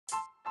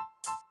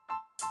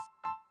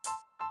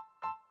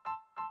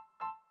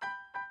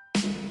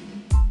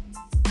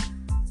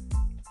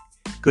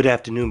Good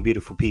afternoon,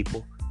 beautiful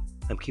people.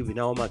 I'm keeping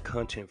all my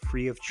content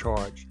free of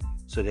charge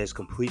so there's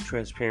complete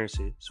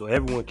transparency so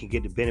everyone can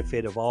get the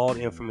benefit of all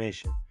the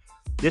information.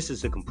 This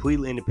is a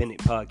completely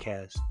independent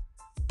podcast,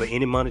 but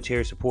any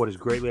monetary support is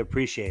greatly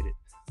appreciated.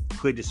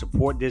 Click the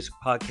support this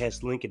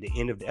podcast link at the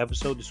end of the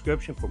episode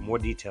description for more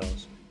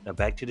details. Now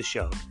back to the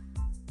show.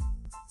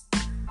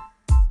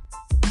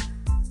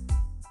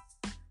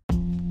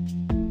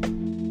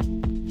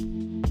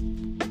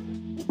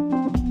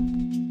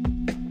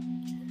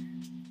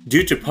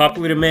 Due to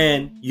popular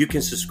demand, you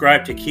can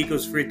subscribe to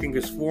Kiko's Free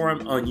Thinkers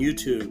Forum on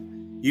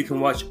YouTube. You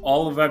can watch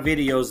all of our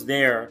videos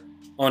there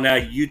on our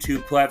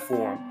YouTube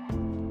platform.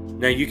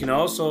 Now you can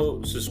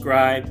also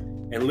subscribe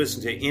and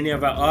listen to any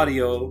of our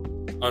audio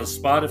on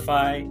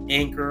Spotify,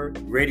 Anchor,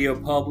 Radio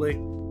Public,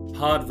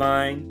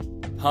 Podvine,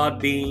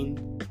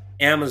 Podbean,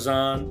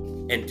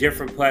 Amazon, and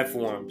different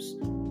platforms.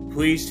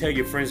 Please tell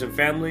your friends and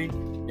family,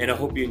 and I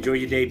hope you enjoy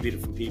your day,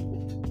 beautiful people.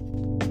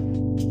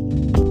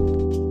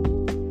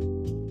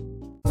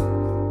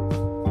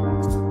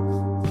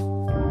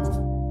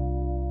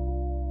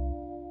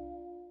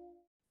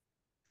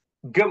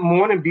 Good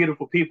morning,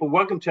 beautiful people.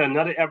 Welcome to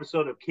another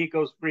episode of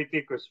Kiko's Free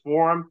Thinkers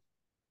Forum.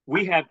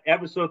 We have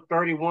episode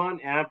 31,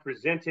 and I'm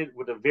presented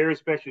with a very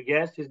special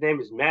guest. His name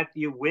is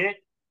Matthew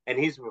Witt, and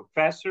he's a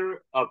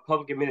professor of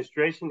public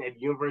administration at the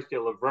University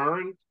of La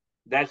Verne.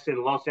 That's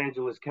in Los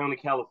Angeles County,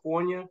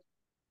 California.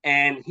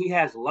 And he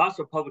has lots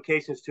of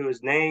publications to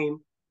his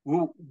name.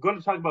 We're going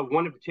to talk about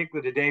one in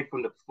particular today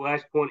from the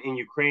Flashpoint in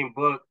Ukraine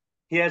book.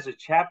 He has a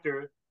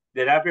chapter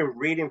that I've been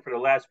reading for the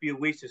last few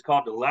weeks. It's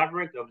called The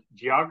Labyrinth of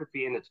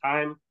Geography in the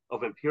Time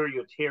of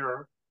Imperial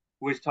Terror,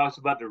 which talks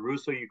about the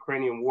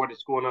Russo-Ukrainian war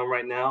that's going on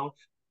right now.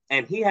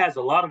 And he has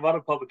a lot of other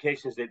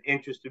publications that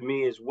interested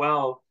me as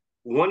well.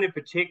 One in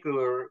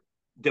particular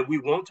that we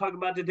won't talk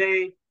about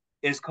today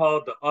is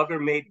called The Other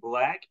Made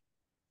Black.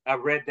 I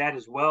read that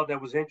as well.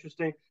 That was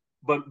interesting.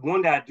 But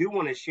one that I do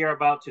want to share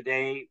about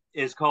today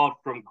is called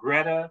From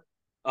Greta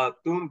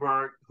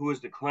Thunberg, who is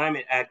the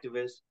climate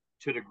activist,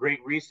 to the Great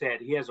Reset.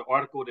 He has an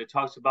article that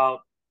talks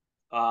about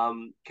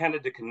kind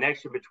of the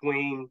connection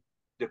between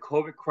the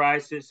COVID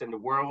crisis and the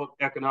World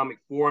Economic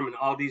Forum and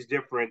all these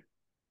different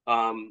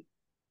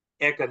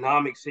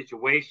economic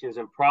situations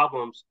and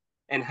problems,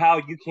 and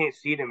how you can't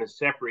see them as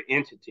separate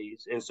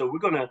entities. And so we're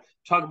going to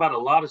talk about a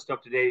lot of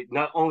stuff today,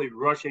 not only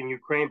Russia and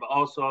Ukraine, but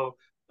also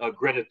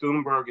Greta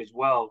Thunberg as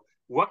well.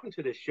 Welcome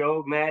to the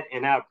show, Matt,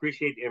 and I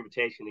appreciate the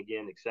invitation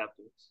again,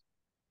 acceptance.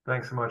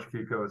 Thanks so much,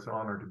 Kiko. It's an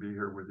honor to be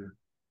here with you.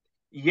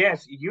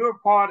 Yes, you're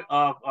part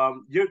of,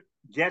 you're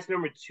guest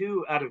number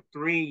 2 out of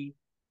 3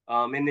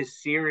 in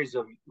this series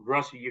of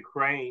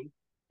Russia-Ukraine.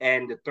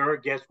 And the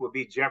third guest will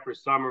be Jeffrey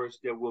Summers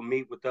that will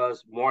meet with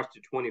us March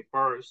the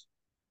 21st.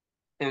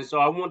 And so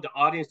I want the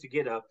audience to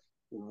get a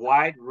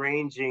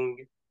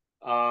wide-ranging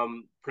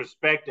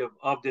perspective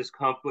of this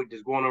conflict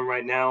that's going on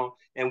right now.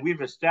 And we've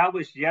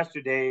established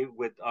yesterday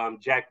with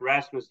Jack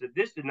Rasmus that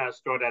this did not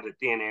start out of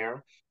thin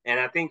air.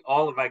 And I think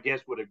all of our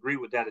guests would agree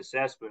with that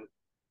assessment.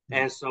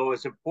 And so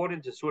it's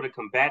important to sort of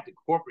combat the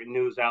corporate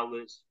news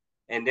outlets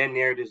and their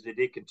narratives that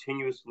they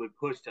continuously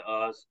push to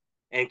us,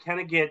 and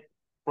kind of get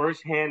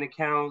firsthand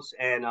accounts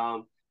and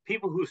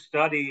people who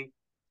study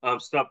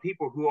stuff,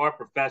 people who are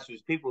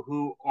professors, people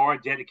who are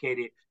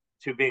dedicated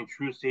to being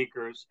truth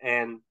seekers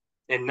and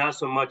not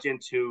so much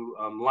into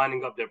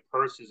lining up their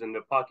purses and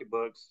their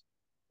pocketbooks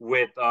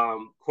with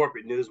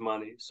corporate news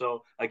money.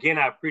 So again,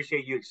 I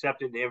appreciate you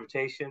accepting the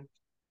invitation.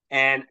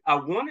 And I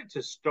wanted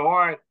to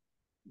start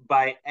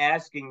by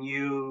asking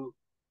you,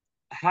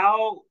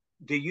 how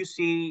do you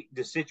see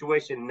the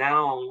situation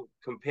now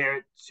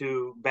compared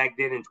to back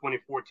then in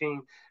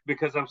 2014?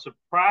 Because I'm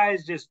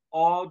surprised just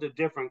all the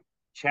different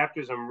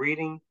chapters I'm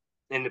reading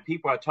and the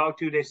people I talk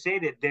to, they say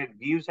that their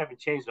views haven't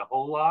changed a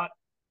whole lot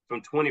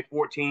from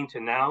 2014 to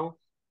now.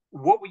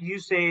 What would you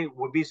say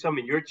would be some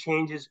of your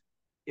changes,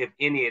 if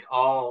any at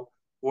all,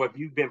 or if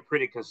you've been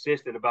pretty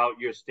consistent about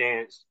your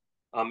stance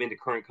in the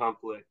current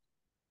conflict?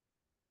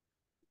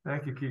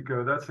 Thank you,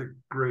 Kiko. That's a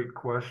great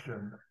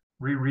question.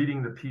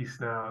 Rereading the piece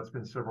now, it's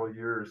been several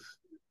years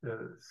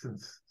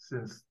since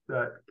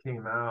that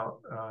came out.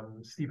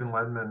 Stephen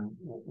Ledman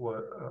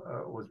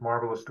was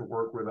marvelous to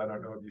work with. I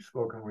don't know if you've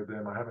spoken with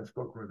him. I haven't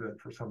spoken with him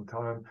for some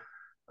time.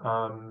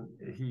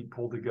 He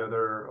pulled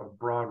together a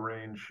broad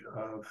range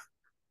of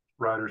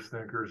writers,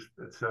 thinkers,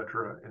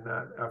 etc. in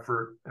that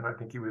effort. And I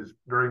think he was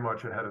very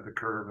much ahead of the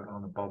curve and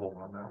on the bubble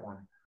on that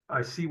one.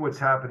 I see what's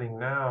happening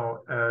now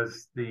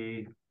as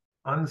the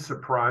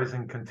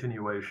unsurprising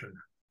continuation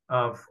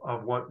of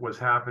what was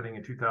happening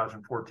in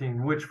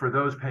 2014, which for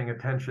those paying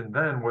attention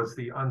then was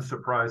the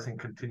unsurprising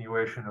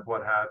continuation of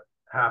what had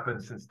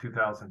happened since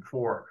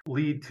 2004,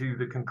 lead to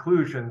the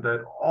conclusion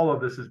that all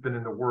of this has been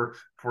in the works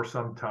for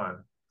some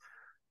time.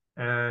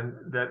 And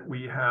that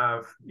we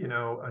have,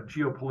 a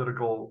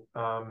geopolitical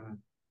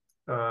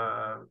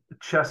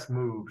chess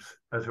moves,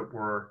 as it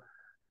were,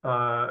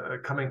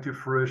 coming to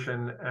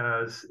fruition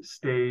as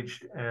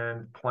staged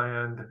and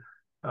planned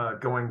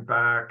going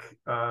back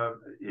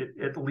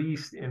at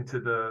least into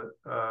the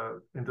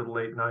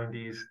late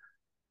 90s,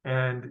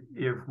 And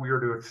if we are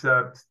to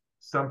accept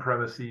some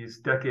premises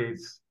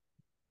decades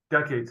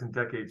and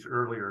decades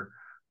earlier,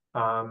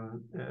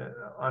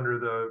 under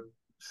the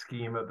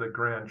scheme of the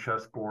grand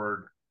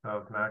chessboard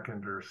of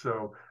Mackinder.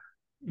 So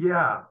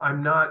yeah,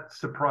 I'm not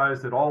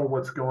surprised at all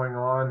what's going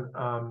on.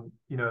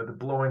 The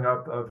blowing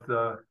up of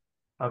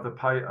the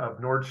pipe of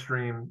Nord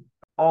Stream,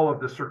 all of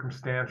the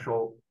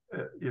circumstantial,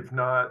 if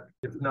not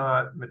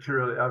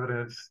material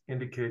evidence,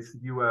 indicates the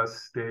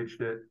U.S.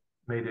 staged it,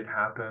 made it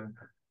happen,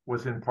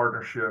 was in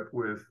partnership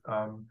with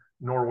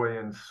Norway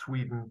and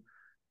Sweden.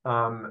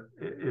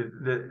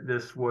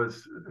 This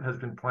has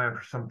been planned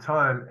for some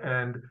time,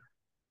 and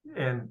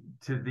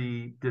to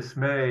the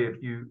dismay,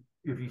 if you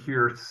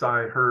hear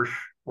Cy Hirsch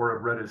or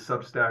have read his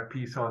Substack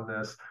piece on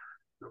this,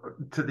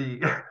 to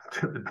the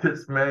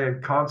dismay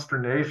and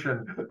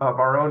consternation of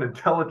our own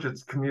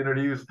intelligence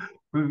communities,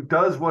 who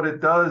does what it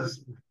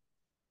does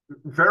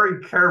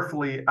very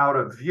carefully out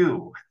of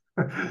view,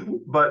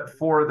 but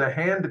for the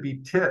hand to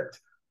be tipped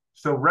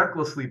so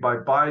recklessly by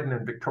Biden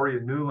and Victoria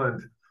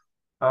Nuland,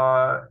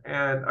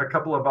 and a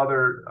couple of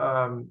other,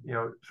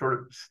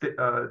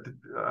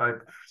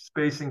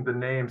 spacing the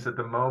names at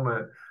the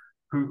moment,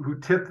 who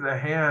tipped the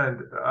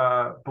hand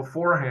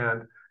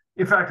beforehand.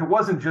 In fact, it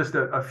wasn't just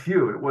a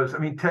few. It was,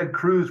 Ted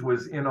Cruz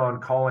was in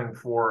on calling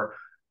for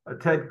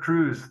Ted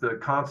Cruz, the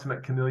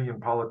consummate chameleon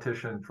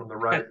politician from the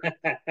right.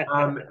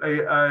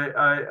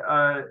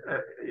 I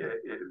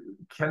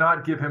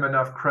cannot give him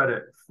enough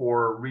credit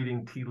for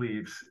reading tea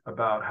leaves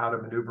about how to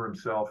maneuver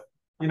himself.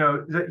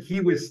 He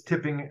was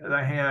tipping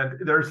the hand.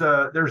 There's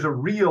a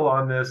reel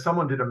on this.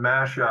 Someone did a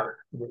mashup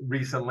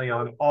recently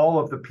on all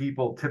of the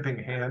people tipping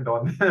hand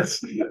on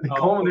this,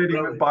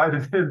 culminating with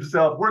Biden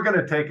himself. We're going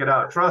to take it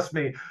out. Trust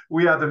me,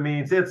 we have the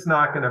means. It's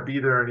not going to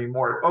be there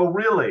anymore. Oh,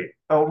 really?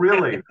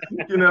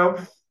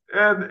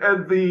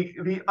 And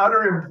the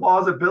utter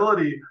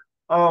implausibility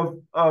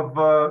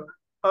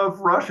of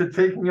Russia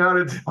taking out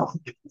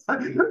intelligence.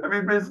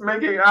 It's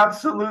making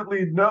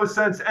absolutely no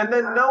sense. And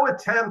then no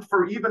attempt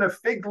for even a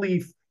fig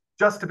leaf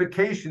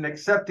justification,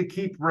 except to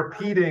keep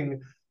repeating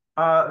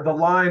the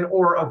line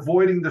or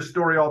avoiding the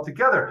story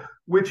altogether,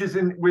 which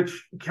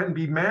can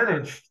be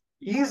managed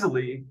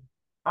easily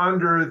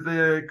under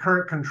the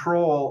current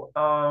control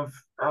of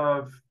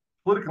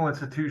political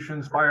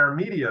institutions by our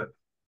media.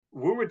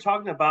 We were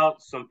talking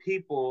about some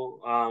people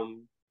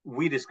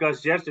we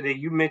discussed yesterday.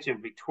 You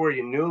mentioned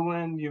Victoria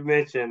Nuland. You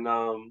mentioned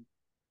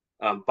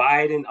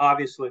Biden,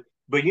 obviously.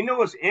 But you know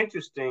what's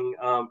interesting,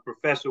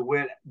 Professor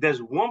Witt?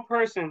 There's one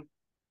person,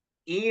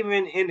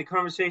 even in the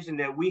conversation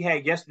that we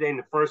had yesterday in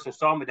the first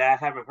installment, that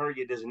I haven't heard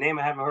yet. There's a name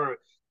I haven't heard.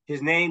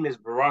 His name is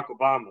Barack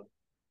Obama.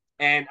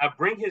 And I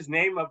bring his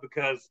name up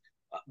because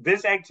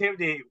this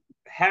activity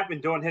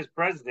happened during his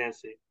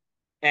presidency.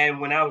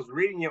 And when I was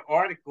reading your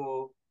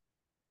article,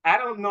 I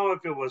don't know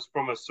if it was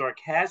from a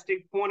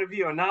sarcastic point of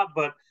view or not,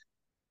 but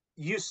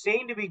you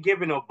seem to be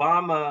giving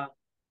Obama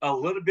a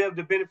little bit of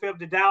the benefit of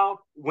the doubt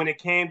when it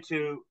came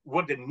to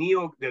what the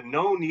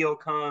known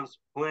neocons'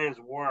 plans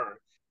were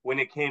when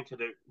it came to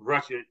the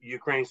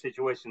Russia-Ukraine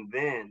situation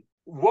then.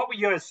 What would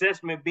your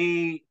assessment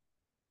be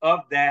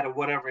of that or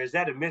whatever? Is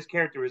that a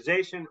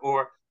mischaracterization,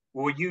 or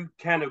were you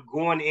kind of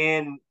going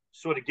in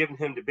sort of giving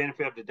him the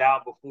benefit of the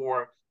doubt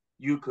before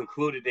you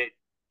concluded that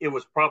it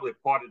was probably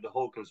part of the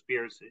whole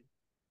conspiracy?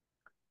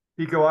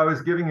 Pico, I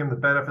was giving him the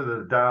benefit of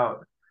the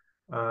doubt.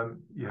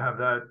 You have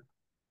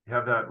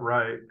that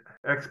right.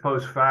 Ex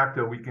post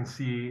facto, we can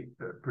see,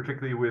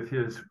 particularly with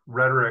his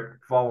rhetoric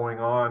following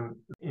on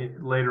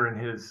later in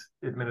his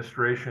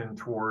administration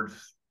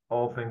towards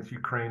all things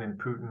Ukraine and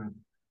Putin,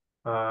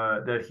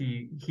 that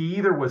he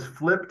either was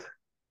flipped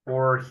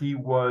or he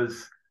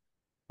was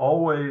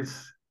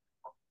always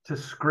to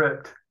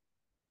script,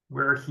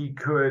 where he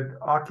could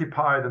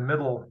occupy the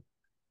middle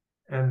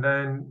and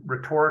then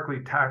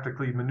rhetorically,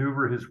 tactically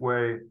maneuver his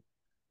way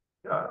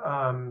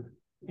in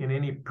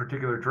any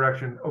particular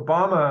direction.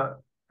 Obama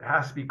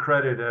has to be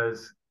credited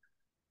as,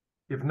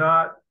 if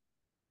not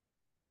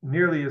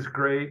nearly as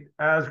great,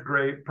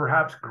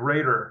 perhaps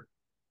greater,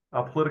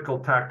 a political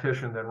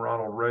tactician than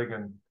Ronald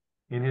Reagan,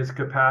 in his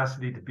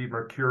capacity to be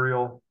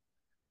mercurial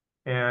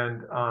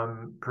and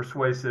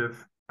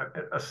persuasive,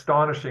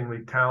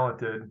 astonishingly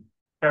talented,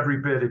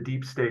 every bit a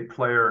deep state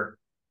player,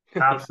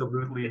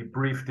 absolutely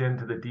briefed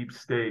into the deep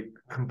state,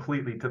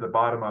 completely to the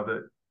bottom of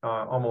it,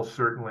 almost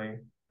certainly,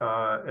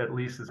 at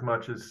least as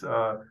much as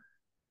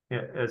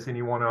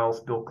anyone else,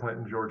 Bill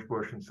Clinton, George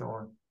Bush, and so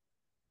on.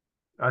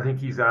 I think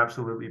he's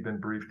absolutely been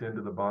briefed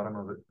into the bottom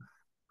of it.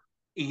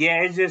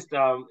 Yeah, it's just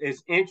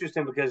it's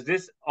interesting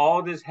because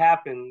all this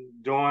happened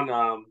during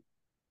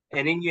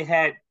and then you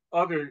had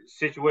other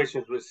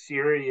situations with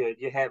Syria,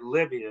 you had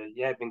Libya,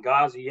 you had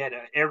Benghazi, you had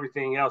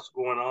everything else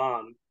going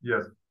on.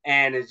 Yes.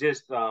 And it's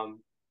just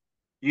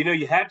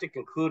you have to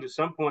conclude at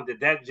some point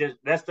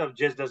that stuff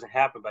just doesn't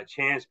happen by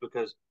chance,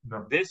 because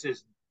this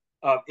is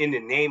in the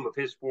name of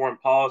his foreign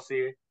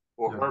policy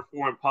or her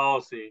foreign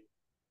policy.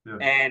 Yeah.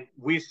 And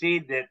we see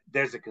that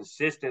there's a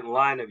consistent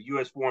line of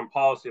U.S. foreign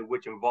policy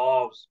which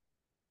involves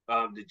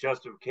the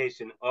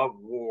justification of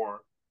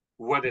war,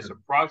 whether it's a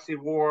proxy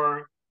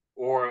war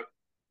or,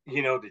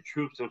 the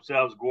troops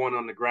themselves going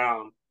on the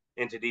ground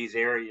into these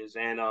areas.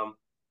 And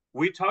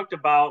we talked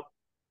about,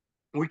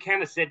 we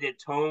kind of set that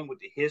tone with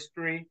the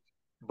history,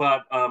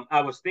 but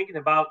I was thinking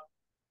about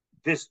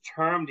this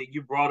term that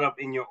you brought up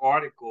in your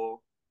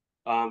article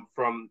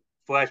from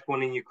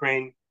Flashpoint in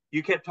Ukraine.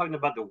 You kept talking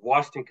about the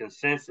Washington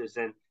Consensus,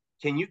 and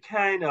can you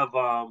kind of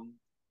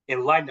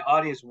enlighten the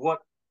audience what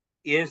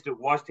is the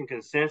Washington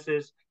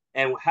Consensus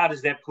and how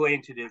does that play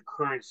into the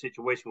current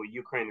situation with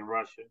Ukraine and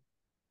Russia?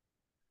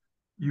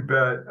 You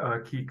bet,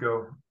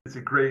 Kiko. It's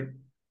a great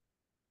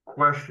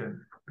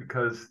question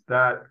because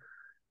that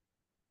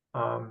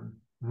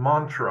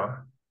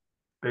mantra,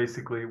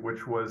 basically,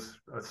 which was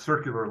a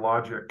circular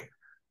logic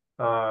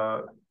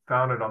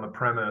founded on the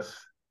premise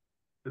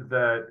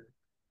that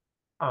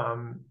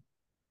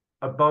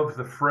above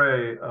the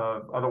fray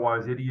of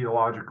otherwise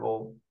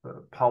ideological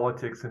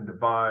politics and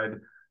divide,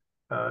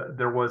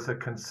 there was a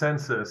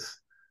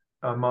consensus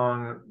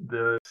among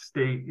the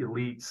state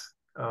elites,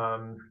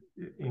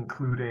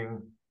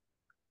 including,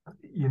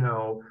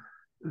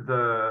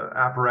 the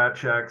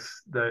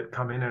apparatchiks that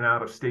come in and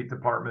out of State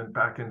Department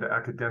back into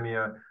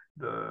academia,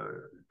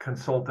 the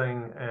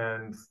consulting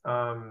and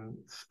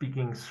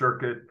speaking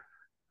circuit,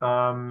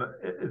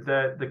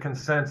 that the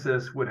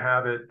consensus would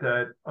have it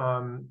that,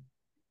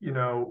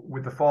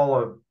 with the fall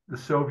of the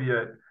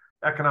Soviet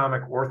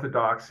economic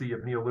orthodoxy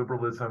of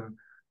neoliberalism,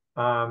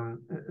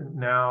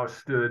 now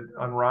stood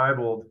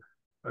unrivaled,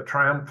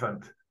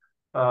 triumphant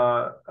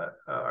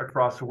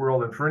across the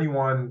world. And for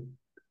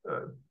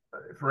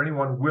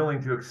anyone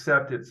willing to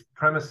accept its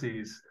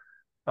premises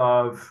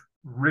of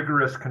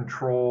rigorous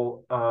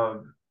control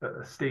of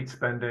state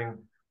spending,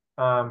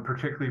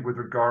 particularly with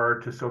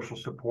regard to social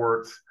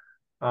supports,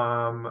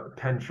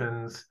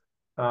 pensions,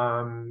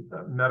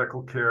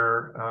 medical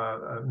care,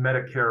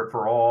 Medicare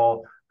for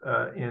all,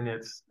 in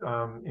its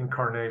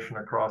incarnation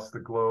across the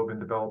globe in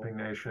developing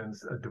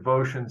nations,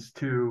 devotions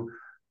to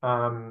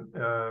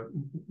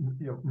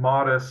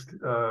modest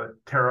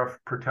tariff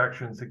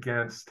protections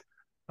against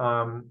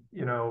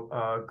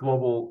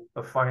global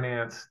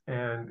finance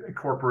and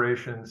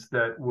corporations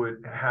that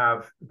would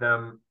have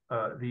them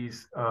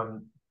these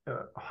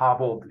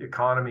hobbled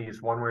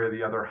economies, one way or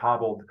the other,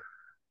 hobbled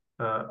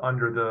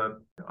under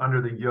the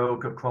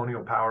yoke of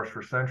colonial powers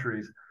for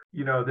centuries.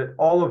 That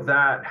all of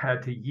that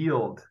had to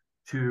yield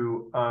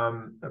to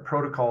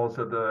protocols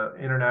of the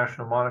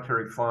International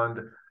Monetary Fund,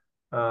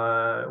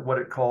 what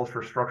it calls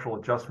for structural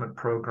adjustment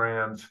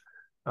programs,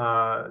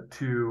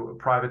 to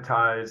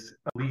privatize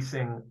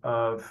leasing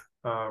of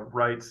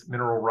rights,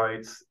 mineral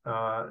rights,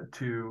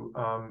 to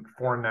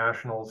foreign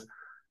nationals,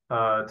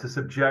 to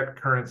subject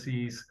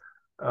currencies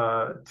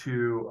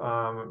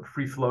to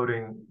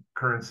free-floating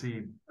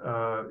currency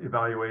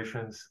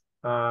evaluations,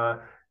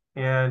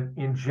 and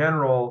in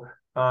general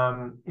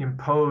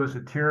impose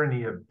a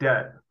tyranny of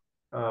debt,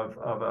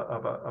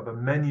 of a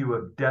menu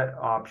of debt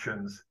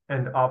options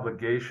and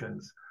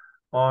obligations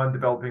on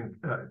developing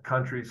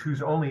countries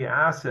whose only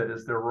asset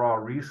is their raw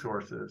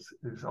resources,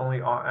 whose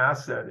only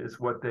asset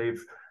is what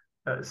they've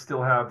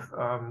still have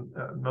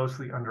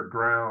mostly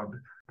underground.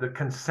 The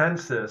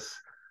consensus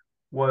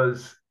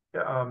was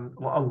a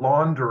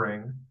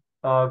laundering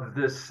of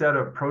this set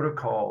of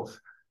protocols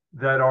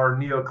that are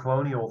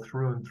neocolonial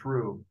through and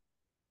through.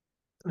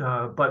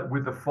 But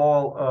with the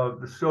fall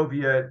of the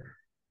Soviet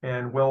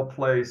and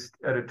well-placed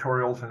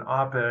editorials and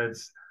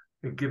op-eds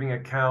giving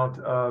account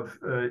of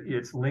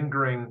its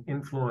lingering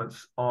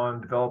influence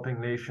on developing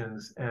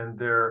nations and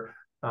their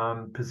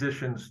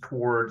positions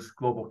towards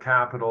global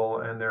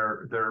capital and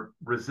their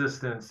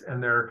resistance,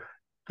 and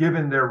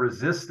given their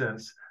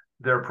resistance,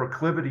 their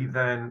proclivity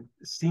then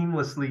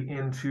seamlessly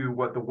into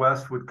what the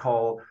West would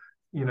call,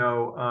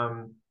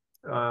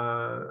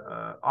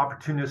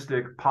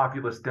 opportunistic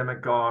populist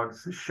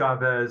demagogues,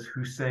 Chavez,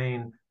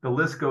 Hussein, the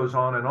list goes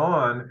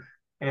on,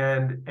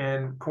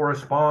 and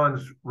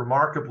corresponds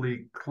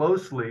remarkably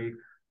closely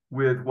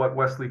with what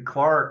Wesley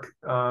Clark,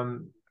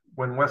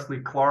 when Wesley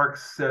Clark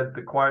said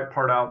the quiet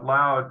part out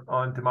loud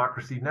on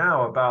Democracy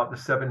Now! About the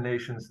 7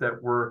 nations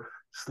that were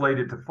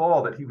slated to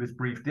fall, that he was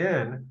briefed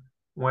in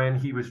when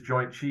he was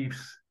Joint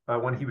Chiefs,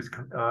 when he was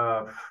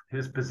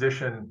his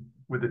position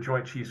with the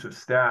Joint Chiefs of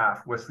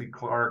Staff. Wesley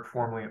Clark,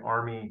 formerly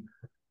Army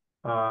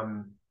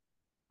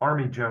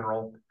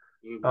General,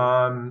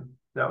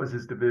 that was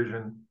his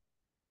division.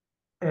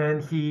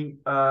 And he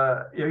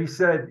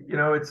said,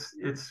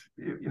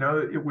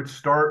 it would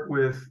start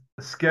with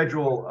a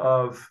schedule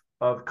of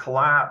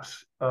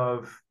collapse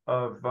of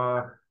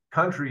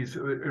countries.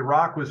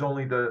 Iraq was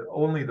only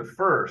the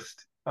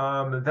first.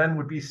 Then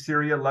would be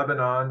Syria,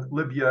 Lebanon,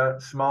 Libya,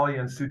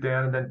 Somalia, and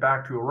Sudan, and then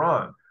back to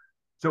Iran.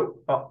 So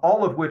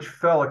all of which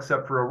fell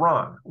except for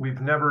Iran.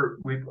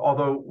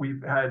 Although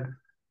we've had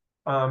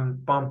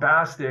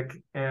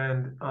bombastic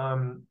and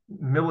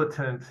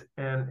militant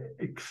and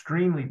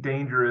extremely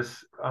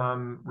dangerous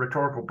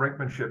rhetorical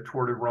brinkmanship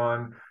toward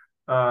Iran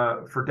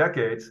for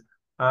decades,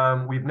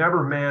 we've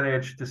never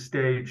managed to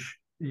stage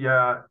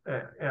a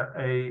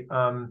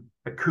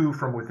coup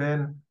from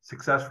within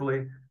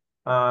successfully.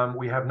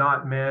 We have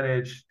not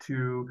managed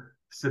to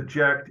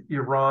subject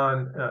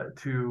Iran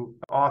to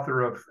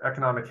author of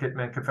Economic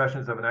Hitman,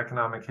 Confessions of an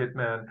Economic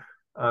Hitman,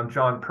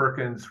 John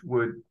Perkins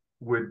would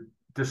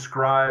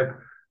describe,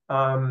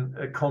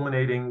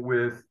 culminating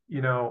with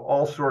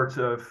all sorts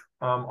of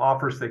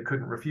offers they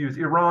couldn't refuse.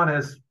 Iran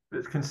has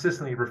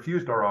consistently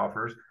refused our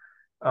offers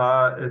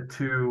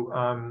to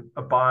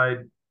abide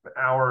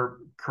our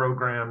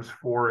programs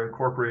for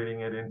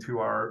incorporating it into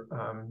our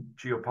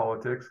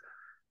geopolitics.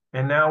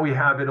 And now we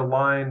have it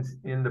aligned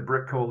in the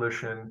BRIC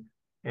coalition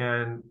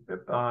and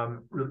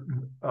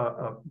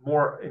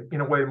more,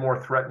 in a way,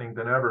 more threatening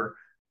than ever.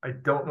 I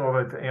don't know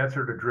if I've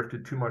answered or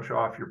drifted too much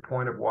off your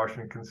point of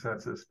Washington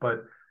consensus,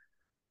 but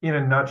in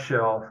a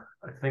nutshell,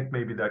 I think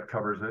maybe that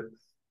covers it.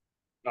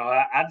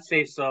 I'd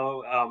say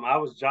so. I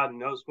was jotting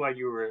notes while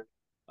you were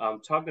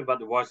talking about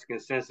the Washington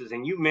consensus,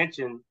 and you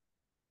mentioned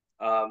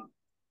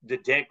the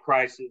debt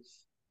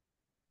crisis.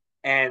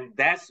 And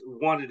that's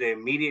one of the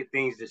immediate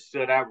things that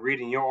stood out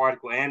reading your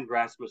article and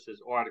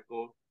Rasmus's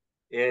article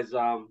is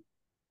I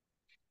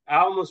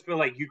almost feel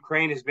like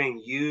Ukraine is being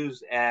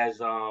used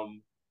as a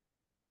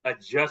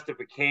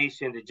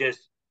justification to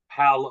just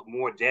pile up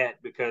more debt,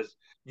 because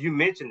you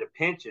mentioned the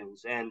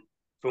pensions. And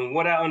from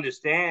what I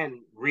understand,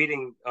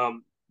 reading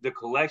the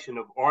collection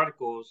of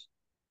articles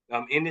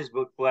in this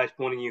book,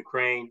 Flashpoint in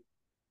Ukraine,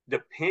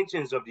 the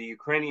pensions of the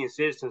Ukrainian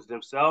citizens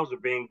themselves are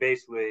being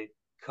basically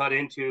cut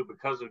into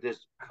because of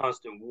this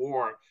constant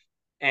war.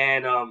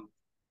 And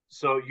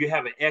so you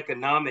have an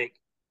economic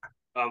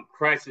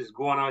crisis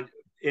going on.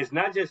 It's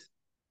not just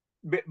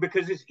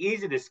because it's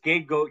easy to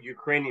scapegoat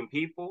Ukrainian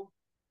people,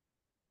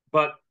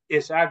 but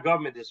it's our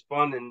government that's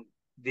funding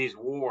these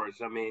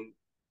wars. I mean,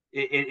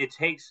 it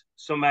takes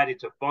somebody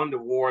to fund the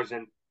wars.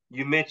 And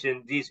you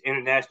mentioned these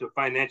international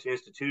financial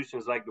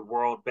institutions like the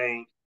World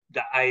Bank,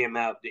 the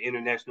IMF, the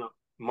International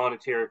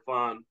Monetary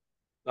Fund,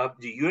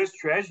 the U.S.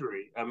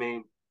 Treasury. I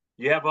mean,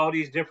 you have all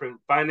these different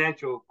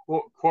financial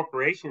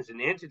corporations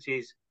and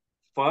entities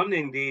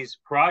funding these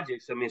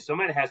projects. I mean,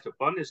 somebody has to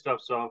fund this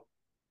stuff. So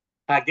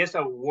I guess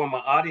I would warn my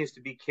audience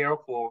to be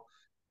careful,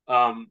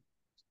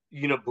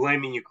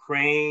 blaming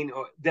Ukraine.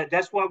 Or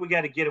that's why we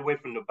got to get away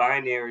from the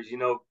binaries,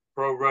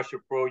 pro-Russia,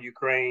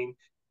 pro-Ukraine,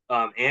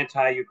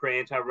 anti-Ukraine,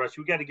 anti-Russia.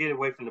 We got to get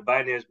away from the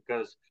binaries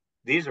because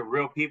these are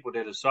real people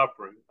that are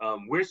suffering.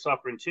 We're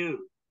suffering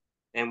too.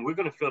 And we're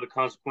going to feel the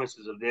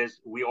consequences of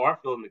this. We are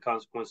feeling the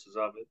consequences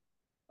of it.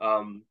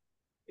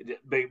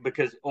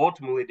 Because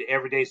ultimately the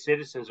everyday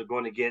citizens are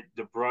going to get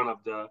the brunt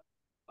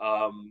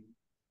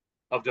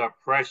of the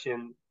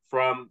oppression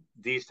from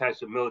these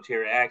types of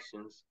military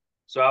actions.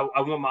 So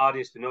I want my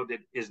audience to know that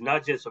it's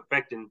not just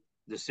affecting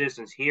the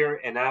citizens here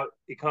and our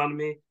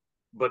economy,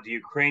 but the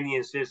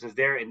Ukrainian citizens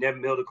there and their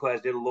middle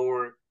class, their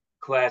lower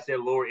class, their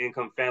lower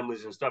income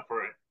families and stuff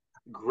are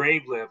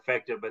gravely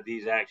affected by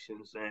these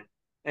actions,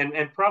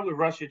 and probably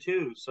Russia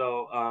too.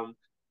 So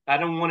I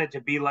don't want it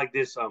to be like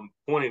this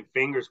pointing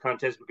fingers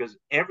contest, because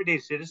everyday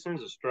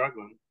citizens are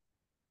struggling.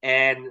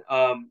 And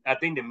I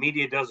think the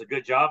media does a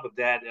good job of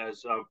that,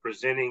 as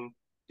presenting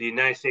the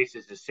United States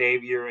as the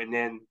savior. And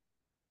then,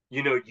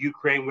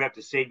 Ukraine, we have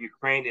to save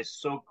Ukraine, is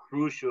so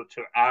crucial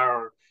to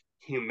our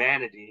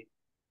humanity,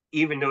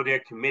 even though they're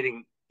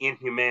committing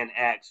inhumane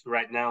acts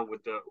right now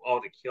with all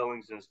the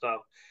killings and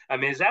stuff. I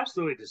mean, it's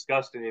absolutely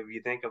disgusting if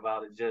you think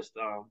about it, just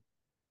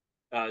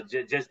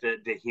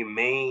the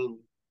humane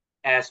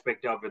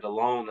aspect of it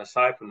alone,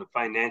 aside from the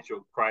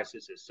financial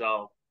crisis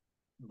itself.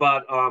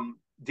 But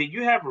did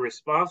you have a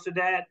response to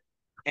that?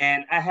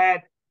 And I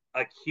had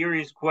a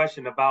curious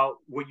question about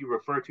what you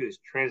refer to as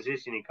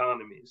transition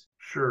economies.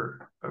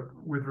 Sure.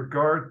 With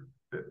regard,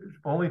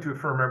 only to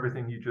affirm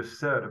everything you just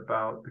said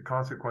about the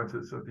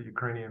consequences of the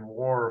Ukrainian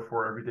war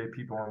for everyday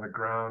people on the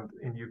ground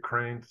in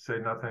Ukraine, to say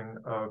nothing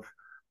of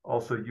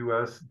also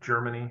US,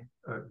 Germany,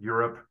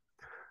 Europe,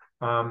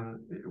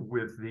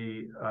 with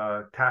the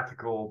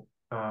tactical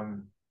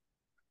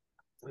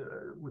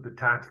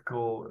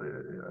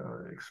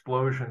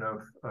explosion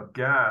of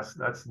gas.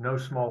 That's no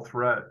small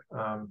threat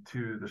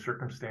to the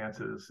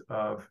circumstances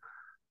of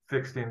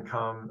fixed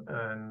income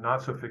and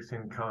not so fixed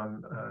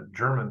income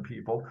German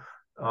people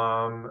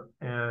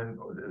and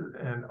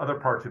other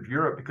parts of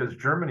Europe, because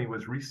Germany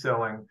was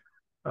reselling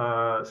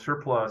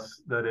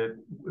surplus that it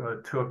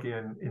took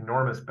in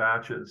enormous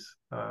batches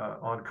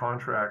on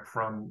contract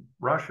from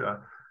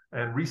Russia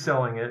and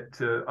reselling it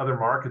to other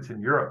markets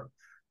in Europe.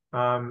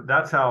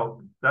 That's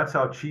how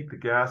cheap the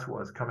gas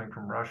was coming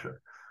from Russia.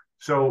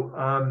 So,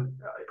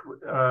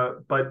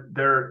 but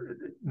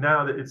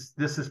now that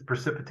this has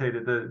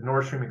precipitated, the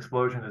Nord Stream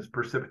explosion has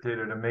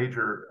precipitated a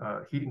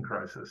major heating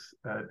crisis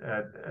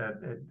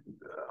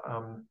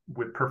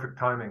with perfect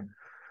timing.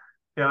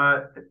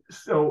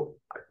 So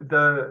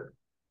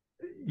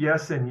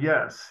yes and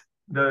yes.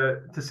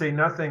 To say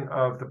nothing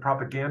of the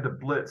propaganda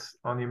blitz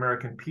on the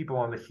American people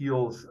on the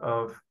heels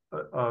of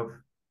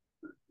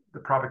the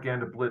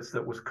propaganda blitz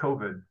that was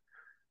COVID.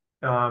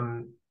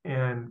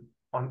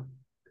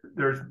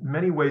 There's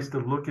many ways to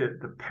look at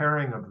the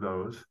pairing of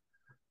those.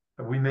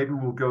 maybe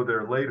we'll go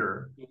there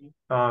later.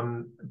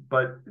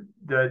 But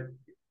that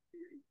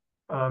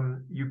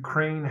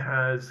Ukraine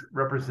has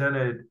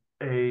represented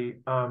a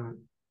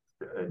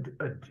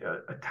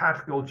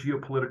tactical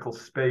geopolitical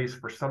space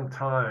for some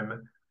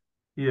time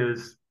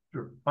is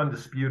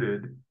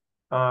undisputed.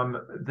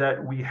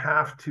 That we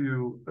have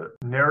to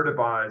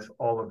narrativize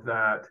all of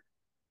that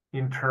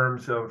in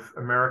terms of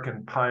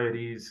American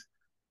pieties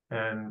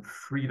and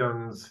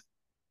freedoms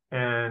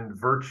and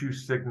virtue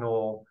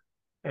signal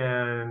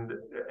and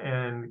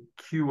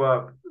cue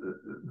up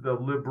the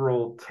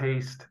liberal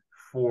taste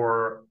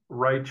for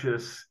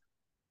righteous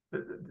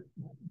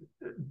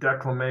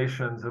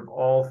declamations of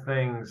all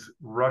things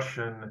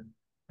Russian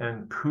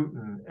and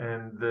Putin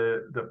and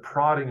the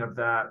prodding of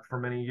that for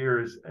many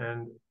years.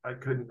 And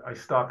I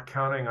stopped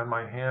counting on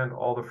my hand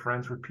all the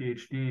friends with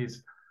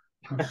PhDs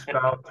who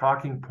spout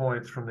talking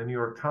points from the New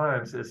York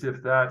Times as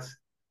if that's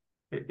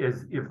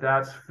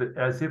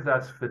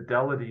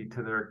fidelity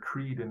to their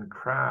creed and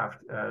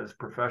craft as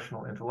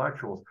professional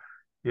intellectuals.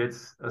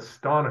 It's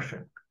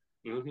astonishing,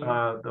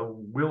 the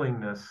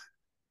willingness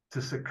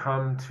to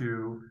succumb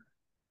to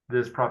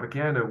this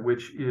propaganda,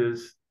 which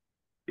is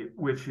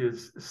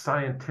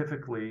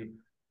scientifically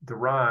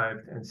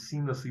derived and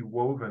seamlessly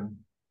woven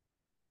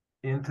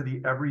into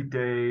the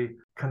everyday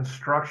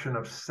construction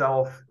of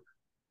self,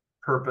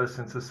 purpose,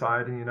 and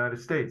society in the United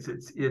States.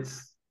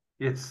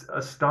 It's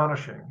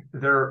astonishing.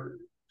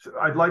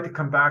 I'd like to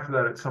come back to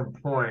that at some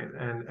point,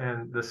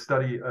 and the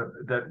study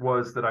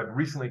that I've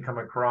recently come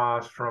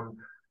across from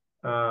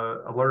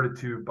alerted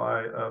to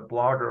by a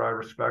blogger I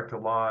respect a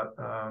lot,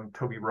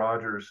 Toby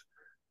Rogers.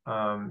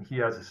 He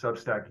has a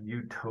Substack,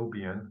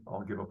 Utopian.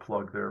 I'll give a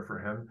plug there for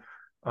him.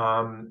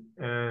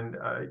 And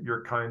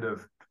your kind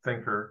of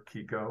thinker,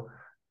 Kiko,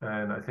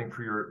 and I think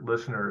for your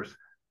listeners.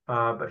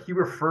 But he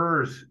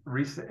refers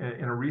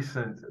in a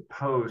recent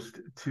post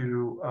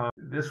to,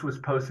 this was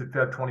posted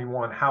Feb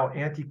 21, how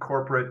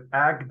anti-corporate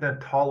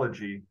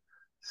agnotology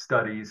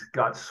studies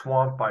got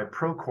swamped by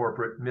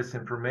pro-corporate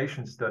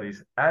misinformation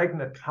studies.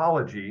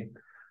 Agnotology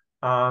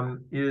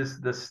is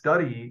the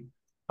study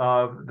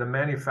of the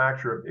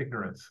manufacture of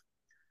ignorance.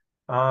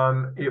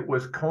 It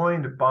was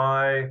coined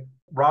by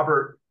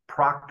Robert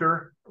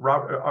Proctor,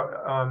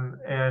 and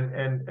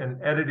an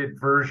edited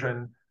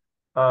version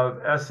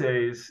of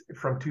essays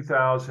from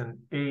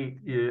 2008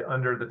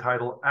 under the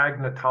title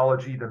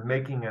Agnotology, the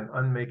Making and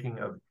Unmaking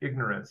of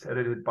Ignorance,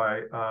 edited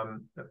by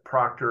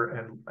Proctor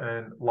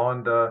and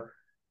Londa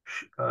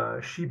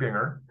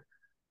Schiebinger.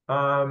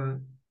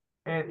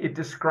 And it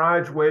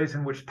describes ways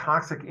in which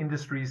toxic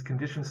industries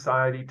condition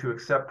society to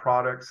accept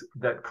products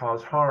that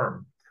cause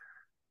harm.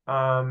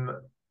 And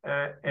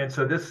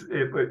so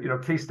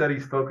case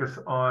studies focus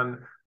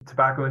on the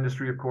tobacco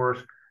industry, of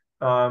course,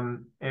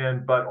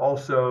 but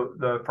also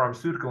the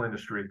pharmaceutical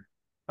industry.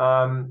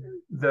 Why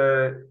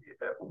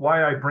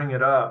I bring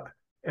it up,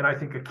 and I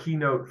think a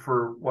keynote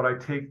for what I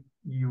take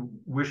you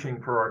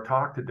wishing for our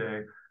talk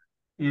today,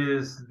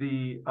 is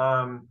the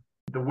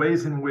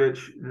ways in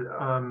which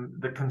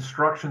the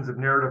constructions of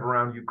narrative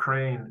around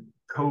Ukraine,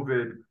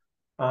 COVID,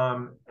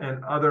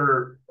 and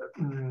other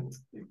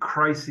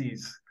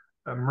crises,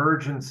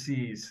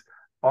 emergencies,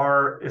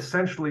 are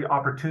essentially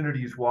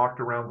opportunities walked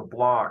around the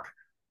block.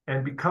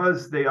 And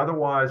because they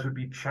otherwise would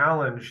be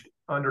challenged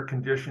under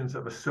conditions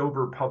of a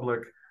sober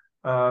public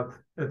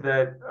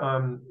that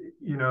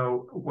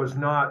was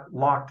not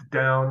locked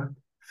down,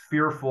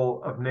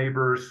 fearful of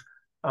neighbors,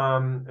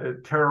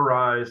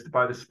 terrorized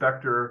by the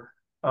specter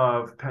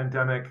of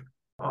pandemic,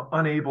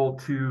 unable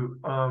to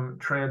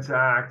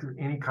transact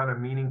any kind of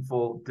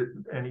meaningful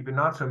and even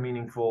not so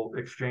meaningful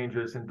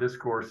exchanges and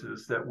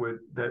discourses that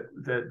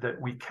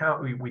we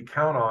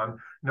count on.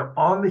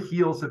 On the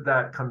heels of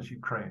that comes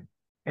Ukraine,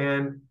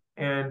 and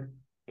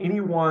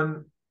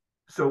anyone.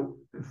 So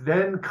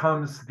then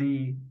comes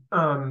the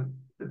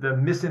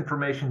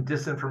misinformation,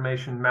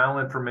 disinformation,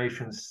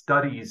 malinformation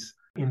studies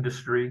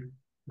industry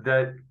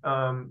that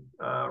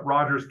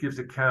Rogers gives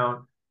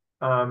account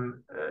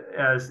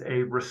as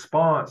a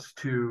response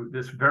to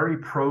this very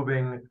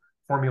probing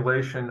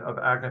formulation of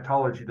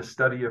agnotology, the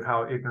study of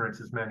how ignorance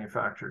is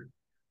manufactured.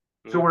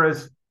 So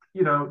whereas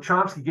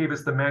Chomsky gave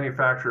us the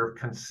manufacture of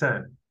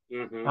consent,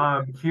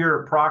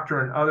 here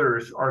Proctor and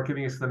others are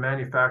giving us the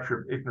manufacture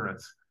of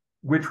ignorance,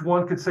 which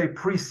one could say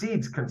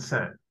precedes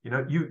consent.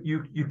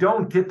 You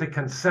don't get the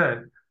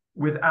consent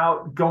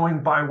without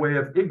going by way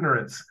of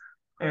ignorance.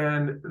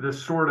 And the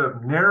sort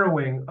of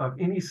narrowing of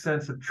any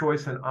sense of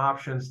choice and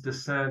options,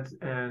 dissent,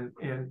 and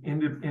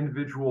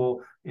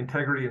individual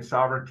integrity and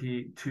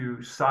sovereignty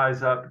to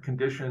size up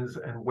conditions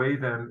and weigh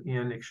them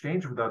in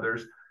exchange with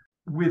others,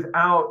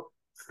 without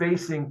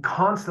facing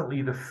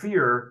constantly the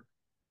fear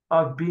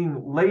of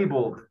being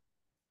labeled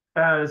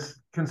as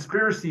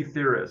conspiracy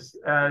theorist,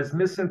 as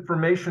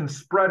misinformation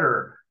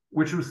spreader,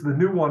 which was the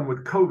new one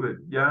with COVID,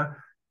 yeah.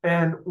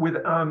 And with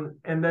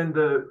and then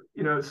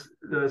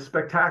the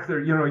spectacular,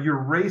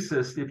 you're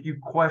racist if you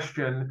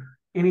question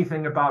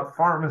anything about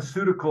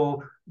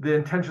the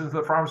intentions of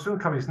the pharmaceutical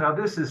companies. Now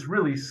this is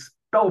really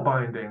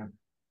spellbinding.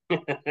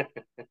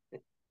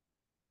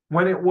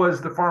 when it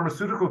was the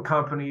pharmaceutical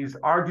companies,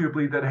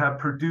 arguably, that have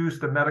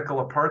produced a medical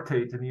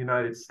apartheid in the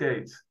United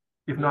States,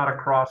 if not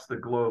across the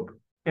globe.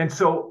 And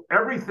so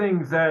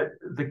everything that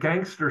the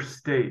gangster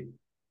state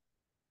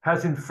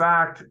has in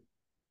fact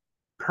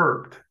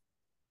perped,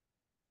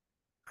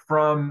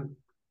 from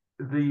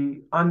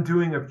the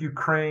undoing of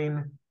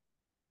Ukraine,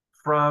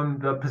 from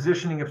the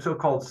positioning of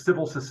so-called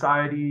civil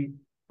society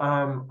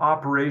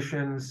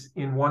operations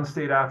in one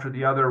state after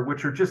the other,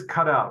 which are just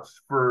cutouts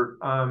for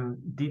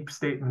deep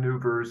state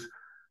maneuvers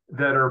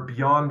that are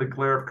beyond the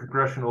glare of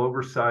congressional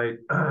oversight.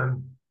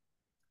 And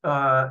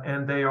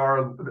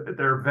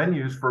they're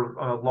venues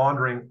for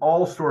laundering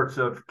all sorts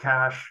of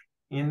cash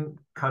in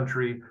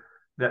country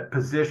that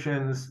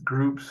positions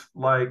groups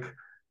like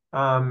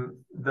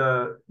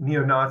the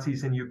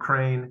neo-Nazis in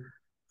Ukraine,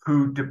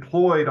 who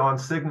deployed on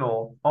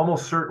signal,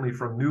 almost certainly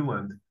from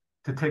Newland,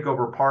 to take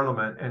over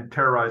parliament and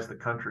terrorize the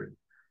country.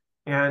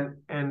 And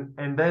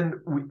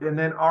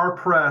then our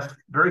press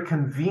very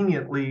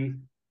conveniently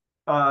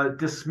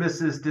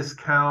dismisses,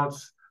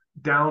 discounts,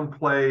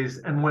 downplays,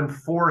 and when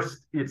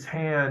forced its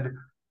hand,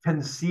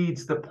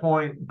 concedes the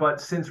point.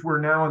 But since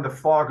we're now in the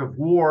fog of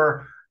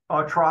war,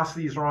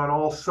 atrocities are on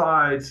all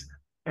sides,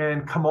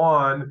 and come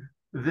on,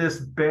 this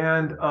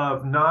band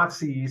of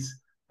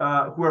Nazis,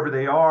 whoever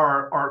they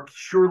are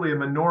surely a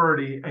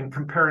minority and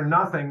compare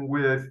nothing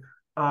with,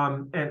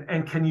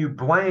 and can you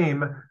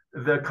blame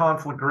the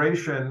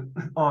conflagration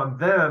on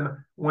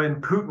them when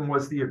Putin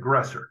was the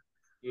aggressor?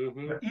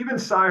 Mm-hmm. Even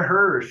Cy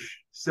Hirsch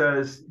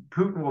says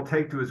Putin will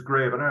take to his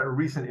grave. And I had a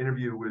recent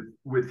interview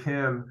with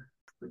him.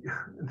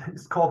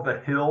 It's called The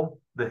Hill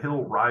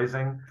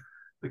Rising.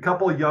 The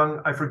couple of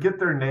young, I forget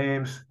their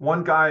names.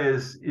 One guy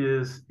is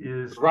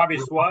Robbie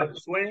Suave?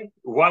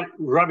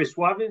 Robbie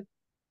Suave?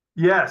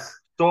 Yes.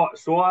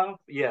 Suave?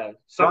 Yeah.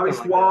 Robbie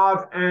Suave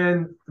like,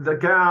 and the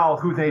gal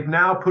who they've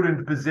now put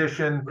into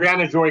position.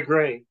 Brianna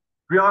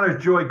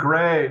Joy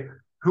Gray,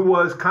 who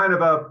was kind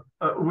of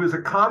who was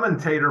a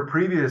commentator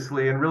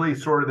previously and really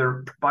sort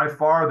of by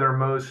far their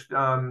most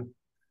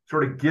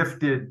sort of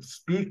gifted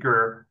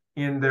speaker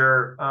in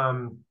their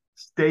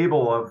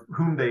stable of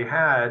whom they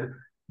had.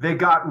 They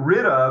got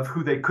rid of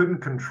who they couldn't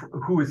control,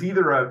 who was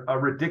either a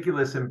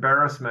ridiculous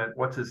embarrassment.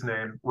 What's his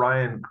name?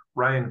 Ryan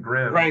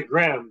Grimm. Ryan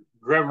Grimm.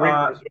 Grim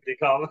Reaper is what they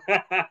call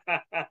him.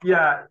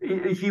 Yeah,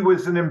 he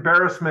was an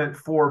embarrassment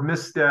for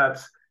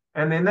missteps.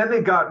 And then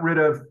they got rid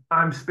of,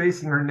 I'm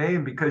spacing her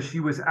name because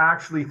she was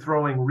actually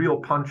throwing real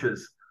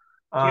punches.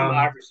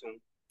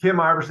 Kim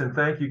Iverson.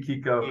 Thank you,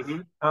 Kiko.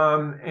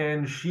 Mm-hmm.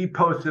 And she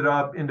posted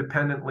up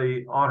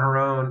independently on her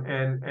own,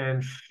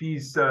 and she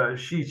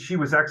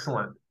was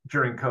excellent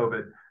during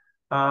COVID.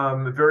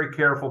 Very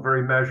careful,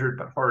 very measured,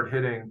 but hard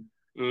hitting.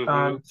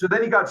 Mm-hmm. So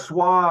then he got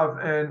Suave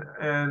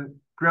and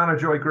Brianna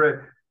Joy Gray,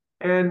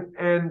 and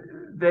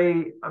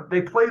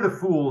they play the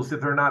fools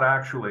if they're not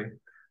actually.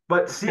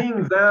 But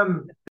seeing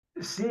them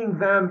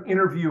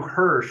interview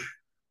Hirsch,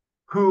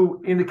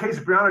 who in the case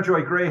of Brianna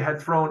Joy Gray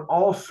had thrown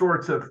all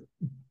sorts of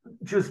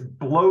just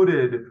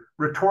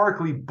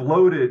rhetorically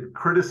bloated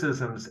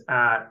criticisms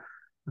at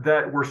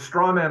that were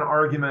strawman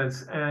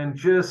arguments and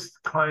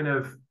just kind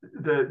of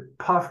the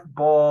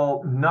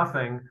puffball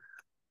nothing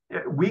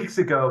weeks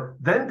ago,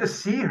 then to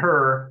see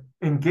her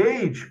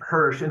engage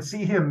Hirsch and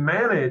see him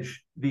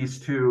manage these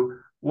two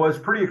was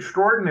pretty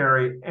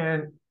extraordinary,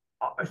 and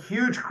a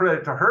huge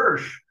credit to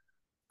Hirsch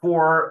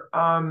for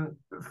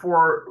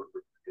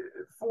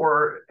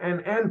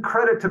and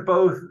credit to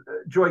both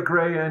Joy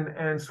Gray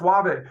and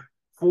Suave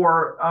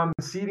for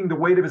ceding the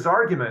weight of his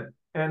argument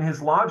and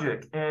his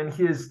logic and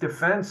his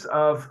defense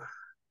of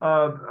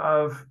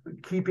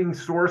keeping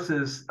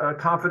sources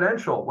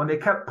confidential when they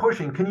kept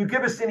pushing. Can you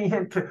give us any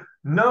hint?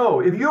 No.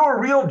 If you're a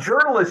real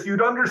journalist,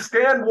 you'd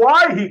understand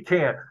why he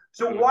can't.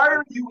 So why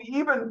are you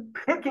even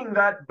picking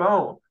that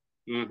bone?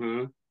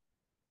 Mm-hmm.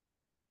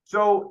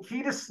 So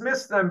he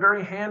dismissed them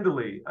very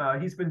handily.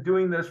 He's been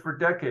doing this for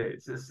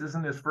decades. This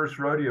isn't his first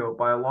rodeo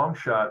by a long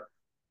shot.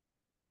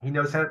 He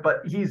knows how,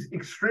 but he's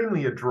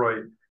extremely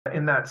adroit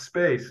in that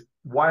space.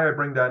 Why I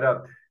bring that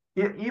up?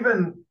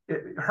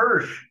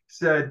 Hirsch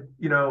said,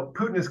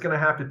 Putin is going to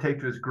have to take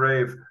to his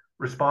grave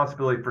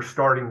responsibility for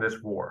starting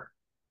this war.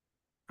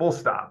 Full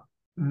stop.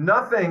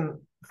 Nothing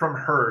from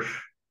Hirsch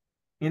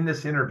in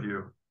this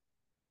interview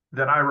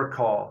that I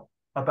recall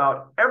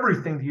about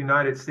everything the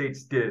United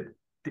States did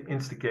to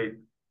instigate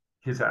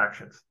his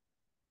actions,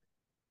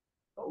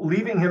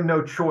 leaving him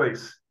no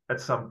choice at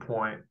some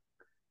point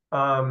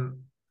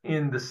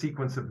in the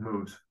sequence of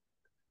moves.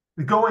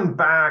 Going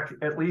back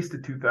at least to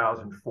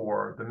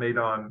 2004,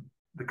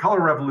 the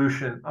color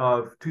revolution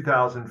of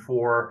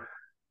 2004,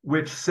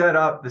 which set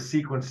up the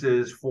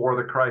sequences for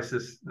the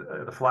crisis,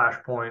 the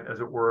flashpoint, as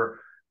it were,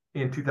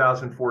 in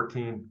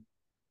 2014,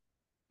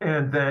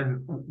 and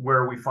then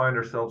where we find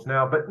ourselves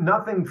now. But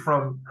nothing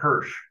from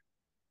Hirsch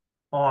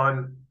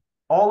on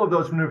all of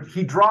those moves.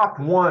 He dropped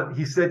one.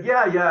 He said,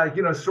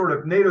 sort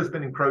of NATO's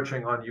been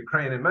encroaching on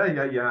Ukraine, and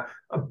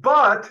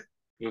but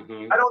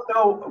I don't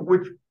know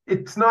which.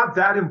 It's not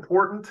that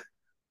important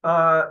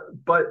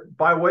But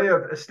by way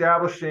of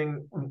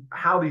establishing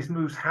how these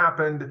moves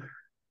happened,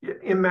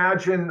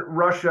 imagine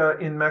Russia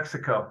in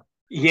Mexico.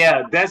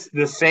 Yeah, that's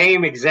the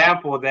same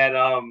example that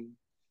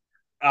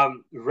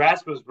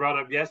Rasmus brought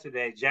up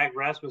yesterday. Jack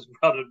Rasmus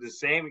brought up the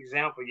same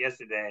example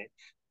yesterday.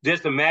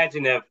 Just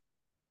imagine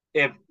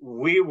if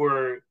we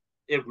were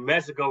if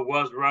Mexico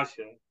was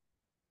Russia,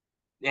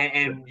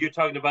 and you're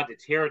talking about the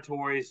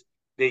territories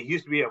that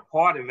used to be a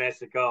part of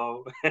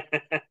Mexico,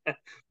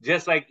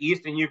 just like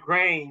Eastern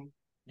Ukraine.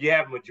 You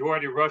have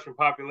majority Russian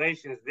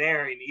populations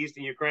there in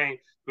Eastern Ukraine,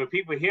 but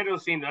people here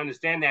don't seem to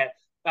understand that.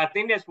 I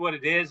think that's what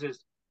it is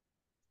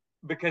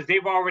because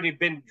they've already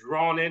been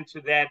drawn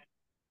into that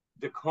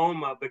the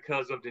coma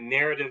because of the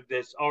narrative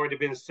that's already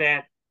been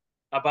set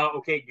about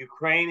okay,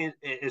 Ukraine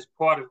is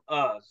part of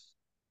us,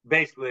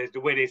 basically, is the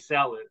way they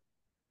sell it.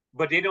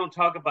 But they don't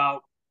talk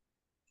about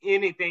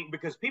anything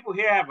because people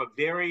here have a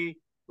very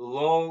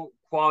low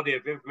quality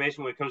of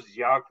information when it comes to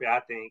geography.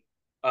 I think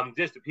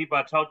just the people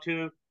I talk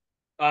to,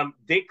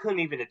 they couldn't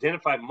even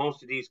identify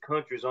most of these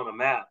countries on a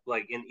map,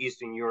 like in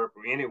Eastern Europe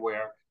or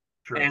anywhere.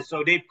 Sure. And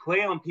so they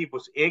play on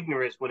people's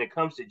ignorance when it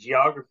comes to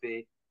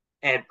geography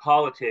and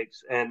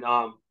politics. And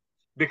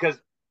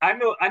because I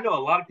know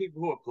a lot of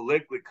people who are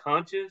politically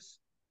conscious,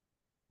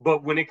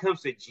 but when it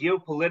comes to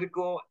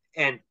geopolitical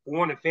and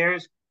foreign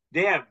affairs,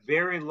 they have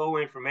very low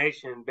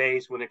information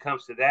base when it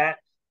comes to that.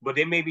 But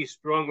they may be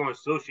stronger on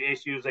social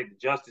issues like the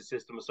justice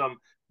system or something,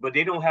 but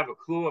they don't have a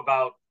clue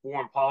about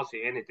foreign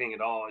policy or anything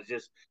at all. It's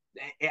just,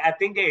 I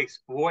think they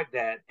exploit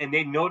that, and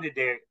they know that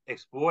they're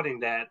exploiting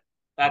that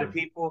out of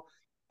people.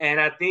 And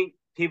I think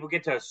people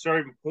get to a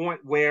certain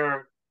point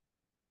where,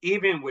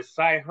 even with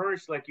Cy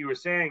Hirsch, like you were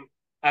saying,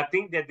 I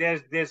think that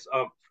there's this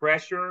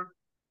pressure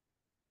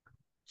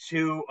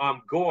to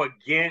go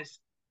against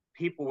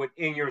people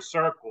within your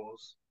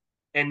circles.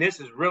 And this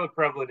is really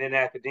prevalent in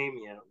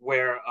academia,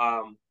 where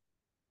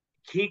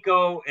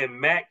Kiko and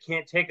Matt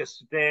can't take a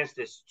stance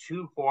that's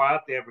too far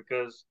out there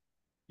because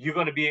you're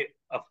going to be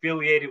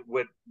affiliated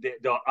with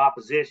the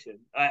opposition.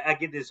 I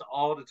get this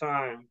all the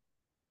time.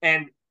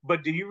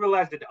 But do you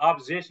realize that the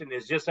opposition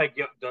is just like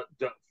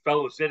the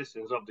fellow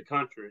citizens of the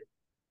country?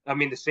 I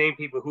mean, the same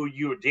people who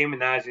you were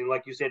demonizing,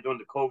 like you said, during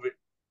the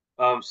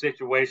COVID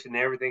situation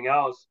and everything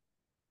else.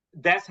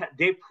 That's how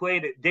they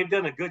played it. They've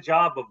done a good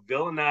job of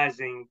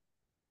villainizing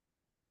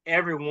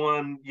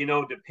everyone,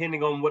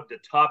 depending on what the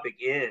topic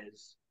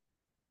is.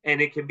 And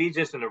it can be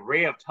just an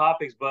array of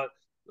topics, but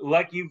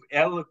like you've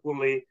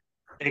eloquently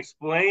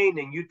explained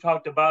and you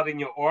talked about in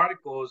your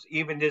articles,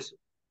 even this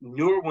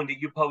newer one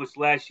that you published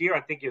last year, I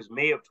think it was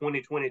May of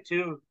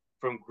 2022,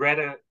 from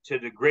Greta to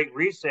the Great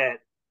Reset,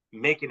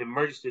 making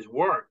emergencies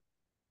work.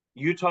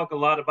 You talk a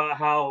lot about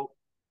how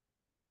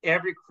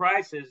every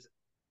crisis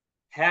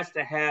has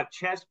to have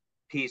chess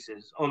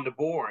pieces on the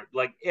board.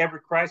 Like every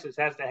crisis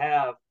has to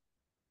have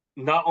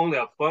not only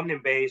a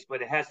funding base,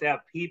 but it has to have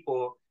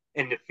people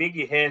and the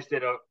figureheads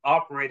that are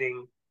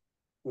operating,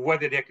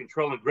 whether they're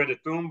controlling Greta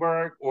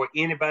Thunberg or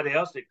anybody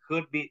else that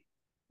could be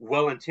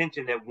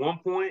well-intentioned at one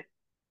point,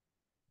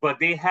 but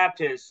they have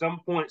to at some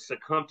point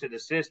succumb to the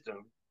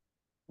system.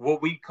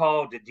 What we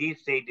call the deep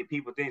state that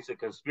people think is a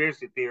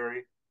conspiracy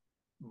theory,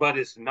 but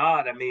it's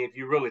not. I mean, if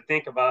you really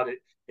think about it,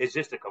 it's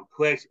just a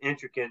complex,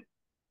 intricate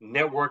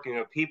networking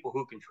of people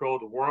who control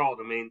the world.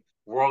 I mean,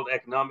 World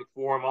Economic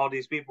Forum, all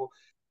these people.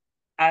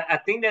 I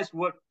think that's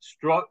what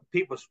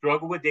people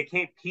struggle with. They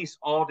can't piece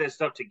all that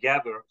stuff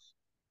together.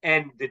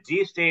 And the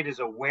deep state is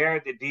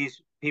aware that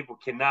these people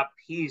cannot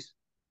piece.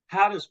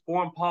 How does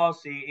foreign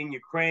policy in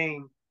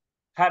Ukraine,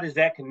 how does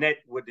that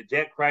connect with the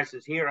debt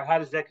crisis here? How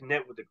does that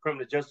connect with the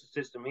criminal justice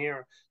system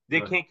here?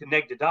 They can't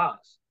connect the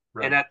dots.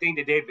 Right. And I think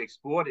that they've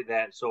exploited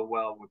that so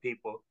well with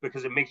people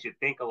because it makes you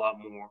think a lot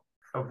more.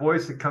 A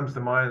voice that comes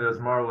to mind that does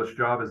a marvelous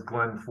job is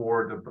Glenn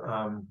Ford,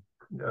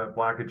 the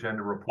Black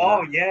Agenda Report.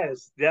 Oh,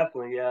 yes,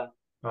 definitely, yeah.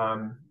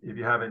 If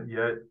you haven't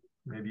yet,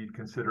 maybe you'd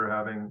consider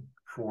having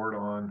Ford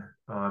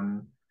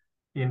on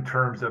in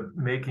terms of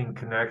making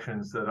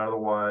connections that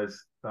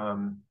otherwise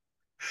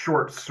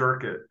short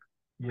circuit,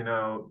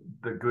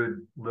 the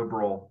good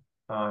liberal,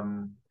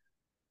 the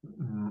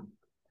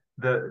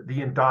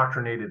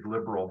indoctrinated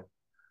liberal,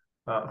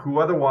 who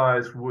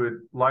otherwise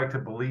would like to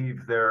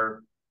believe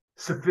they're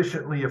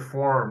sufficiently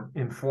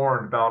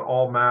informed about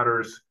all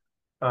matters,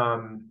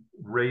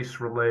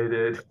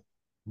 race-related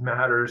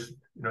matters,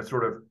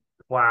 sort of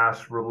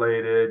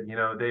class-related.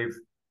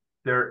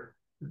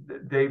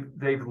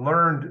 They've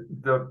learned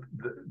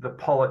the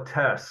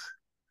politesse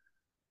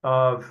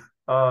of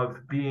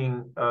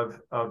being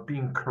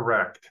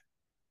correct,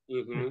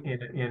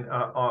 in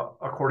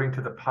according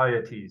to the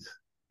pieties,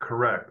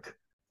 correct.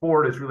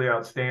 Ford is really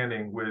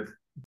outstanding with.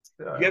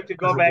 You have to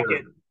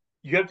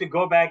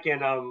go back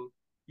and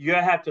you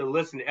have to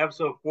listen to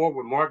episode 4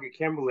 with Margaret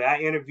Kimberly. I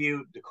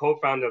interviewed the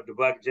co-founder of the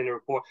Black Agenda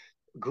Report.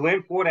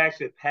 Glenn Ford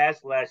actually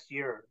passed last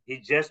year. He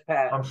just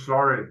passed. I'm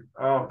sorry.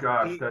 Oh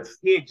gosh,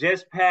 he had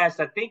just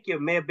passed. I think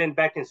it may have been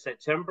back in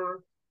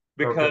September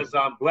because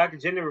Black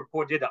Agenda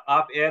Report did an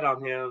op-ed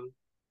on him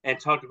and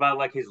talked about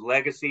like his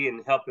legacy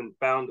and helping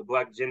found the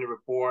Black Gender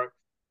Report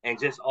and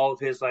just all of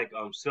his like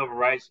civil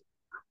rights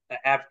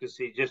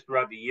advocacy just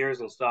throughout the years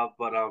and stuff.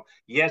 But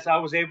yes, I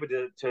was able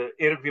to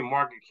interview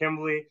Margaret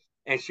Kimberly,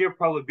 and she'll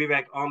probably be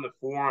back on the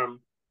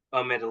forum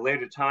at a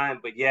later time.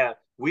 But yeah,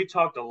 we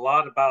talked a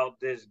lot about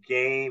this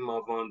game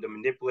of the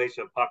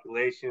manipulation of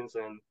populations,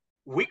 and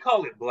we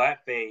call it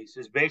blackface.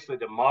 It's basically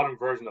the modern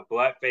version of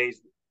blackface,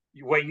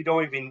 where you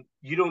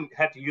don't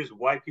have to use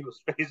white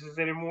people's faces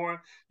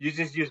anymore. You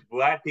just use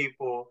black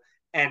people,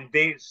 and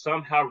they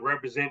somehow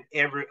represent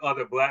every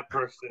other black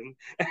person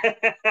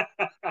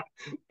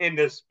in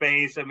this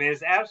space. I mean,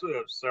 it's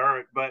absolutely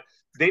absurd, but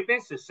they've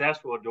been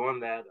successful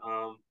doing that,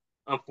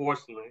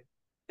 unfortunately.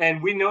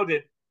 And we know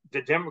that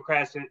the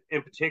Democrats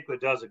in particular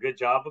does a good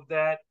job of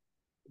that.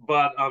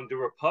 But the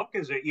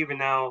Republicans are even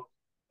now,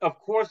 of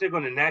course, they're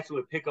going to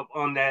naturally pick up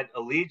on that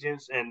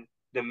allegiance and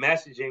the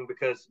messaging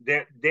because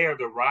they're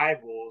the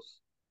rivals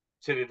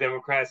to the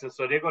Democrats, and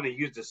so they're going to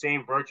use the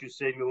same virtue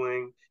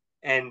signaling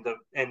and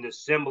the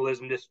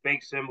symbolism, this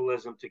fake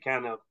symbolism, to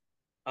kind of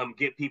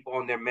get people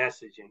on their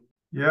messaging.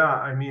 Yeah,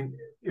 I mean,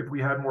 if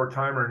we had more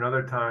time or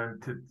another time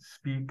to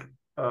speak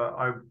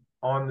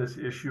on this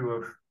issue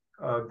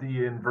of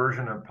the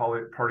inversion of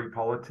party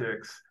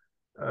politics,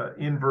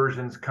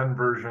 inversions,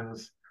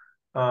 conversions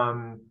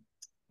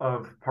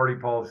of party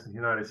politics in the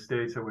United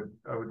States, I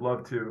would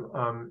love to.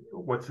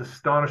 What's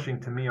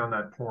astonishing to me on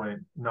that point,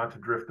 not to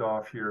drift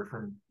off here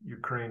from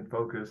Ukraine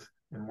focus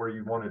and where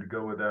you wanted to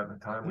go with that in the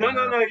time.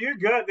 No, you're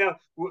good. Now,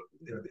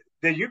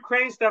 the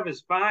Ukraine stuff is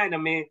fine. I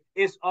mean,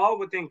 it's all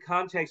within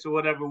context or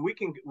whatever. We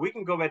can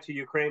go back to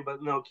Ukraine,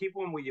 but no, keep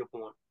on with your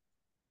point.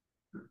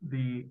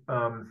 The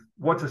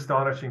what's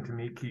astonishing to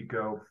me,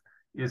 Kiko,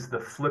 is the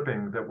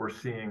flipping that we're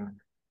seeing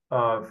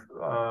of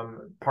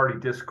party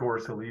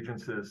discourse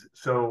allegiances.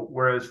 So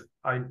whereas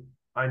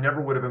I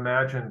never would have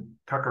imagined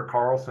Tucker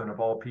Carlson, of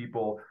all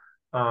people,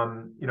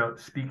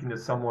 speaking to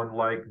someone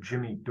like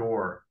Jimmy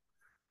Dore.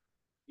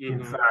 Mm-hmm.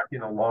 In fact,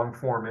 in a long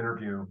form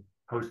interview,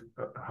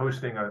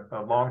 hosting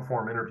a long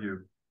form interview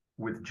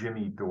with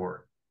Jimmy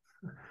Dore,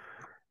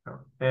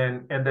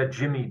 and that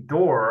Jimmy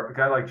Dore, a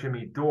guy like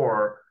Jimmy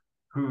Dore,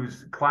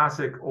 who's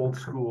classic old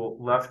school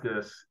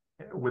leftist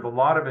with a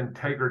lot of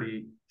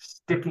integrity,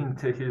 sticking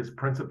to his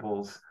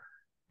principles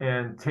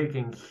and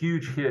taking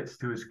huge hits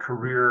to his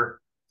career,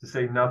 to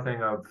say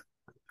nothing of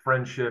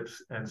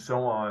friendships and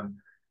so on,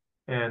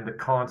 and the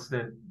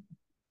constant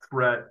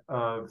threat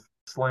of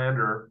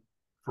slander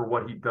for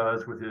what he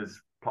does with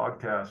his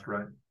podcast,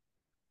 right?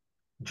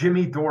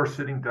 Jimmy Dore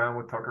sitting down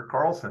with Tucker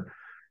Carlson.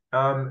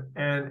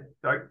 And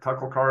like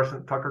Tucker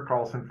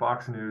Carlson,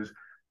 Fox News,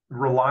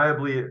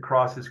 reliably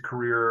across his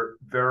career,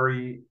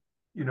 very,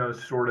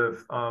 sort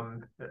of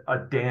a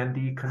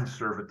dandy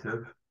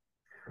conservative.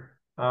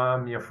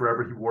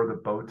 Forever he wore the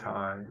bow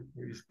tie.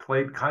 He's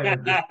played kind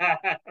of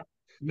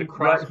the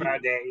crossfire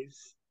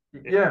days.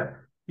 Yeah,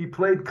 he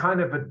played kind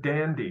of a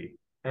dandy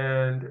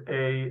and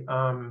a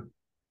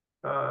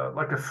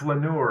like a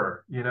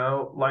flaneur,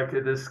 like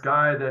this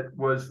guy that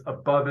was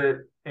above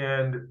it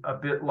and a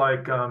bit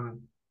like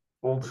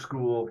old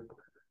school.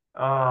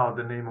 Oh,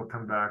 the name will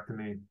come back to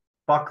me.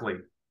 Buckley,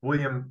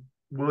 William.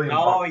 Oh,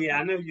 Buckley. Yeah,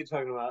 I know who you're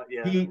talking about.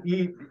 Yeah.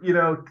 He,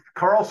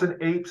 Carlson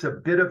apes a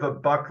bit of a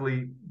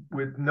Buckley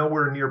with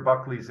nowhere near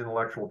Buckley's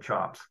intellectual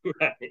chops.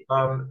 Right.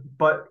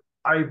 But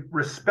I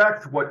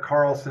respect what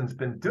Carlson's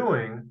been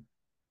doing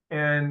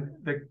and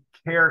the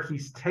care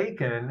he's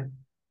taken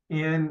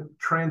in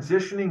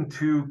transitioning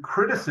to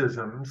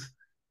criticisms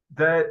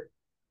that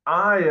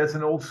I, as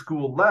an old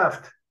school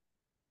left,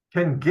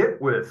 can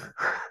get with,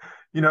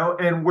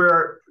 and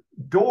where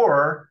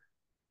Dore,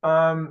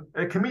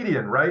 a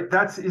comedian, right?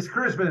 That's his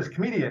career has been as a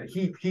comedian.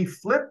 He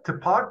flipped to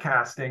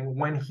podcasting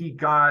when he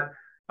got,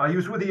 he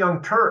was with the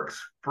Young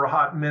Turks for a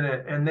hot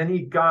minute, and then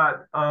he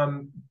got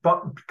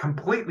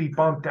completely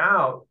bumped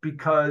out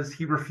because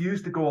he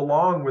refused to go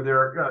along with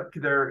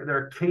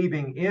their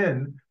caving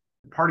in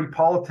party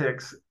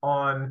politics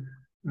on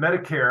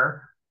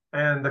Medicare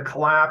and the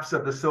collapse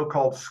of the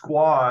so-called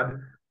squad,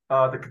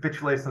 the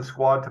capitulation of the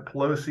squad to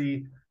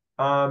Pelosi,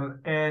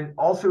 and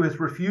also his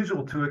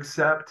refusal to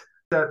accept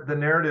the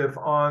narrative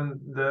on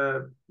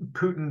the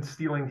Putin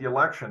stealing the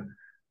election.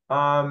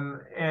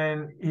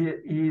 And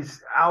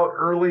he's out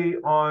early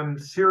on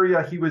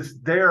Syria. He was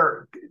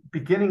there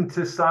beginning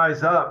to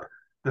size up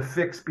the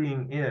fix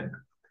being in.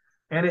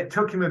 And it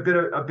took him a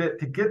bit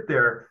to get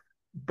there.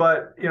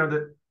 But,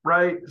 the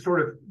right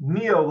sort of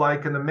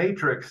Neo-like in the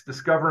Matrix,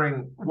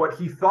 discovering what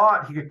he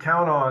thought he could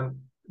count on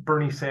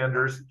Bernie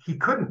Sanders, he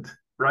couldn't,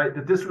 right?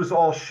 That this was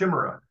all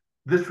chimera.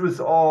 This was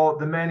all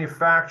the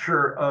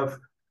manufacture of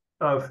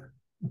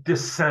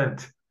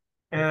dissent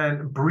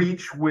and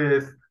breach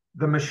with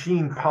the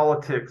machine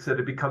politics that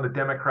had become the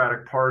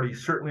Democratic Party,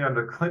 certainly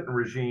under the Clinton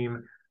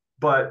regime,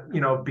 but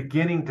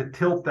beginning to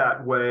tilt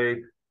that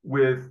way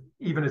with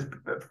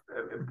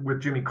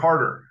Jimmy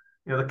Carter.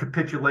 The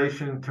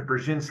capitulation to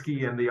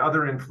Brzezinski and the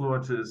other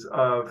influences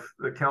of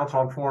the Council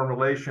on Foreign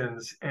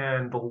Relations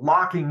and the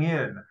locking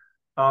in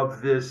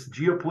of this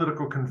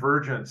geopolitical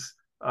convergence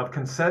of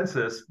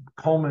consensus,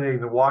 culminating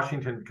the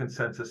Washington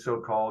consensus,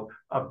 so-called,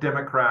 of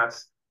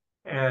Democrats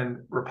and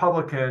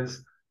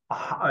Republicans,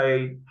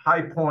 a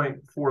high point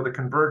for the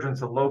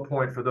convergence, a low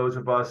point for those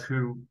of us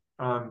who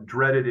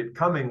dreaded it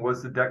coming,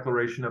 was the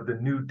declaration of the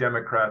New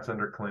Democrats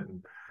under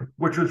Clinton,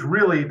 which was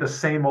really the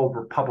same old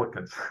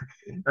Republicans.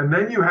 And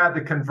then you had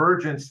the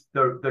convergence,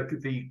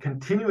 the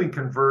continuing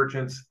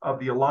convergence of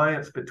the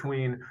alliance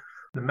between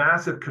the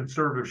massive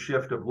conservative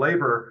shift of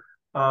labor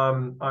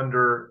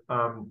under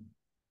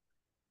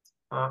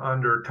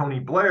Tony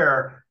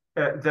Blair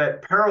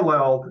that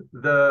paralleled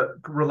the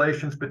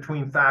relations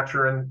between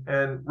Thatcher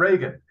and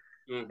Reagan.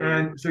 Mm-hmm.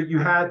 And so you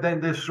had then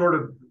this sort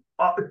of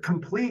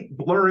complete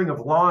blurring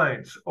of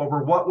lines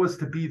over what was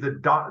to be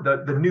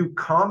the new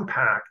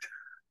compact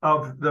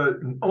of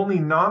the only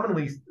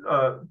nominally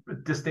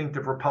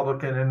distinctive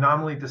Republican and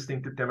nominally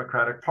distinctive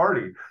Democratic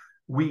Party.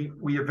 We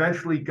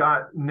eventually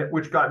got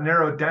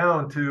narrowed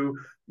down to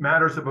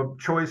matters of a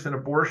choice and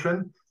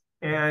abortion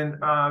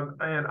and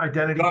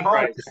identity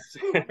politics.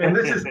 And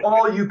this is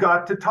all you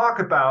got to talk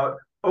about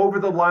over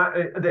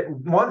that.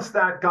 Once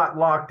that got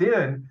locked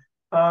in,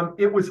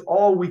 it was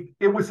all we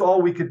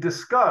could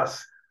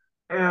discuss,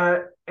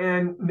 and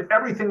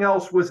everything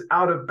else was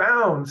out of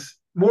bounds,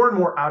 more and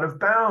more out of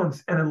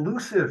bounds and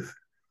elusive.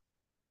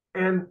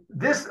 And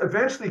this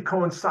eventually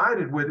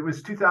coincided with, it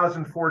was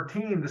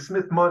 2014, the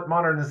Smith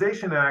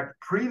Modernization Act,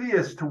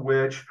 previous to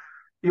which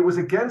it was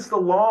against the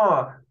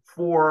law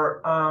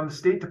for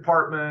State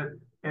Department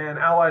and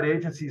allied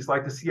agencies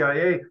like the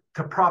CIA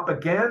to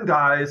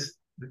propagandize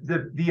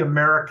the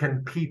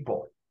American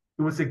people.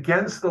 It was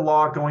against the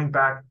law going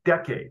back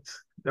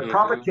decades. The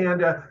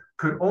propaganda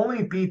could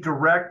only be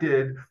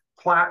directed,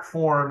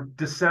 platformed,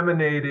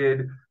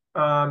 disseminated,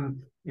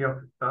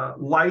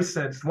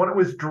 licensed when it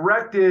was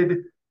directed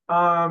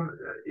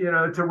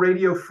to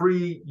Radio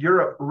Free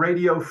Europe,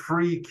 Radio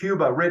Free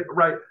Cuba,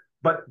 right?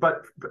 But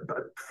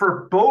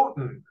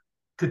verboten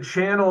to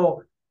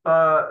channel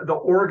the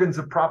organs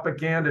of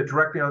propaganda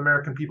directly on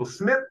American people.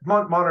 Smith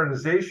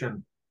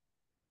Modernization,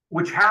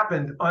 which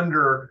happened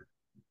under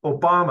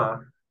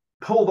Obama,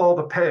 pulled all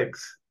the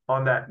pegs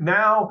on that.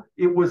 Now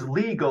it was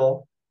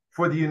legal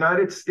for the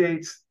United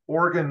States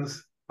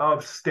organs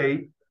of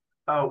state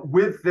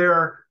with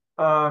the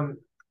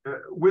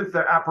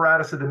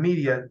apparatus of the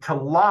media to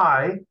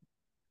lie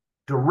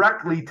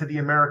directly to the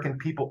American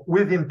people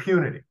with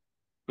impunity,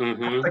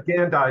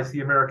 propagandize the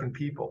American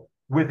people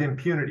with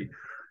impunity,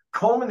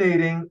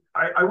 culminating,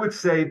 I would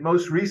say,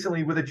 most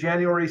recently with a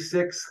January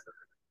 6th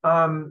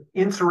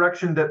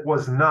insurrection that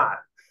was not.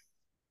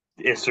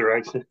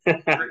 Insurrection.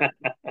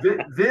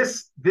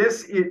 this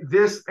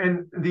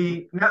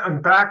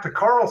and back to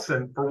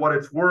Carlson for what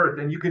it's worth,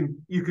 and you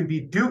can be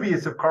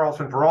dubious of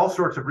Carlson for all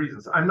sorts of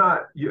reasons. I'm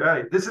not.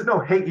 This is no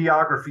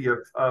hagiography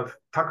of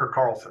Tucker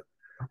Carlson,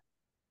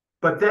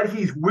 but that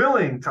he's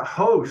willing to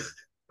host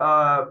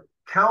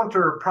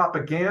counter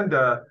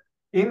propaganda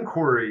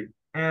inquiry,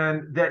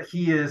 and that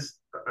he is,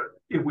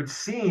 it would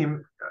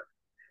seem,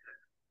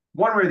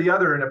 one way or the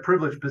other, in a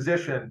privileged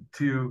position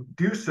to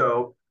do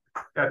so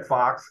at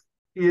Fox,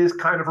 is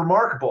kind of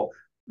remarkable.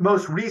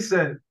 Most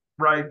recent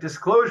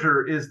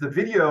disclosure is the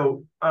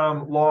video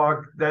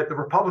log that the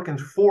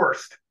Republicans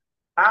forced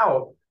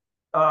out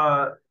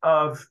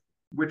of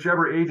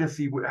whichever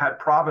agency had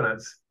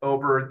provenance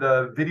over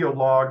the video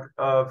log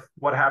of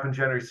what happened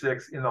January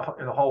 6th in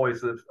the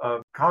hallways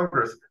of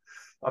Congress,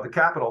 of the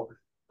Capitol,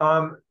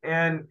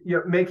 and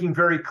making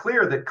very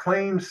clear that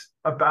claims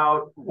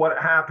about what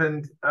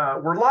happened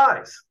were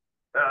lies.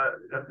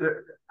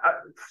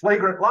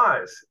 Flagrant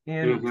lies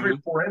in 3 or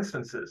 4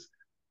 instances.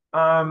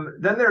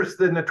 Then there's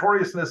the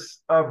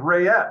notoriousness of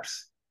Ray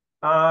Epps,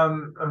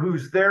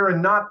 who's there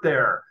and not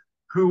there,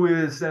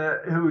 who's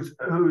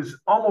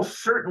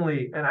almost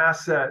certainly an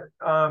asset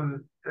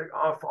on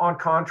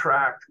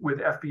contract with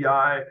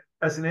FBI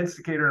as an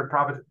instigator and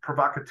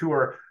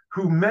provocateur,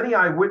 who many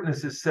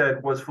eyewitnesses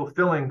said was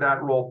fulfilling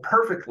that role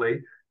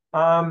perfectly.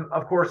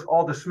 Of course,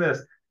 all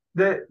dismissed.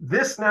 That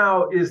this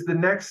now is the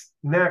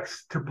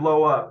next to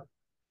blow up.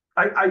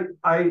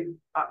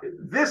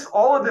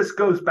 All of this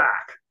goes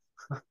back.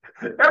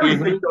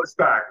 Everything goes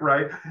back,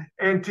 right?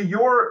 And to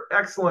your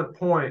excellent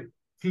point,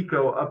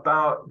 Kiko,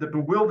 about the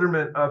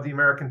bewilderment of the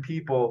American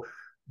people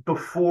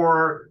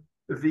before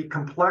the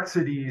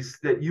complexities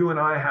that you and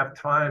I have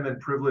time and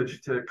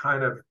privilege to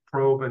kind of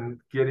probe and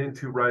get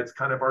into, right? It's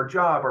kind of our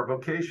job, our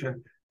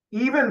vocation.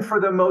 Even for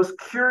the most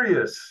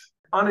curious,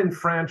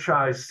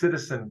 unenfranchised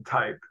citizen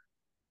type,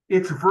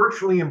 it's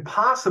virtually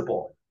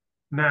impossible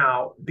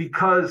now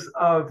because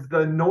of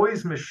the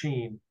noise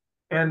machine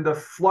and the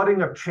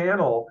flooding of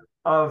channel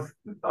of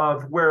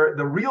where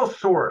the real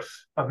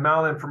source of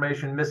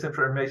malinformation,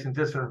 misinformation,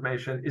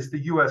 disinformation is the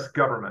U.S.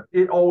 government.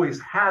 It always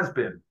has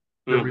been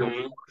the real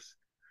source.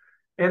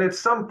 And at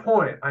some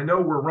point, I know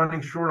we're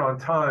running short on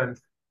time,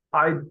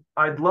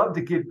 I'd love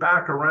to get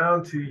back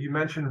around to, you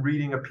mentioned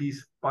reading a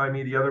piece by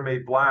me, The Other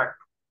Made Black.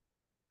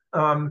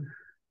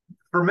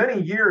 For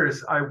many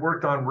years, I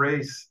worked on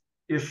race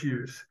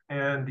issues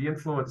and the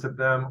influence of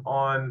them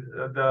on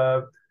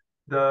the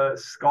the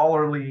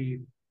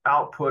scholarly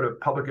output of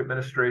public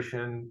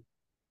administration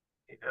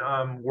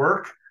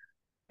work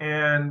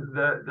and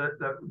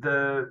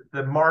the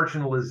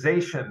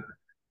marginalization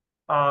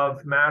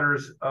of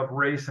matters of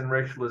race and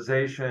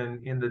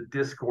racialization in the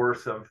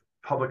discourse of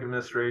public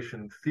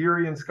administration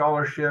theory and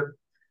scholarship.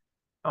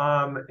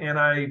 And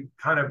I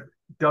kind of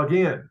dug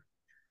in,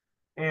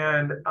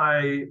 and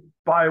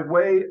by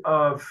way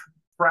of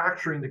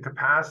fracturing the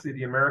capacity of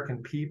the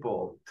American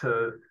people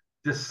to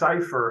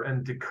decipher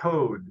and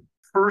decode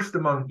first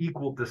among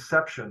equal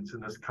deceptions in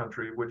this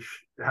country,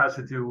 which has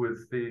to do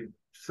with the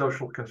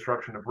social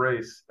construction of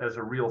race as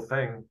a real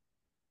thing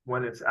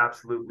when it's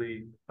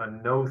absolutely a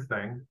no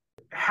thing,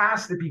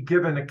 has to be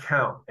given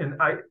account. And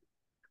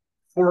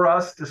for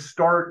us to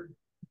start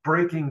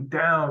breaking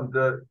down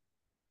the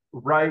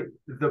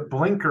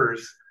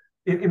blinkers,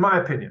 in my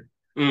opinion,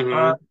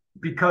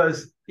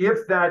 because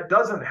if that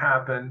doesn't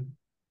happen,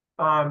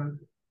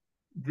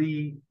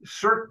 the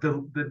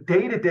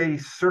day-to-day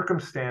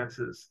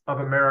circumstances of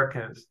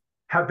Americans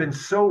have been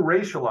so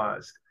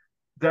racialized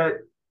that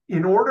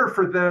in order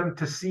for them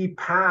to see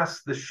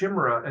past the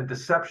chimera and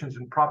deceptions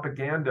and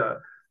propaganda,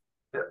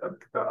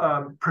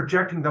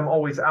 projecting them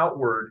always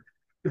outward,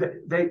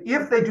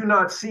 if they do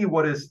not see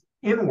what is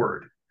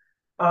inward,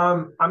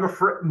 I'm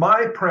afraid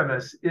my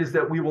premise is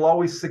that we will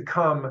always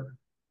succumb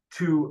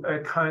to a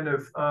kind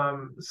of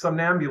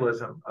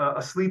somnambulism,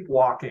 a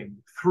sleepwalking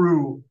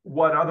through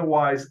what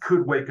otherwise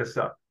could wake us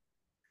up.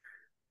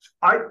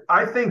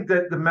 I think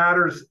that the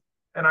matters,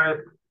 and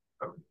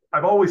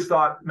I've always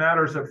thought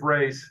matters of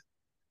race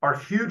are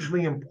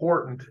hugely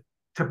important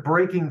to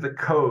breaking the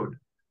code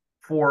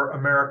for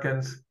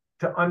Americans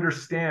to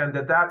understand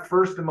that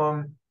first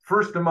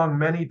among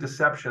many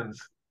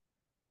deceptions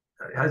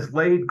has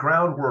laid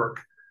groundwork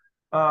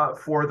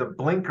for the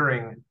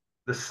blinkering,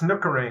 the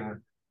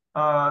snookering,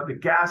 the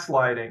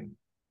gaslighting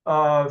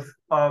of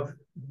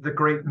the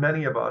great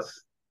many of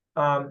us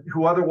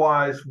who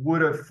otherwise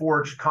would have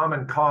forged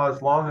common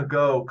cause long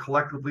ago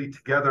collectively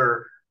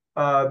together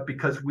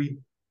because we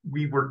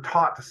were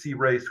taught to see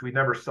race. We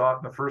never saw it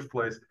in the first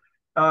place.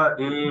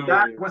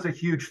 That was a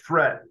huge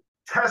threat,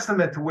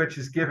 testament to which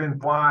is given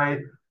by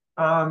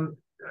the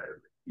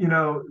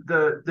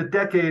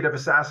decade of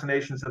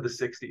assassinations of the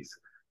 60s.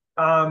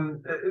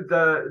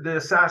 The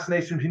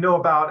assassinations you know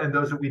about and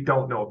those that we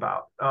don't know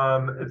about,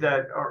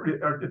 that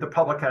the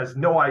public has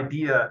no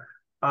idea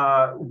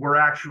were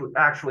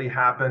actually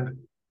happened.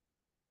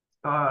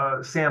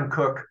 Sam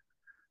Cooke,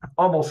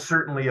 almost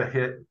certainly a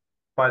hit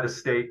by the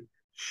state.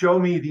 Show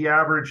me the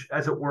average,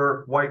 as it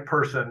were, white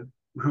person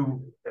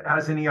who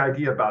has any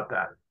idea about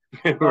that.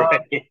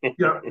 Right.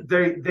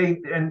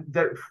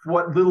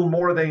 What little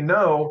more they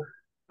know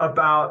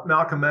about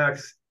Malcolm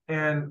X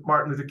and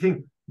Martin Luther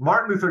King.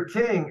 Martin Luther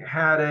King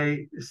had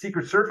a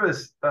Secret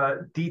Service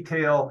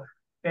detail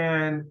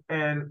and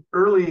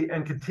early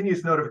and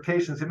continuous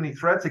notifications of any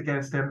threats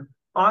against him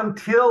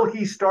until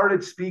he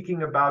started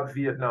speaking about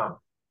Vietnam.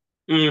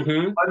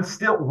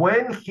 Until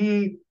when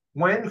he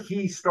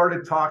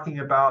started talking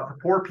about the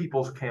Poor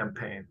People's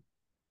Campaign,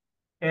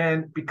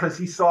 and because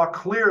he saw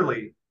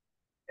clearly,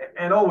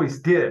 and always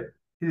did,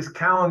 his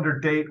calendar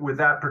date with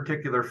that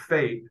particular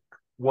fate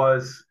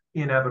was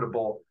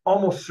inevitable.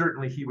 Almost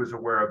certainly he was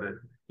aware of it.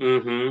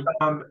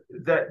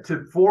 That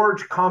to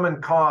forge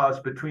common cause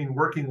between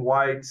working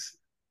whites,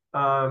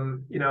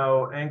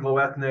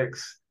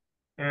 Anglo-ethnics,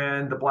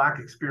 and the Black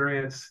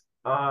experience,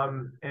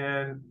 and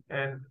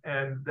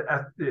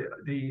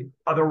the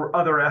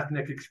other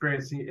ethnic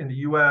experience in the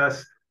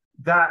U.S.,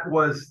 that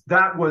was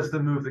the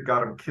move that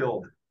got him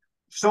killed.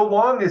 So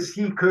long as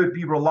he could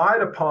be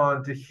relied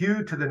upon to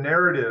hew to the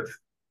narrative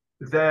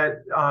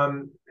that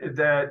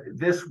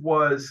this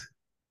was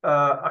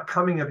a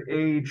coming of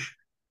age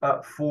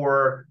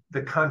for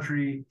the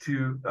country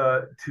to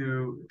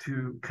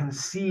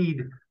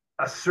concede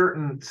a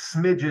certain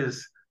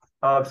smidges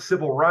of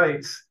civil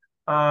rights,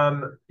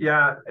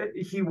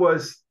 he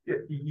was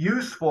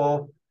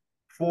useful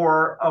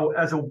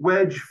as a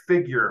wedge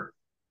figure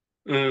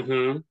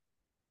in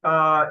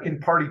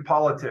party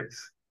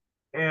politics,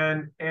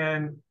 and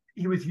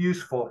he was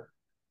useful.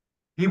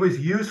 He was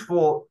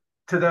useful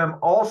to them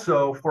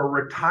also for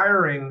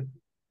retiring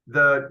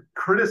the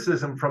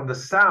criticism from the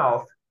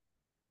South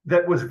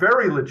that was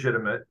very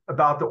legitimate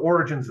about the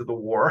origins of the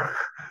war,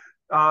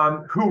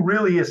 who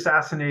really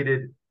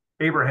assassinated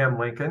Abraham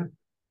Lincoln,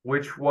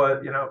 which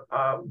was,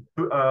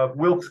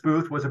 Wilkes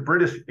Booth was a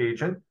British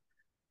agent.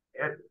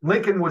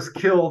 Lincoln was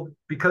killed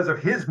because of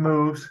his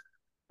moves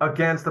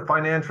against the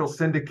financial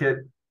syndicate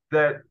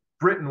that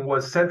Britain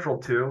was central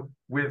to,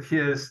 with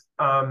his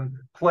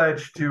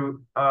pledge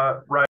to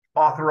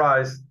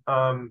authorize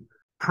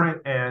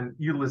print and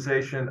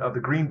utilization of the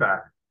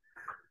greenback.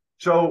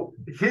 So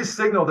his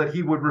signal that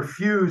he would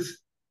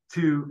refuse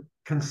to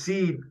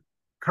concede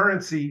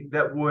currency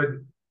that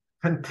would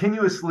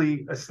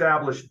continuously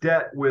establish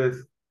debt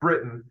with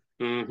Britain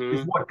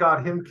is what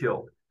got him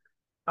killed.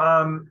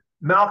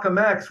 Malcolm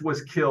X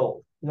was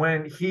killed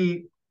when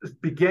he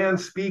began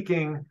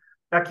speaking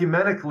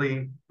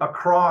ecumenically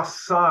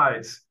across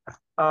sides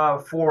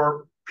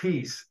for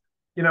peace.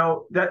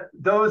 That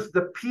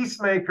the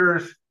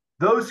peacemakers,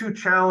 those who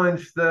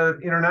challenge the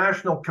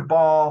international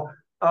cabal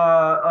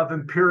of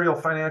imperial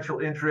financial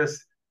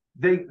interests,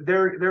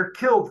 they're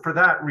killed for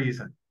that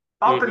reason.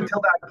 Up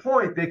until that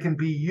point, they can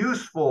be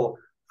useful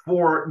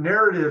for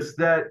narratives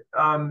that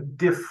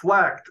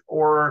deflect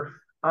or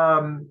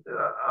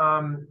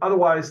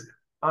otherwise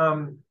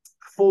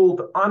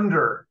fold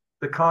under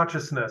the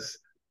consciousness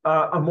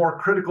a more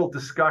critical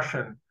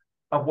discussion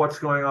of what's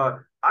going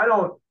on.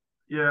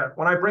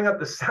 When I bring up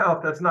the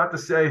South, that's not to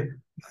say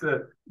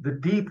the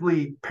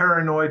deeply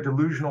paranoid,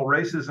 delusional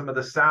racism of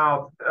the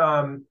South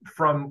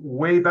from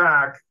way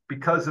back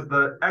because of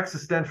the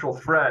existential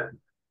threat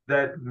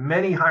that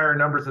many higher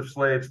numbers of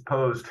slaves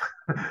posed,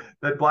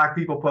 that Black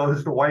people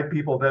posed to white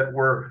people that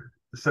were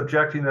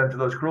subjecting them to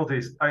those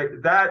cruelties.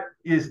 That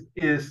is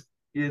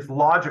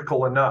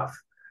logical enough.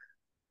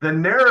 The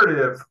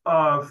narrative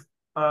of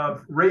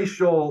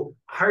racial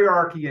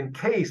hierarchy and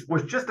caste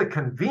was just a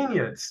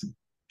convenience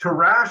to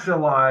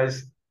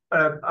rationalize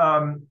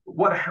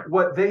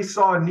what they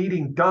saw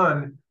needing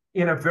done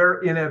in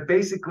a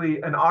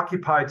basically an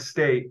occupied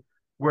state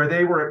where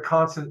they were at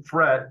constant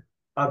threat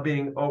of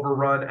being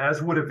overrun,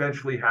 as would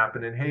eventually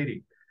happen in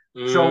Haiti.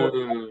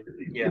 So,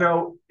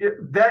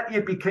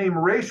 it became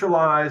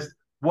racialized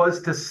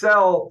was to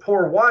sell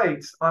poor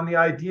whites on the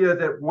idea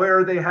that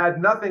where they had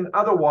nothing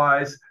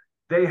otherwise,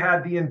 they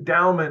had the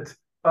endowment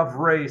of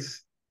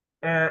race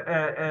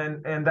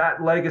and that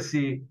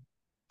legacy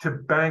to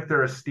bank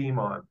their esteem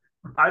on.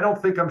 I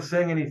don't think I'm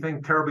saying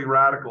anything terribly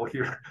radical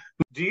here.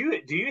 Do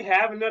you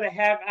have another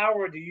half hour,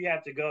 or do you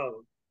have to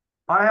go?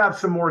 I have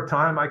some more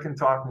time. I can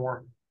talk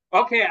more.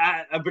 Okay,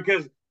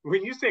 because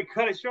when you said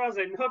cut it short, I was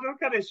like, no, don't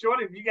cut it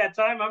short. If you got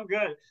time, I'm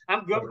good.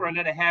 I'm good for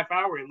another half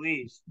hour at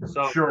least.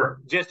 So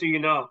sure. Just so you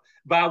know.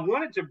 But I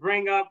wanted to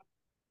bring up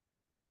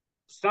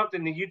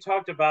something that you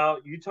talked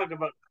about. You talked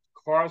about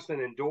Carson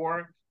and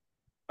Dore.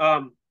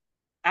 I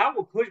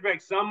will push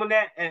back some of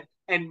that,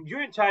 and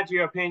you're entitled to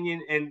your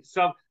opinion. And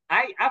so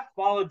I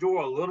follow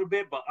Dore a little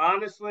bit, but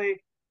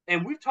honestly,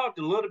 and we've talked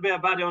a little bit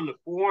about it on the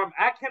forum,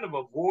 I kind of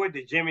avoid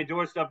the Jimmy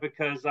Dore stuff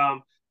because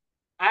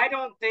I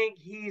don't think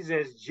he's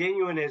as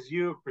genuine as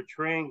you're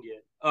portraying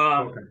it.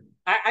 Okay.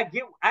 I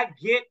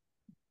get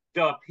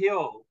the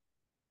appeal.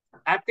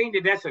 I think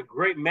that that's a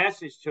great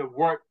message to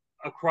work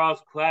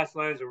across class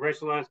lines and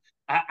racial lines.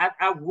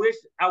 I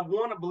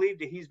want to believe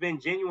that he's been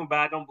genuine, but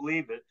I don't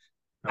believe it.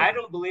 Okay. I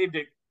don't believe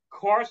that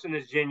Carson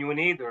is genuine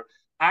either.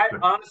 I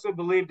honestly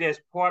believe that's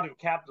part of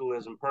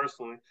capitalism,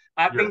 personally.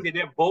 I think that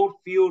they're both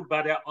fueled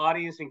by their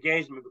audience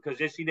engagement because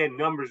they see their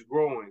numbers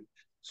growing.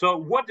 So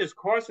what does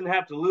Carson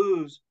have to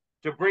lose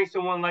to bring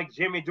someone like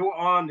Jimmy Dore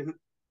on,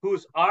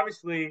 who's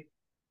obviously,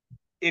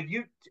 if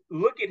you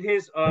look at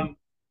his, I'm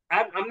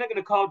not going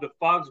to call the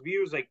Fox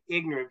viewers like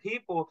ignorant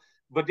people,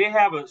 but they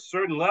have a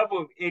certain level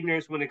of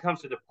ignorance when it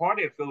comes to the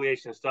party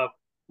affiliation stuff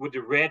with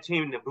the red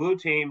team and the blue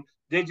team.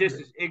 They're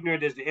just as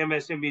ignorant as the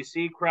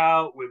MSNBC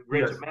crowd with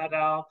Rachel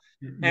Maddow.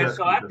 And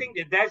so I think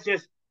that that's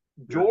just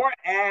Dore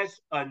adds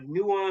a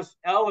nuanced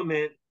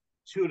element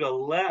to the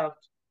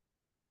left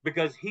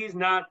because he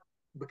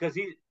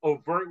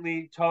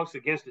overtly talks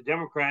against the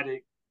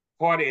Democratic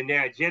Party and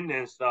their agenda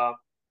and stuff.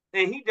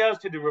 And he does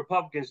to the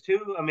Republicans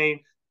too. I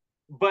mean,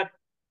 but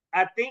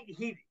I think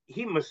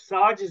he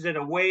massages it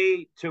a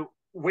way to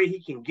where he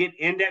can get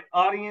in that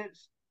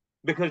audience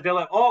because they're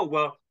like, oh,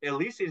 well, at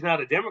least he's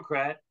not a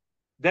Democrat.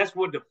 That's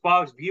what the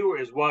Fox viewer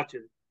is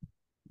watching.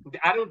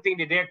 I don't think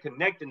that they're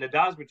connecting the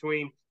dots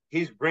between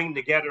he's bringing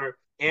together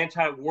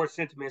anti-war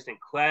sentiments and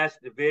class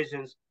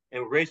divisions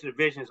and racial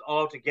divisions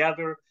all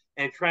together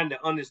and trying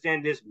to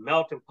understand this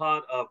melting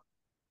pot of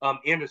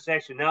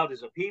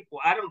intersectionalities of people.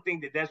 I don't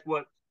think that that's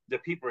what the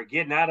people are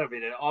getting out of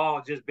it at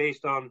all, just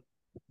based on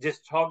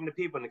just talking to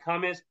people in the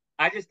comments.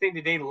 I just think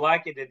that they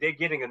like it, that they're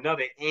getting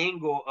another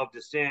angle of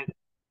dissent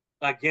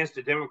against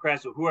the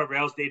Democrats or whoever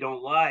else they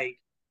don't like.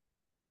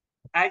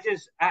 I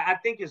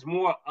think it's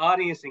more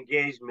audience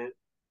engagement.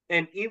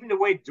 And even the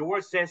way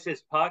Dore sets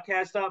his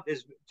podcast up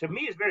is, to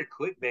me, is very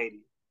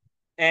clickbaity.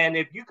 And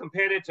if you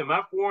compare it to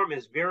my forum,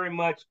 it's very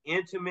much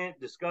intimate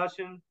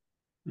discussion.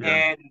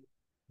 Yeah.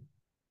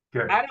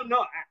 And I don't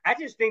know. I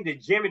just think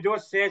that Jimmy Dore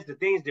says the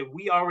things that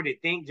we already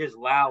think just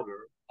louder,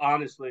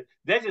 honestly.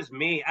 That's just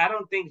me. I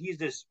don't think he's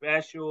this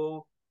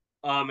special,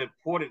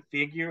 important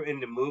figure in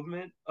the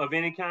movement of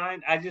any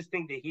kind. I just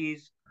think that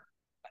he's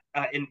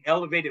an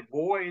elevated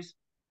voice.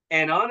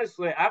 And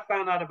honestly, I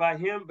found out about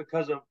him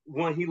because of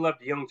when he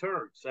left the Young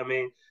Turks. I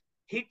mean,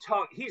 he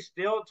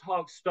still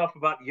talks stuff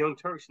about the Young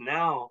Turks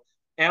now.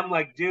 And I'm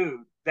like,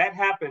 dude, that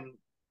happened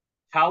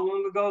how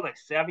long ago? Like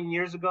 7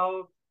 years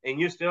ago?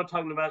 And you're still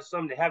talking about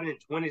something that happened in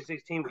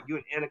 2016 with you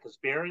and Anna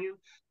Kasparian?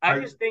 I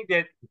just think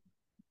that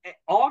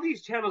all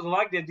these channels are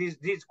like that,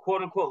 these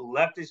quote unquote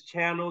leftist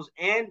channels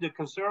and the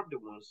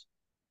conservative ones,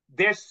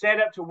 they're set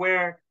up to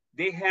where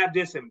they have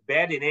this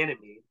embedded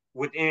enemy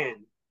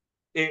within.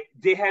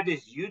 They have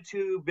this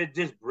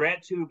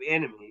BreadTube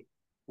enemy,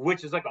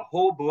 which is like a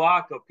whole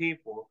block of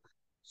people.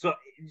 So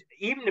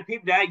even the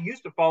people that I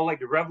used to follow, like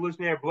the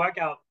Revolutionary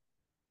Blackout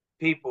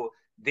people,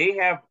 they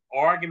have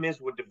arguments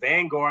with the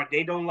Vanguard.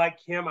 They don't like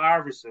Kim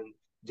Iverson.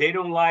 They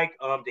don't like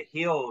the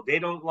Hill. They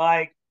don't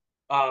like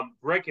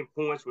Breaking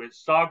Points with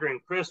Sagar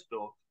and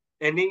Crystal.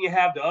 And then you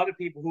have the other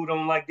people who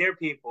don't like their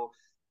people.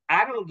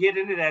 I don't get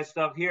into that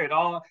stuff here at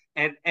all.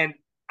 And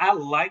I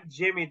like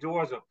Jimmy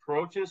Dore's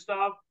approach and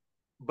stuff,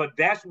 but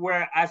that's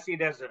where I see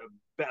there's a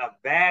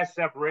vast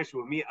separation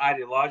with me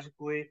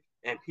ideologically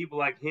and people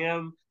like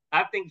him.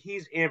 I think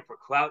he's in for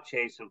clout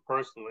chasing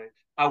personally.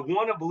 I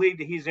want to believe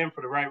that he's in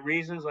for the right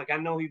reasons. Like I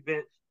know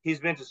he's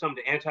been to some of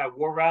the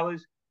anti-war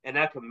rallies, and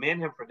I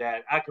commend him for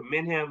that. I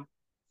commend him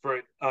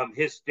for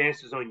his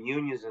stances on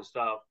unions and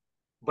stuff.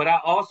 But I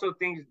also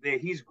think that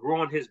he's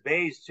growing his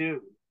base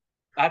too.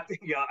 I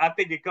think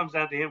it comes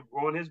down to him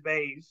growing his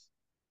base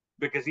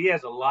because he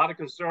has a lot of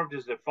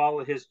conservatives that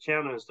follow his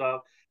channel and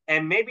stuff.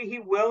 And maybe he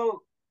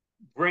will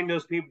bring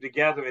those people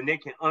together and they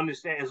can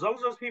understand. As long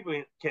as those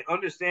people can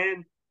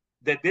understand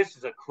that this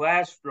is a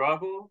class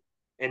struggle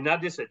and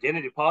not this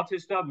identity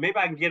politics stuff, maybe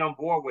I can get on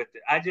board with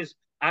it.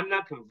 I'm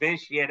not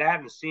convinced yet. I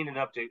haven't seen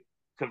enough to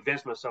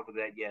convince myself of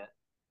that yet.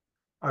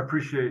 I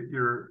appreciate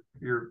your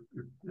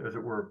as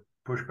it were,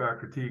 pushback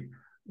critique.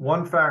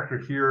 One factor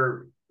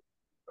here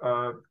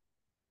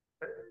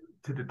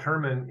to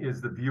determine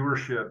is the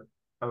viewership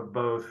of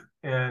both,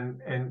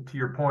 and to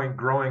your point,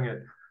 growing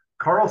it.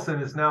 Carlson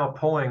is now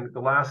pulling,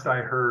 the last I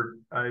heard,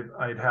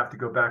 I'd have to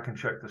go back and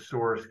check the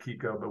source,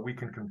 Kiko, but we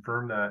can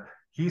confirm that.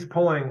 He's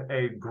pulling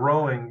a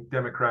growing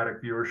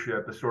Democratic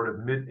viewership, a sort of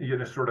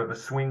sort of a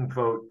swing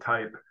vote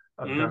type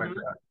of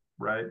Democrat,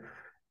 right?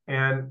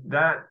 And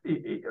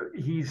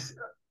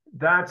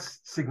that's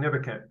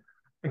significant.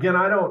 Again,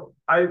 I'll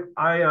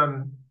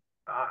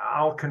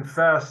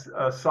confess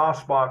a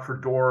soft spot for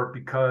Dore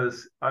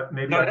because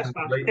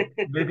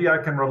maybe I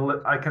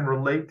can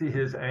relate to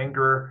his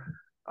anger.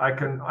 I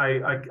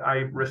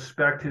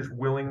respect his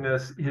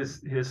willingness,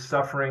 his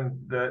suffering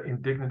the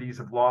indignities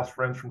of lost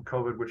friends from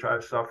COVID, which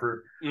I've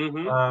suffered,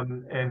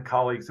 and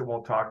colleagues that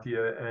won't talk to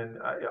you. And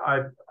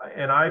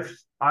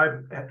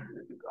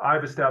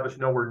I've established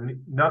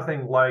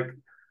nothing like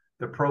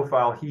the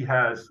profile he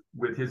has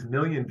with his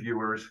million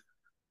viewers,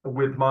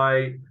 with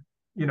my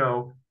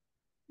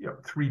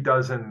 3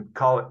 dozen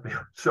college.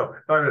 So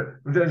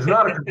there's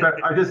not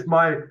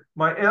a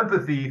my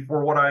empathy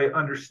for what I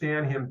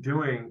understand him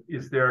doing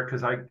is there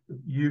because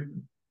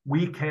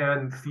we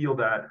can feel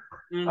that.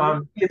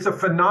 It's a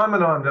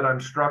phenomenon that I'm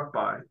struck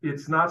by.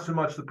 It's not so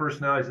much the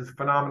personalities; it's a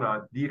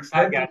phenomenon. The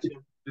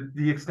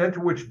extent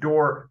to which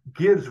Dore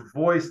gives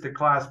voice to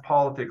class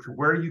politics,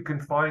 where you can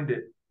find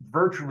it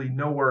virtually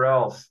nowhere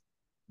else,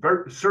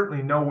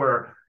 certainly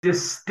nowhere.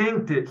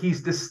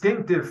 He's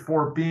distinctive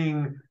for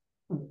being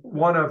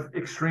one of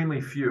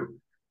extremely few,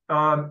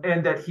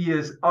 and that he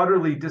is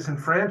utterly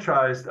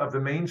disenfranchised of the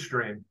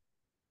mainstream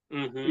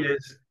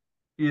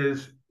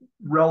is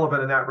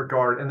relevant in that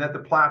regard, and that the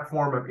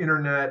platform of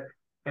internet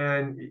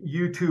and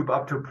YouTube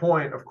up to a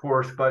point, of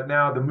course, but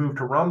now the move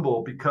to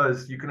Rumble,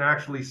 because you can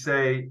actually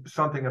say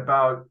something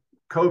about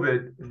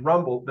COVID in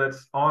Rumble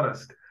that's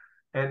honest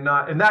and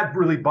that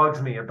really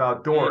bugs me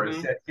about Dore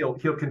is that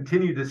he'll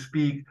continue to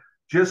speak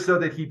just so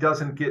that he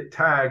doesn't get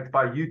tagged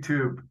by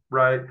YouTube,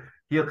 right?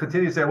 He'll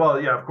continue to say,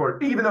 well, yeah, of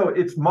course, even though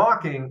it's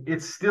mocking,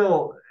 it's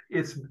still,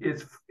 it's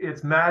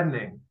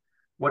maddening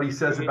what he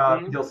says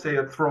about, he'll say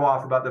it, throw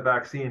off about the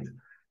vaccines.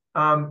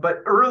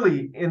 But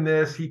early in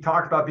this, he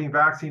talked about being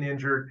vaccine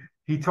injured.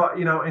 He taught,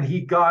 and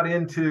he got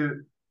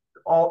into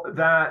all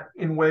that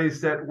in ways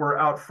that were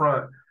out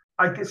front.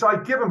 So I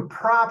give him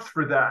props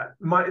for that.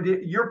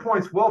 Your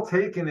point's well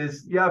taken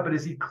is, yeah, but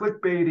is he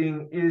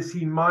clickbaiting? Is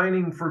he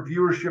mining for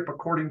viewership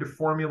according to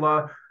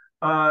formula?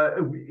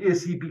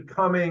 Is he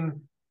becoming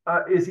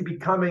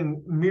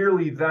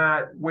merely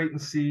that? Wait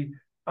and see.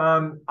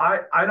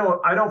 I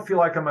don't feel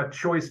like I'm a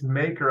choice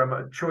maker. I'm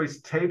a choice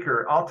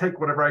taker. I'll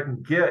take whatever I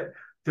can get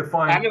to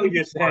find. I know what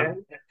you're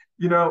saying.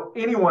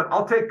 Anyone.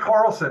 I'll take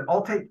Carlson.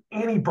 I'll take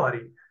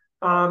anybody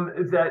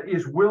that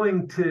is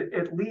willing to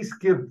at least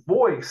give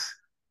voice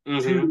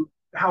to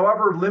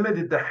however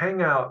limited the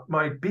hangout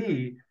might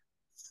be,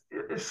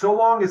 so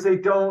long as they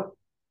don't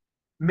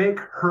make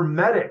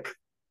hermetic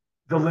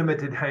the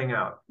limited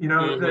hangout.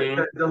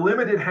 The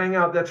limited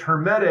hangout that's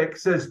hermetic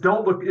says,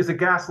 don't look, is a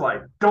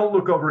gaslight. Don't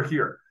look over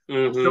here.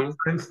 So,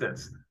 for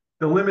instance,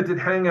 the limited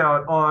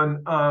hangout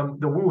on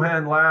the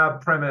Wuhan lab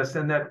premise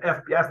and that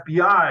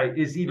FBI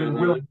is even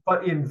willing,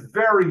 but in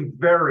very,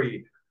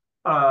 very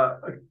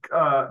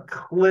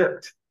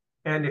clipped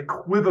and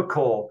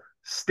equivocal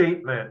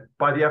statement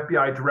by the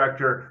FBI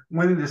director,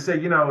 willing to say,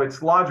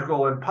 it's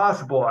logical and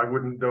possible. I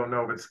don't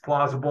know if it's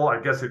plausible. I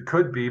guess it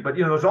could be, but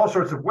there's all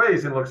sorts of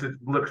ways it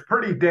looks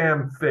pretty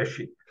damn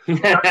fishy.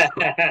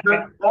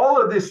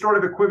 All of these sort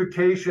of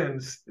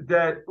equivocations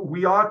that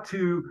we ought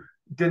to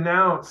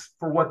denounce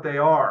for what they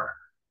are,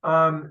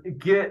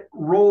 get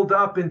rolled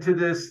up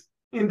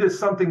into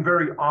something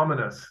very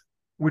ominous,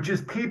 which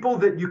is people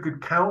that you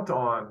could count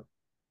on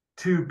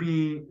to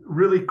be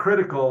really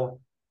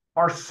critical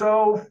are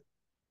so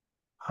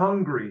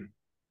hungry,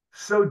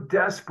 so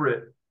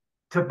desperate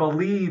to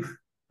believe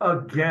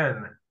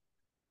again,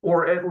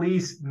 or at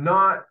least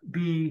not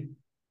be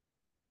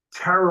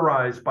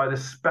terrorized by the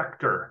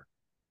specter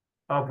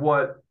of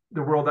what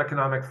the World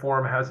Economic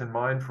Forum has in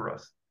mind for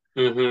us.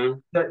 Mm-hmm.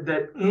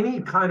 That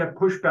any kind of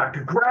pushback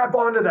to grab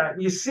onto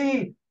that. You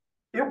see,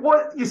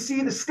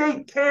 the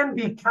state can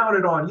be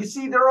counted on. You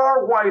see, there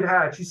are white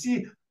hats. You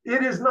see,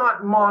 it is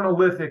not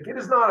monolithic. It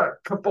is not a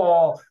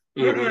cabal.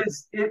 Mm-hmm.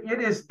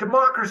 It is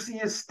democracy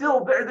is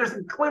still there. There's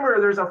a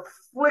glimmer, there's a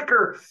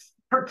flicker.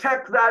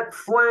 Protect that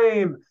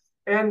flame.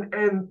 And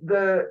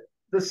the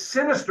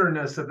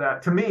sinisterness of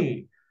that to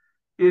me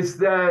is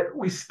that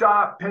we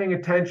stop paying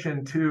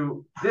attention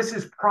to this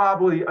is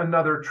probably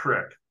another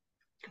trick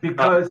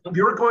because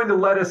you're going to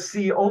let us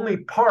see only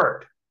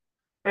part.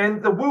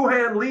 And the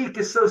Wuhan leak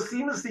is so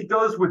seamlessly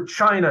goes with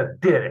China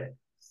did it.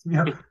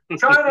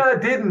 China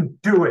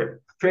didn't do it.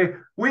 Okay,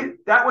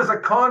 that was a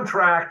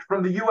contract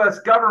from the U.S.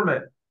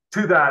 government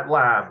to that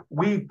lab.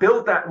 We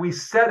built that, we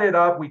set it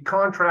up, we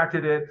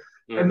contracted it,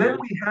 and then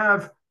we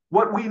have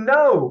what we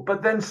know,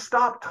 but then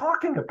stop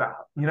talking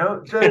about. We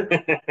know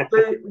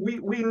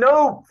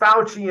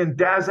Fauci and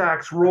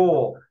Daszak's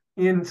role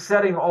in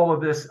setting all of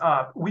this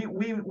up. We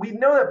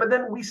know that, but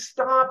then we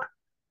stop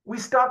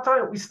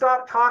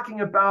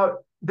talking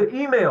about the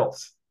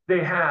emails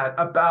they had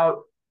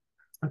about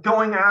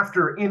going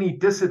after any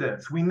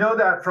dissidents. We know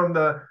that from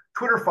the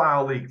Twitter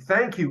file leak.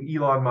 Thank you,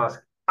 Elon Musk.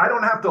 I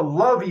don't have to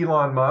love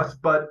Elon Musk,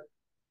 but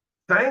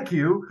thank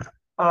you.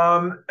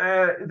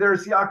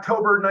 There's the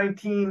October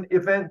 19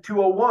 event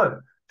 201,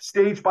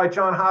 staged by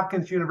Johns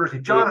Hopkins University.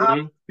 Johns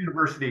Hopkins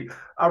University,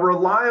 a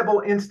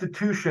reliable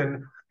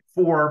institution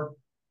for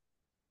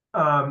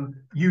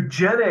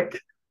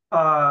eugenic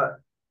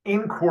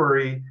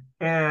inquiry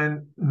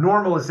and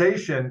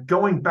normalization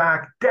going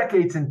back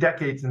decades and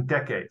decades and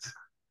decades.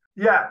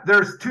 Yeah,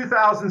 there's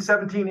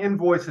 2017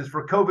 invoices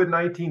for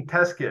COVID-19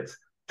 test kits.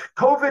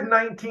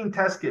 COVID-19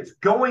 test kits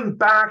going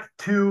back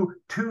to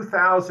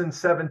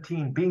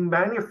 2017, being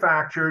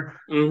manufactured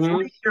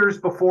 3 years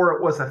before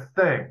it was a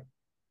thing.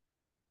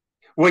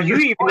 Well, you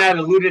even had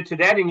alluded to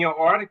that in your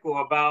article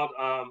about,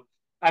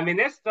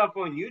 that stuff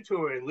on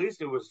YouTube, at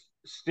least it was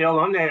still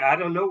on there. I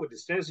don't know with the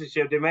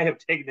censorship, they may have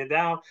taken it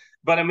down.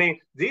 But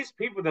these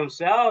people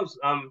themselves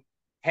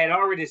had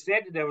already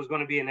said that there was going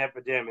to be an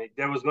epidemic.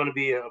 There was going to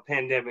be a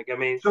pandemic.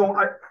 Fauci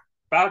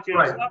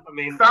himself,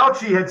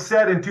 Fauci had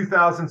said in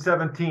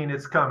 2017,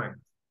 it's coming.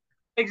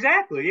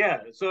 Exactly,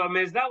 yeah. So,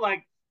 it's not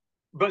like,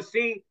 but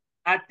see,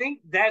 I think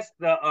that's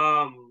that's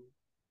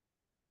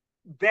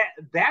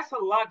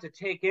a lot to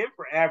take in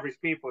for average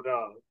people,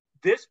 though.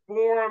 This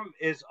forum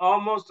is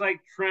almost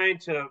like trying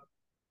to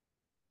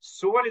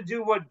sort of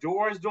do what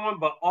Dore is doing,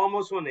 but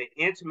almost on the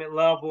intimate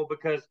level,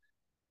 because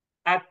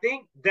I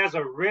think there's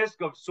a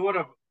risk of sort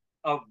of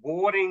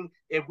avoiding,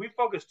 if we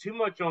focus too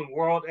much on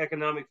World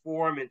Economic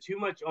Forum and too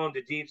much on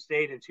the deep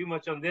state and too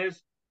much on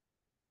this,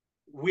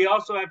 we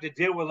also have to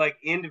deal with like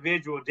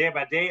individual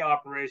day-by-day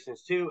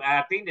operations too. And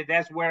I think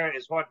that's where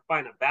it's hard to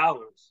find a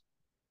balance,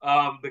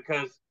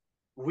 because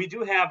we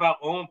do have our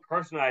own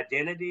personal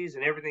identities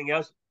and everything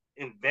else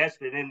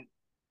invested in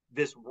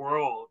this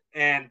world.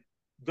 And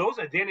those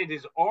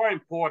identities are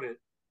important,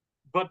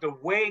 but the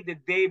way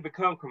that they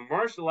become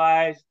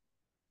commercialized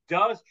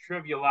does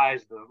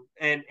trivialize them,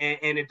 and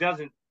it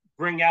doesn't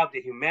bring out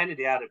the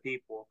humanity out of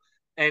people.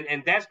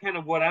 And that's kind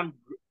of what I'm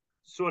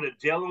sort of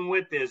dealing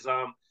with, is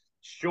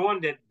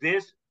showing that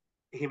this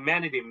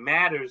humanity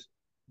matters,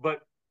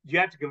 but you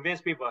have to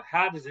convince people,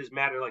 how does this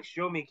matter? Like,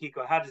 show me,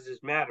 Kiko, how does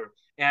this matter?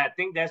 And I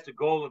think that's the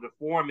goal of the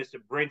forum, is to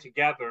bring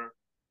together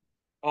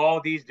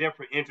all these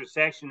different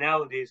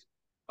intersectionalities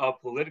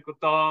of political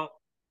thought,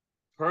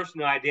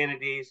 personal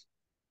identities,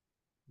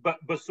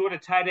 but sort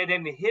of tie that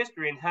into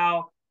history and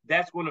how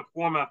that's going to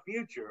form our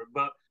future.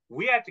 But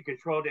we have to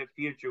control that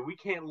future. We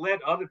can't let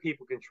other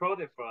people control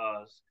it for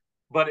us.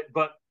 But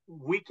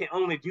we can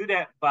only do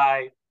that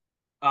by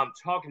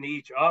talking to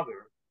each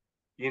other.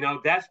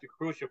 That's the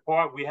crucial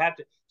part. We have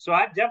to. So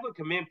I definitely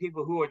commend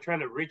people who are trying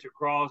to reach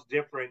across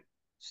different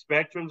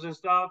spectrums and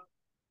stuff.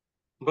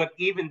 But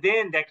even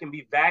then, that can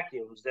be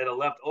vacuums that are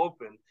left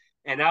open.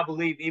 And I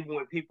believe even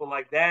with people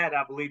like that,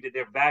 I believe that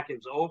their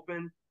vacuums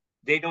open.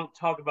 They don't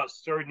talk about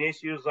certain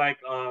issues like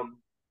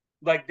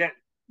that.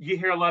 You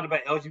hear a lot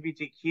about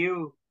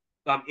LGBTQ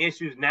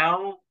issues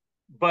now,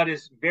 but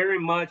it's very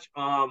much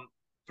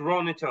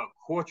thrown into a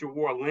culture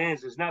war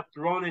lens. It's not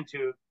thrown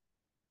into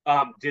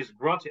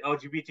disgruntled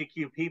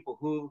LGBTQ people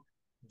who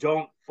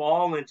don't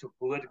fall into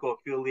political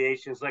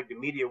affiliations like the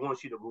media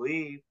wants you to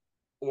believe,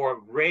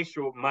 or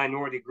racial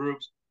minority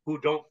groups who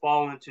don't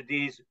fall into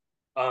these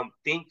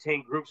think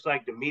tank groups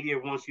like the media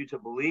wants you to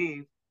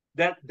believe.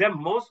 That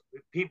most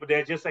people,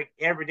 they're just like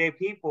everyday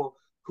people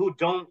who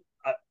don't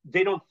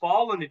they don't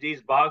fall into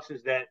these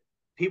boxes that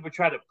people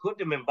try to put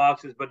them in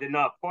boxes, but they're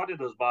not part of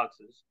those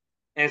boxes.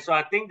 And so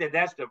I think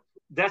that's the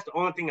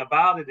only thing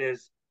about it,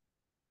 is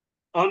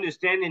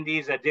understanding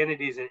these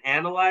identities and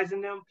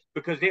analyzing them,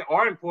 because they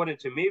are important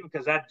to me,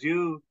 because I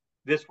do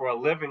this for a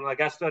living.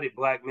 Like I studied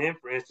Black men,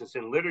 for instance,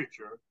 in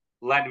literature,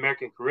 Latin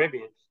American,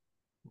 Caribbean,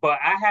 but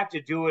I have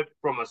to do it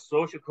from a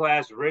social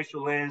class,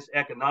 racial lens,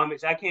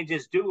 economics. I can't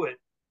just do it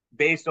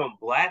based on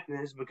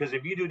Blackness, because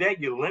if you do that,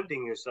 you're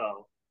limiting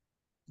yourself.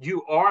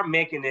 You are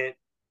making it,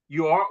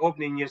 you are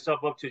opening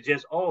yourself up to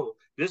just, oh,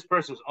 this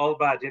person's all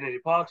about identity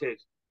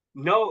politics.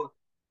 No,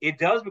 it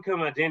does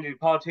become identity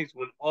politics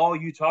when all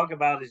you talk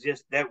about is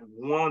just that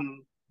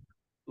one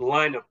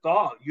line of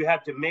thought. You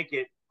have to make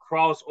it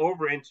cross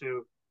over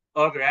into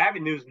other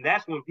avenues, and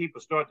that's when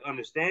people start to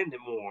understand it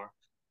more.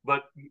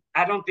 But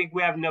I don't think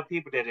we have enough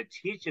people that are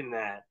teaching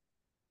that.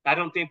 I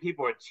don't think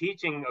people are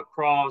teaching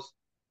across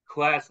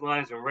class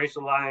lines and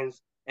racial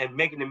lines and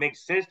making it make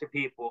sense to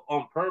people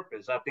on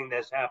purpose. I think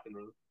that's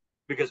happening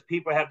because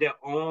people have their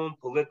own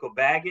political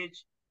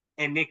baggage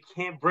and they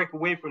can't break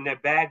away from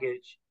that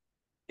baggage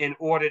in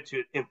order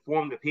to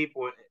inform the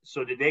people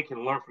so that they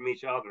can learn from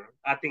each other.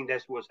 I think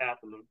that's what's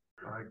happening.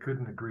 I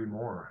couldn't agree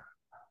more.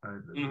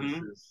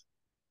 Mm-hmm.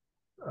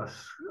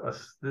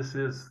 This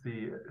is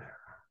the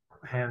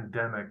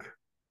pandemic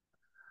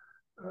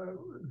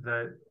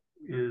that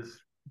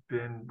is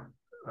been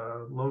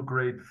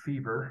low-grade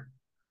fever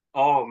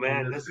Oh in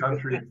man, this that's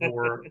country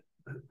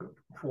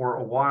for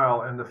a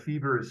while, and the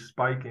fever is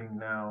spiking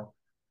now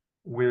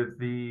with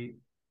the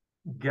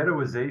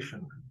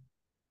ghettoization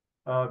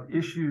of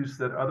issues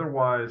that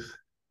otherwise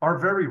are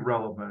very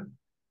relevant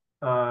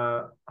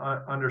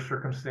under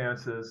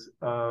circumstances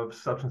of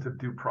substantive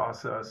due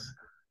process,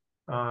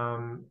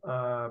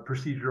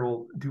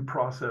 procedural due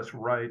process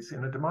rights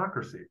in a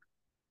democracy.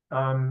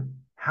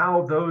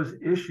 How those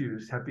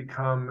issues have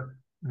become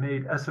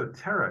made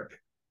esoteric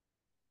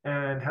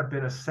and have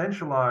been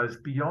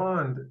essentialized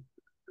beyond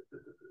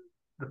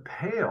the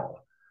pale,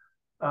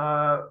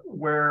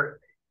 where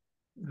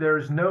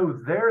there's no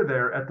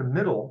there at the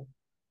middle,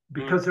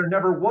 because there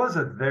never was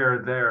a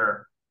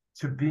there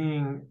to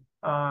being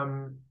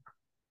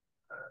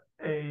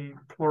a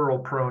plural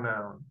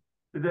pronoun.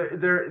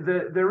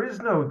 There is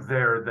no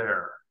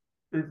there.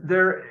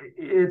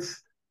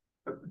 It's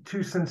to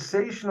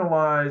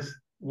sensationalize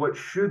what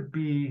should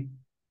be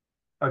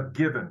a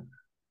given,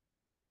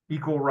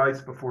 equal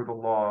rights before the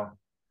law,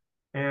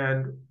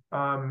 and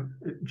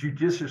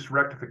judicious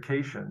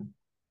rectification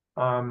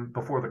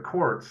before the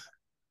courts,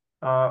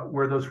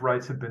 where those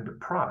rights have been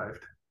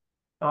deprived,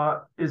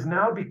 is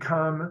now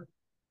become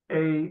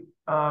a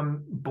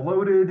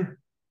bloated,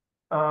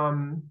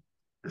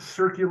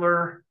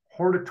 circular,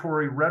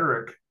 hortatory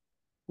rhetoric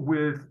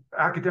with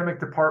academic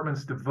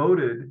departments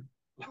devoted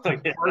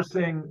to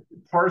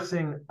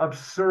parsing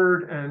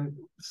absurd and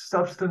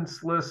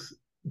substanceless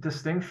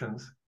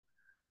distinctions,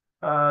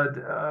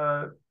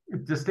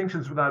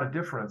 distinctions without a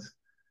difference,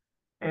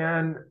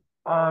 and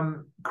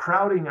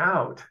crowding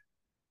out,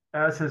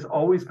 as has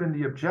always been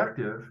the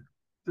objective,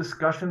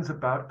 discussions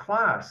about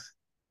class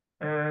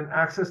and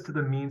access to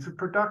the means of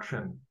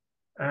production,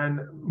 and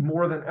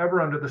more than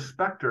ever under the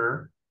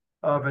specter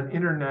of an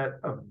internet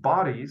of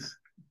bodies,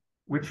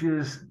 which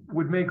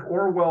would make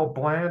Orwell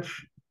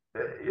blanch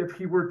if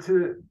he were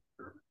to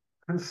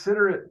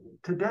consider it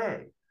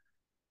today.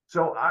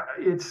 So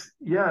it's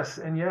yes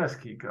and yes,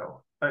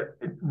 Kiko.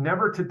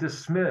 Never to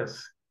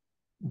dismiss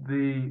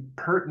the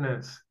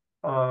pertinence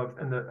of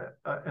and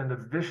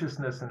the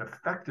viciousness and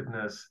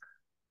effectiveness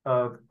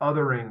of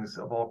otherings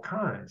of all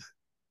kinds,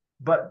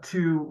 but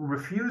to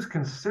refuse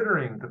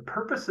considering the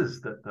purposes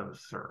that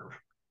those serve.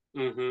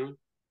 Mm-hmm.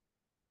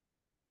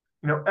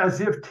 As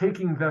if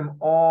taking them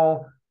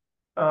all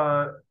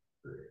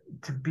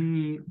to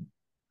be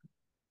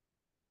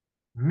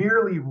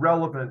merely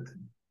relevant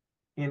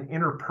in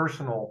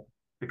interpersonal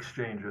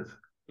exchanges,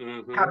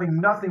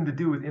 having nothing to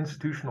do with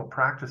institutional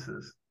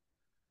practices,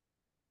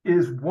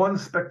 is one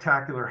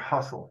spectacular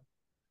hustle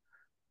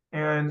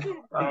and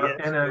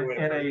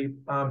a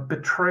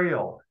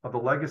betrayal of the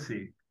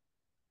legacy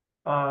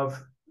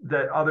of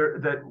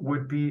that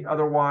would be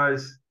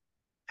otherwise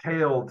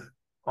hailed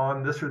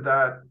on this or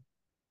that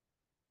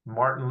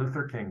Martin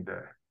Luther King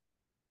Day.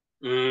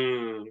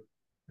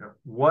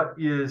 What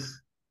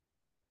is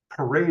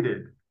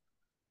paraded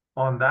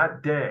on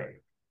that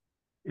day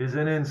is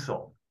an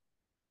insult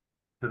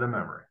to the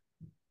memory.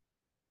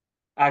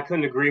 I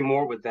couldn't agree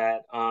more with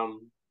that.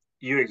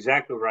 You're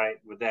exactly right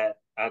with that.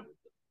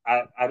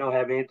 I don't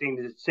have anything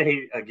to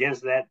say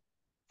against that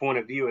point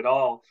of view at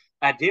all.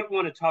 I did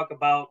want to talk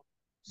about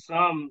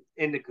some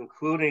in the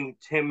concluding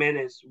 10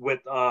 minutes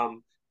with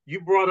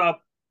you brought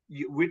up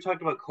we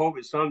talked about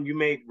COVID some, you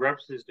made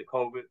references to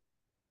COVID,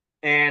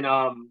 and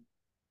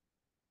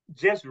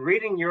just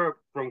reading your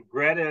from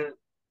Greta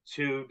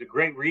to the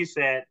Great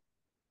Reset,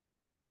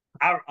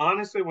 I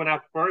honestly, when I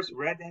first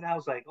read that, I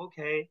was like,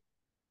 okay,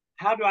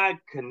 how do I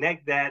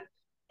connect that?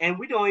 And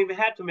we don't even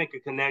have to make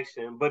a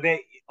connection, but there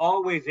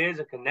always is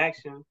a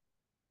connection.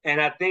 And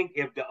I think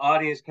if the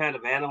audience kind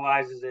of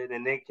analyzes it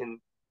and they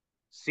can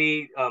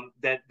see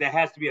that there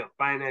has to be a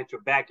financial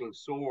backing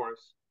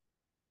source,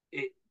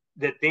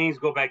 that things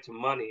go back to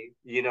money,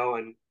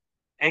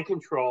 and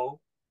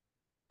control.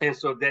 And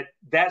so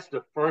that's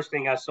the first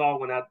thing I saw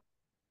when I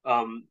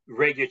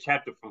radio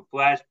chapter from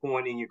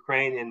Flashpoint in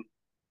Ukraine and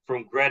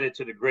from Greta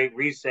to the Great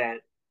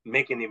Reset,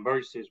 making the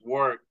emergencies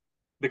work,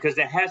 because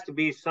there has to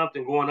be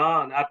something going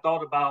on. I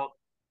thought about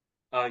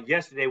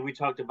yesterday, we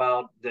talked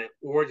about the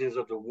origins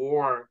of the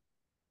war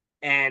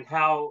and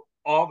how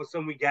all of a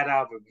sudden we got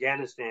out of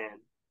Afghanistan.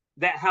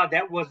 How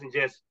that wasn't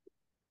just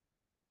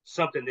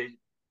something that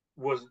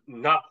was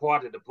not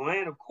part of the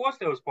plan. Of course,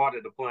 that was part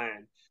of the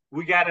plan.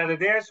 We got out of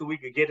there so we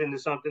could get into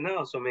something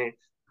else. I mean,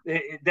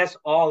 that's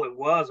all it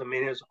was. I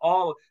mean, it's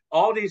all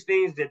these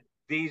things that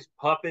these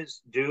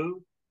puppets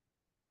do.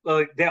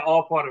 They're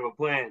all part of a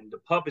plan. The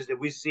puppets that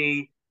we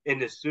see in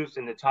the suits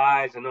and the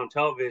ties and on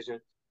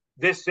television,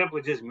 they're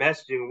simply just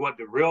messaging what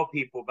the real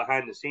people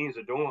behind the scenes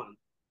are doing.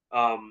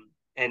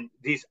 And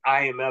these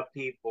IMF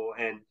people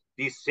and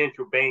these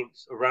central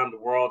banks around the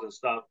world and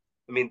stuff.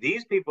 I mean,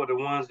 these people are the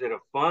ones that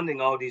are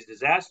funding all these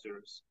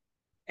disasters,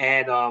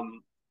 and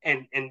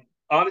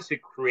honestly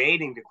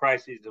creating the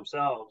crises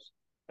themselves.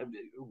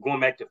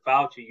 Going back to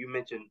Fauci, you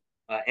mentioned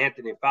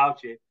Anthony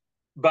Fauci,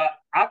 but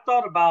I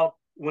thought about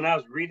when I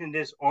was reading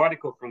this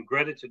article from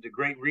Greta to the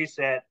Great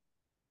Reset,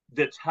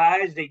 the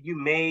ties that you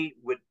made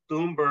with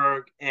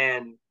Thunberg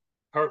and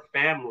her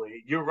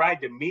family. You're right.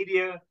 The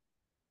media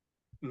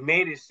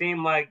made it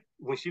seem like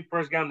when she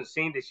first got on the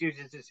scene that she was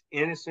just this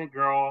innocent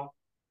girl,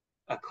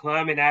 a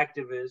climate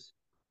activist,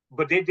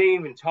 but they didn't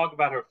even talk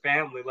about her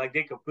family. Like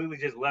they completely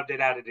just left it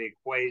out of the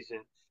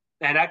equation.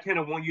 And I kind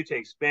of want you to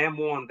expand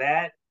more on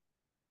that.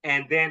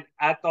 And then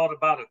I thought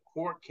about a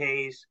court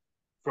case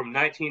from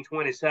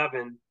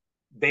 1927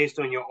 based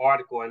on your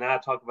article, and I'll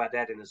talk about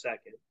that in a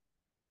second.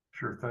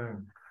 Sure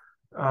thing.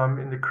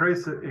 In the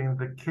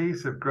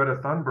case of Greta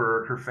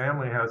Thunberg, her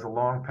family has a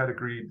long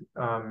pedigreed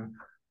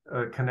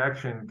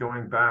connection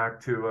going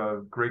back to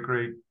a great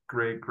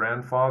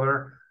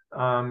grandfather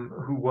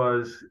who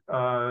was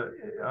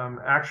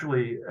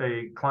actually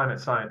a climate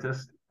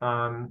scientist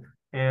and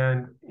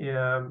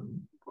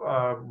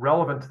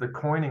relevant to the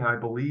coining, I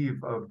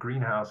believe, of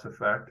greenhouse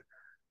effect.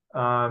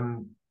 I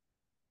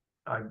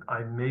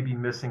may be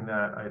missing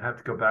that. I'd have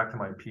to go back to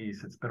my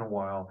piece. It's been a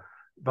while.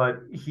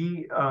 But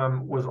he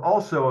was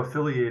also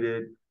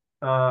affiliated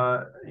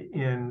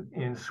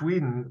in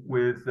Sweden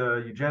with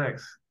the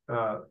eugenics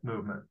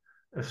movement.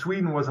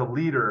 Sweden was a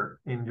leader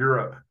in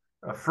Europe,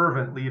 a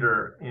fervent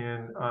leader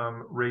in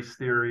race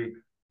theory,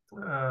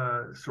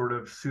 sort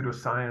of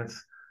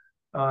pseudoscience.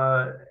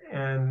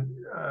 And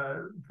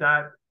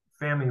that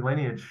family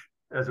lineage,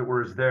 as it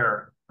were, is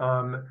there.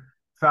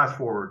 Fast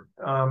forward,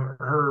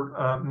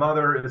 her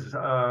mother is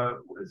a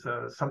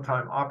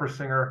sometime opera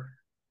singer,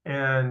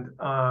 and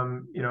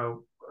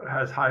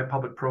has high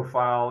public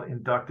profile,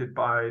 inducted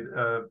by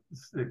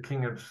the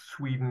King of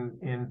Sweden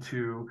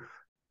into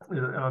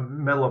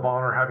Medal of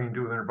Honor having to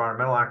do with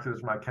environmental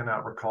activism. I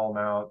cannot recall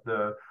now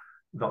the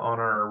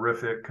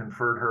honorific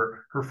conferred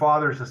her. Her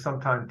father's a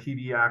sometime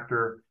TV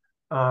actor.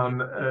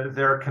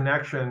 Their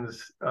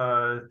connections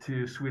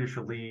to Swedish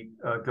elite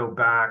go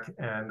back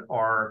and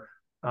are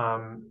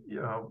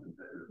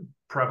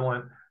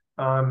prevalent.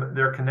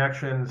 Their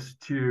connections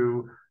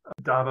to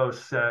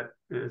Davos set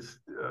is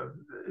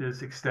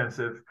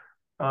extensive.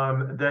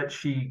 That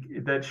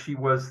she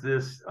was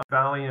this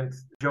valiant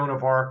Joan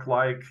of Arc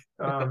like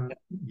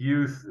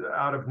youth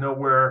out of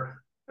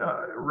nowhere,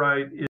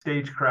 right?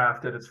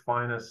 Stagecraft at its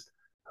finest.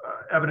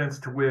 Evidence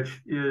to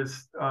which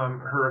is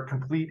her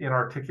complete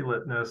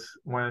inarticulateness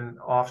when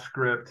off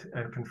script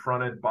and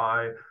confronted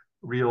by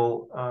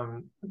real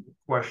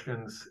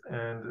questions,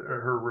 and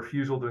her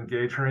refusal to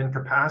engage, her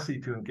incapacity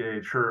to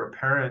engage, her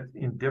apparent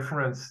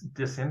indifference,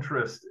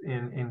 disinterest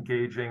in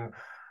engaging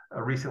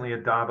recently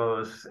at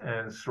Davos,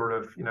 and sort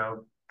of,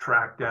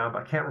 tracked down.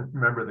 I can't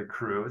remember the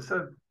crew. It's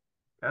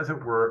as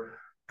it were,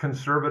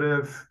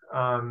 conservative,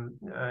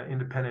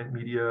 independent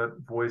media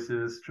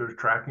voices sort of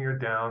tracking her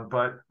down,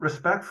 but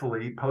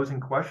respectfully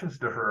posing questions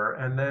to her,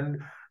 and then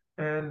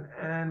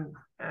and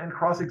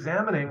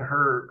cross-examining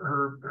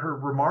her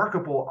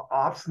remarkable,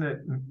 obstinate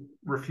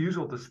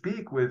refusal to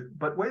speak with,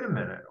 but wait a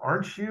minute,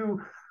 don't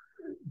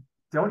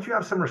you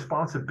have some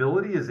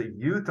responsibility as a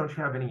youth? Don't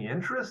you have any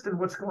interest in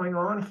what's going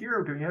on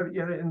here? Do you have,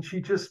 and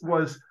she just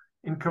was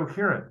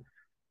incoherent,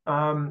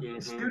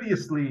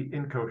 studiously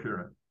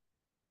incoherent,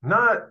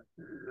 not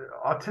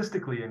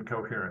autistically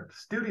incoherent,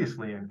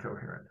 studiously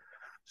incoherent.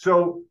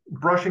 So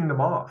brushing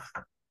them off.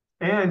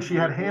 And she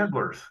had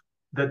handlers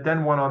that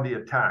then went on the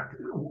attack.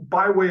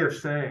 By way of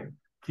saying,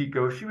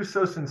 Kiko, she was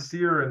so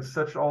sincere and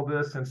such all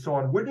this and so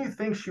on. Wouldn't you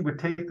think she would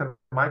take the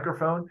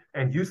microphone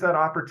and use that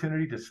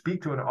opportunity to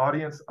speak to an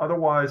audience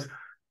otherwise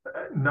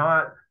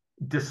not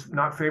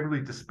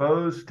favorably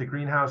disposed to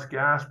greenhouse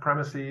gas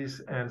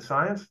premises and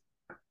science?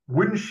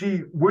 Wouldn't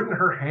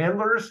her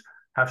handlers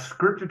have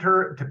scripted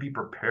her to be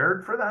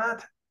prepared for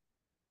that?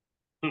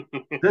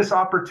 This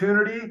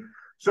opportunity.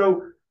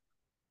 So,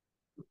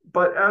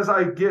 but as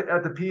I get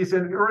at the piece,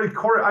 and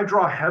Corey, I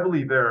draw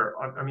heavily there.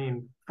 I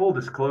mean, full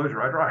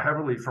disclosure, I draw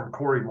heavily from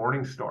Corey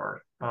Morningstar,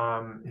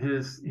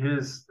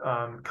 his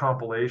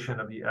compilation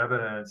of the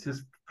evidence,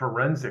 his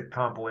forensic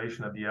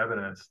compilation of the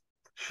evidence,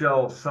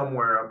 shelves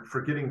somewhere. I'm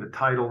forgetting the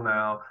title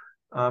now,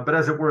 but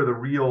as it were, the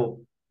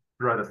real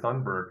Greta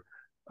Thunberg.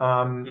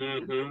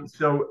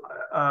 So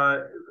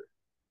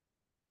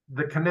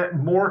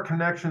more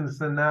connections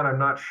than that. I'm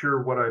not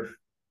sure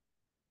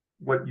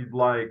what you'd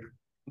like.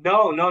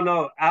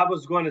 No. I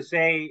was going to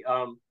say,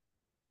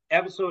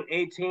 episode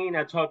 18,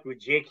 I talked with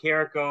Jake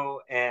Herrico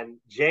and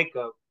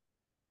Jacob.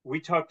 We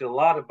talked a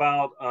lot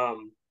about,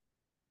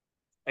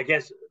 I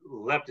guess,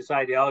 leftist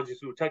ideologies.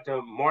 We talked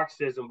about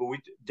Marxism, but we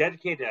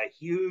dedicated a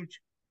huge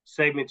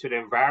segment to the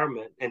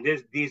environment and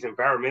these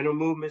environmental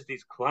movements,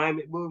 these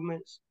climate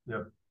movements,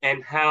 Yeah.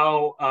 and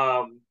how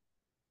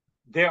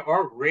there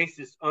are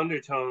racist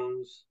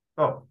undertones.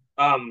 Oh.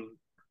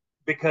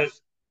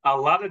 Because a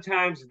lot of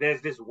times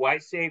there's this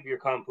white savior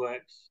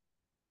complex,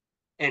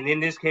 and in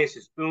this case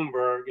it's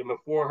Thunberg, and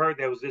before her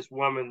there was this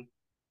woman.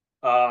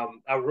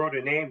 I wrote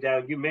her name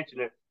down. You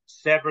mentioned her,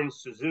 Severn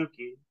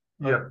Suzuki,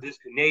 this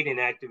Canadian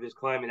activist,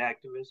 climate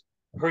activist.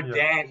 Her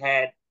dad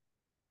had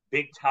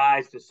big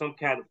ties to some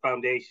kind of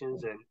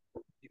foundations, and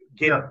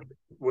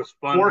was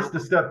funded. Forced to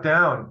step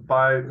down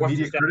by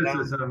media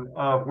criticism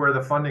of where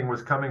the funding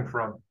was coming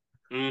from.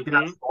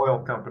 Gas oil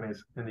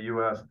companies in the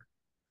U.S.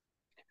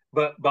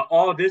 But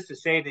all this to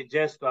say that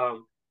just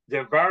the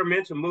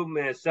environmental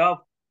movement itself,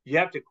 you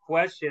have to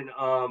question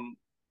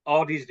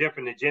all these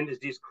different agendas,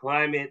 these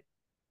climate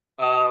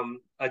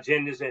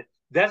agendas. And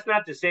that's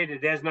not to say that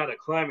there's not a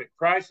climate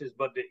crisis,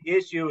 but the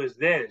issue is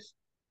this.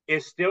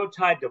 It's still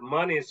tied to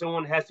money, and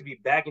someone has to be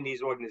backing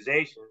these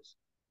organizations.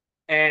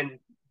 And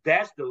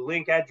that's the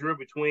link I drew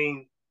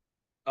between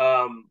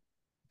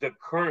the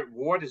current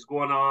war that's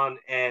going on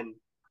and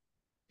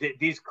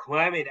these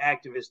climate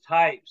activist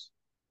types,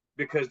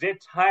 because they're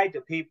tied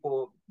to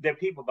people, they're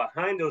people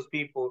behind those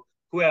people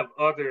who have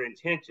other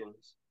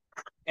intentions.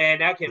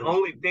 And I can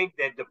only think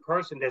that the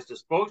person that's the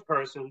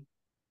spokesperson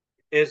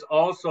is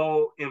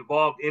also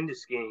involved in the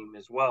scheme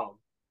as well.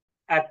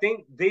 I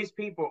think these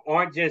people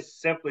aren't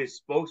just simply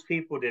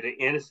spokespeople that are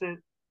innocent.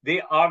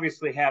 They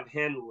obviously have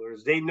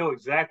handlers. They know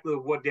exactly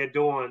what they're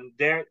doing.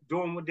 They're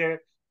doing what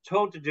they're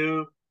told to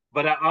do.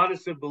 But I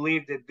honestly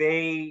believe that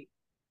they,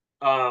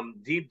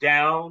 deep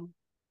down,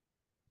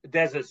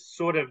 there's a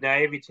sort of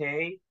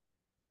naivete.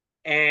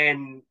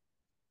 And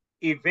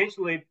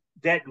eventually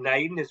that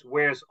naiveness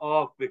wears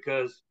off,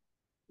 because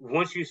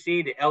once you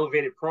see the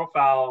elevated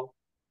profile,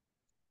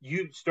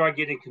 you start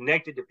getting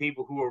connected to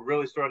people who are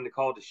really starting to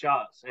call the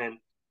shots. And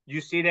you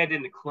see that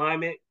in the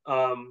climate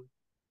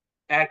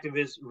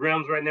activist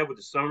realms right now with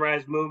the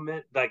Sunrise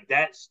Movement. Like,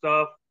 that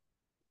stuff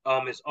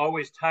is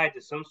always tied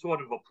to some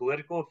sort of a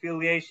political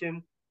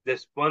affiliation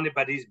that's funded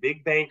by these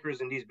big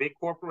bankers and these big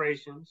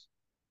corporations.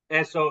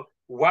 And so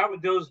why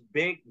would those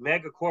big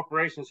mega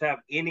corporations have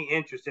any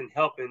interest in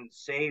helping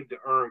save the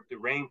earth, the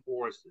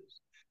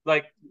rainforests?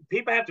 Like,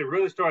 people have to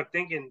really start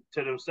thinking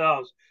to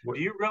themselves, do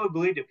you really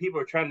believe that people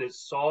are trying to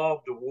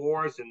solve the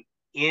wars and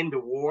end the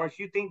wars?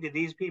 You think that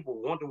these people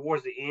want the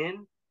wars to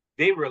end?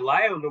 They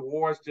rely on the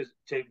wars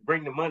to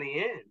bring the money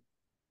in.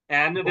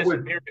 And I know that's a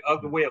very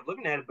ugly way of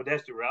looking at it, but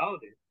that's the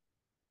reality.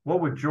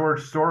 What would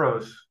George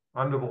Soros,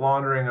 under the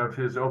laundering of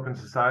his Open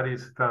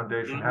Societies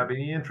Foundation, have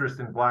any interest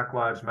in Black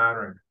Lives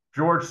Mattering?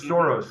 George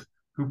Soros,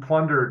 who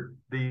plundered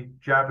the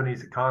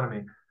Japanese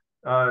economy.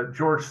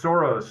 George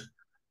Soros,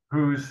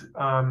 whose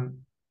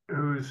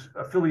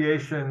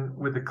affiliation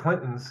with the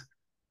Clintons,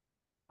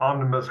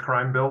 omnibus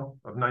crime bill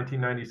of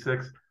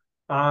 1996,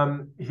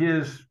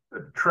 his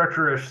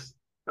treacherous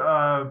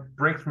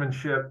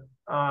brinksmanship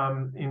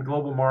in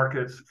global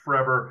markets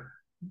forever.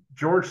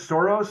 George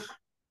Soros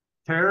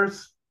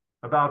cares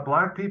about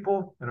Black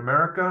people in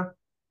America.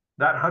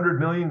 That $100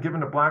 million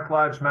given to Black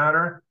Lives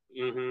Matter,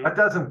 that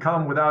doesn't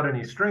come without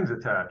any strings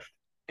attached.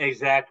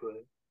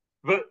 Exactly.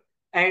 But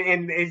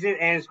and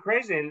it's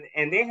crazy,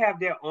 and they have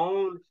their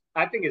own.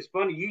 I think it's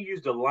funny. You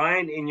used a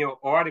line in your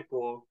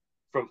article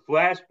from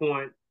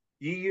Flashpoint.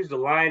 You used a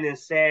line and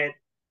said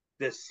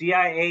the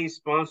CIA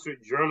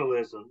sponsored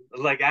journalism.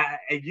 Like,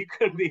 you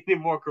couldn't be any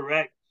more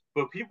correct.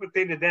 But people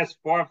think that that's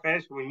far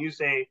fetched when you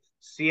say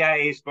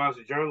CIA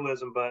sponsored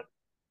journalism. But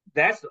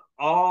that's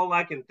all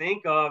I can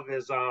think of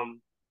is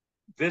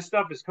this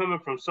stuff is coming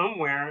from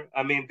somewhere.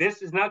 I mean,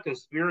 this is not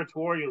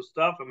conspiratorial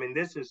stuff. I mean,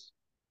 this is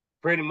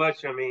pretty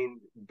much,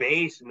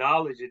 base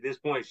knowledge at this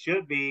point,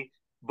 should be,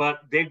 but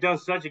they've done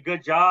such a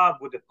good job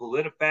with the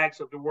PolitiFacts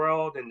of the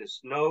world and the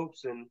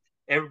Snopes and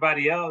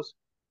everybody else.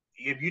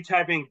 If you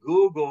type in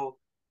Google,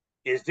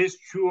 is this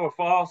true or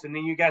false? And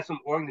then you got some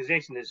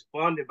organization that's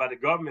funded by the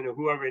government or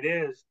whoever it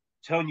is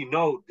telling you,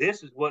 no,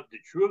 this is what the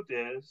truth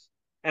is.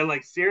 And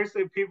like,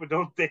 seriously, people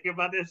don't think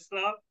about this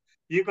stuff.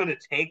 You're going to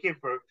take it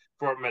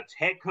from a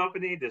tech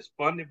company that's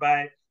funded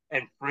by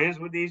and friends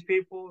with these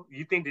people?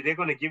 You think that they're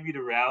going to give you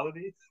the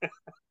reality?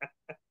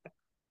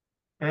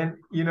 And,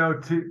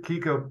 to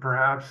Kiko,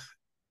 perhaps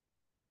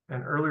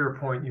an earlier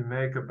point you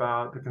make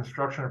about the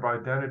construction of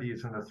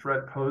identities and the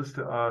threat posed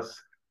to us,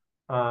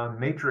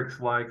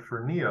 Matrix-like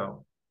for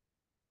Neo,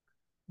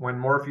 when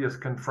Morpheus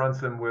confronts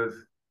him with,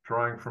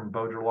 drawing from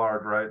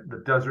Baudrillard, right,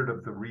 the desert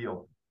of the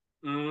real.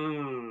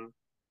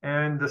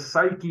 And and the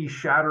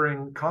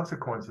psyche-shattering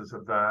consequences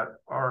of that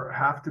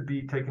have to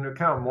be taken into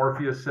account.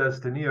 Morpheus says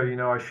to Neo,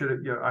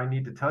 I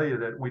need to tell you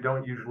that we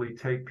don't usually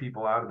take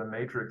people out of the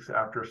matrix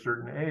after a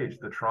certain age.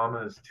 The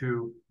trauma is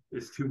too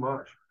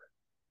much.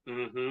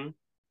 Mm-hmm.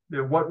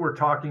 What we're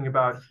talking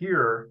about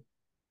here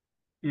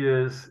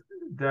is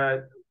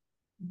that,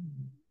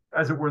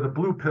 as it were, the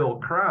blue pill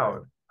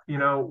crowd.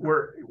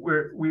 We're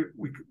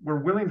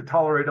willing to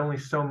tolerate only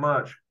so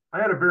much.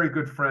 I had a very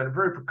good friend, a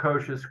very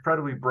precocious,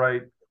 incredibly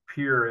bright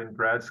peer in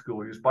grad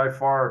school. He was by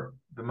far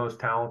the most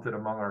talented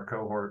among our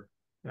cohort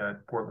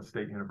at Portland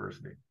State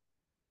University.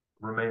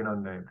 Remain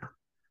unnamed.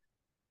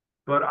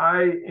 But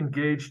I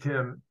engaged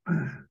him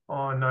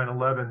on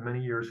 9/11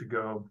 many years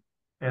ago.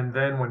 And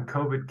then when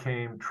COVID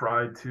came,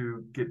 tried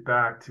to get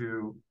back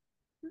to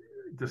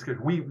this.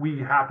 We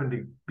happened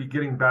to be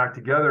getting back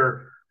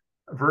together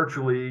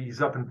virtually.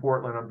 He's up in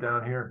Portland. I'm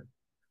down here.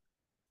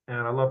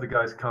 And I love the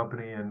guy's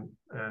company and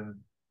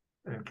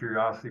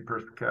curiosity,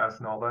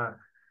 perspicacity, and all that.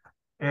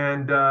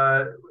 And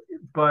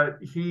but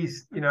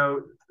he's,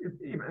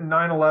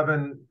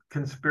 9/11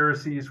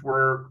 conspiracies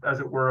were, as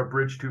it were, a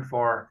bridge too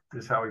far,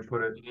 is how he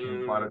put it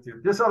in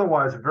platitude. This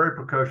otherwise a very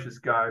precocious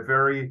guy,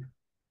 very,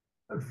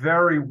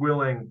 very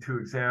willing to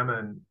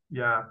examine.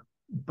 Yeah.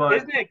 But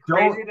isn't it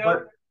crazy though?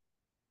 But,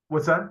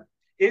 what's that?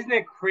 Isn't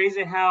it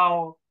crazy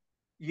how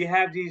you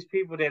have these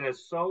people that are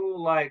so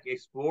like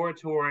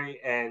exploratory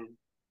and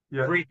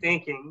free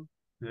thinking?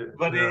 Yeah,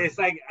 but it's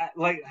like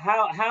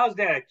how's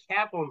that a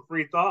cap on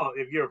free thought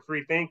if you're a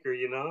free thinker,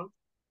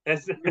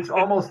 It's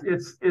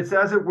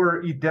as it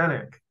were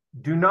Edenic.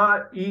 Do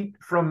not eat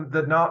from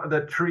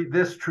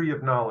this tree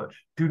of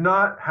knowledge. Do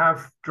not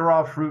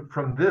draw fruit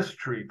from this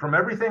tree. From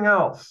everything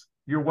else,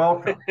 you're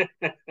welcome.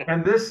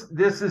 And this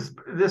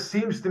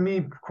seems to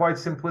me quite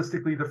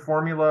simplistically the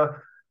formula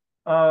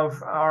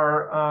of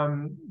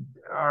our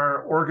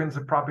organs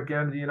of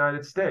propaganda in the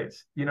United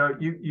States.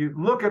 You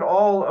look at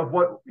all of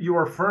what you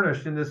are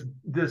furnished in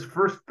this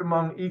first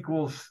among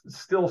equals,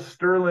 still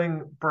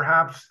sterling,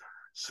 perhaps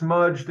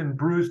smudged and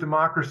bruised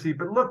democracy.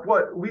 But look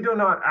what we do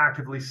not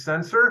actively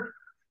censor.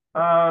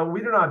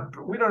 We do not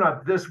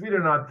this, we do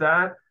not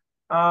that.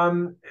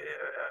 And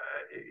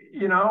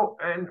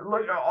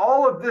look,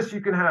 all of this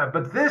you can have,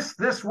 but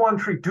this one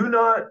tree, do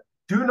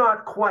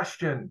not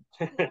question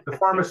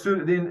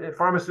the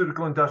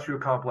pharmaceutical industrial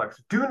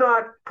complex. Do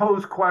not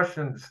pose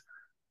questions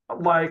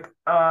like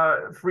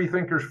Free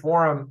Thinkers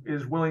Forum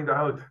is willing to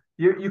host.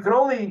 You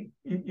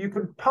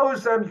can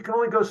pose them. You can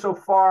only go so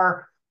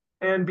far,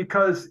 and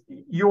because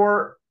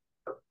your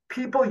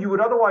people you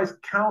would otherwise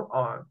count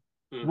on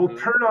will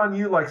turn on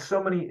you like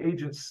so many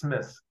Agent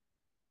Smiths.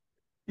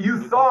 You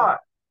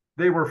thought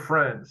they were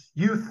friends.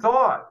 You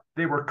thought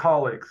they were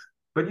colleagues,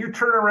 but you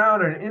turn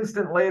around and an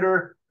instant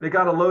later, they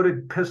got a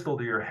loaded pistol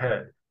to your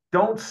head.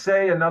 Don't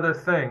say another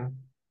thing,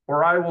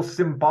 or I will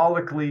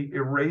symbolically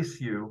erase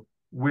you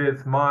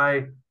with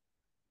my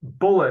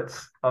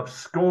bullets of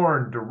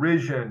scorn,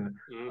 derision,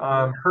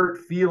 hurt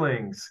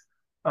feelings,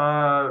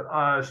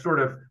 sort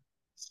of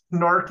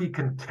snarky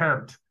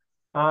contempt.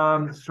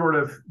 Sort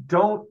of,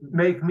 don't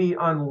make me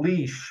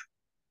unleash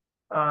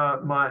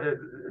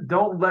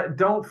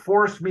don't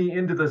force me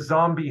into the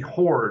zombie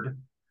horde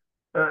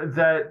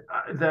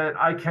that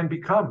I can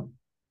become.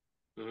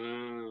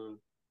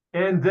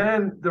 And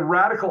then the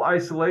radical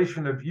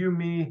isolation of you,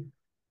 me,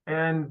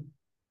 and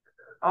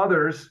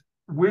others,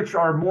 which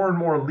are more and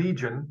more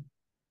legion,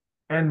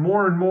 and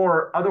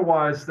more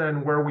otherwise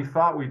than where we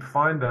thought we'd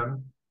find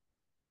them,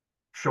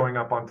 showing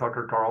up on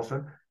Tucker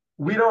Carlson.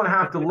 We don't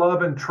have to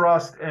love and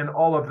trust and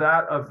all of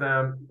that of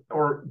them,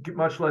 or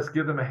much less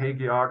give them a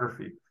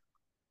hagiography.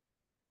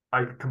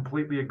 I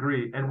completely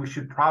agree. And we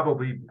should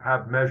probably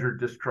have measured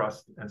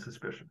distrust and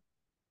suspicion.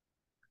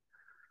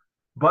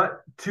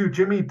 But to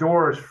Jimmy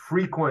Dore's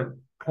frequent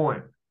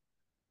point,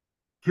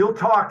 he'll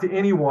talk to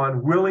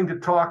anyone willing to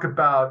talk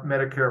about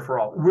Medicare for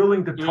all,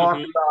 willing to talk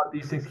about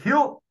these things.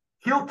 He'll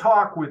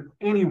talk with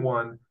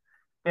anyone,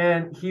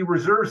 and he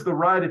reserves the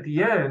right at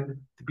the end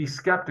to be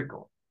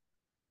skeptical.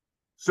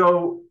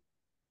 So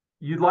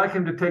you'd like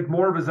him to take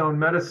more of his own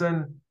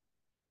medicine.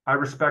 I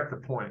respect the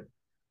point.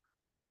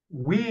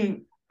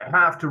 We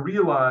have to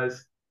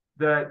realize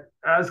that,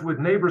 as with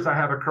neighbors I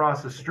have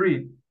across the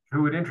street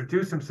who would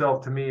introduce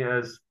himself to me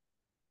as,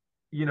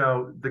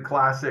 the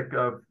classic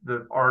of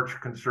the arch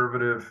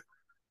conservative,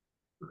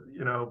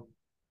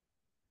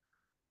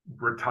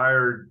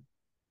 retired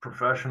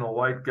professional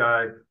white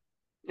guy.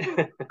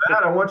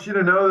 Matt, I want you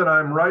to know that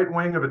I'm right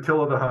wing of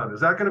Attila the Hun. Is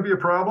that going to be a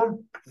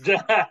problem?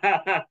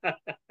 That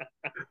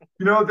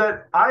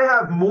I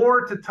have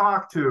more to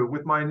talk to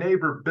with my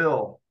neighbor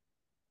Bill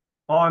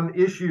on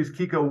issues,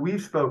 Kiko,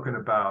 we've spoken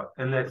about,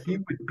 and that he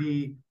would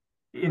be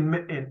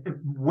in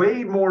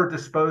way more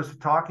disposed to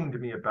talking to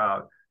me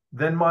about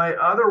than my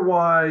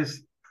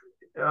otherwise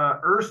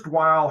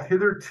erstwhile,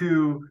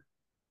 hitherto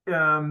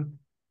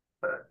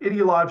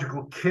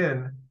ideological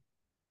kin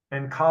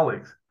and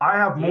colleagues. I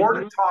have more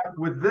to talk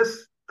with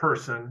this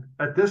person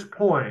at this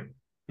point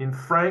in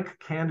frank,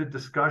 candid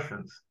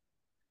discussions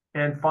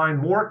and find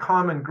more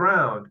common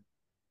ground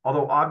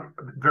although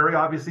very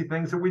obviously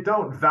things that we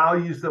don't,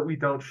 values that we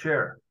don't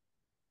share,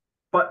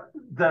 but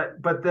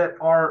that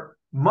are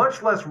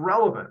much less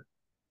relevant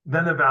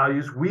than the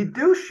values we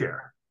do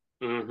share.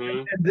 Mm-hmm.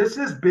 And this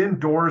has been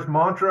Dore's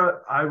mantra.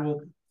 I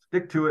will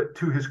stick to it,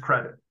 to his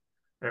credit.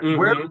 Mm-hmm.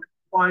 Where I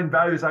find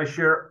values I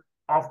share,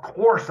 of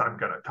course I'm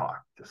going to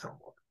talk to someone.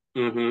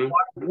 Mm-hmm. Why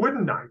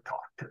wouldn't I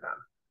talk to them?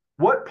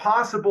 What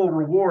possible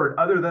reward,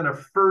 other than a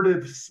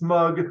furtive,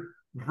 smug,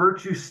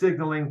 virtue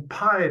signaling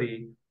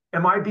piety,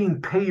 am I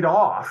being paid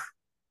off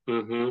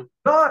Mm-hmm.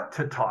 not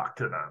to talk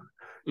to them?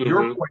 Mm-hmm.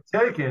 Your point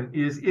taken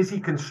is he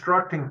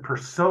constructing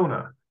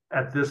persona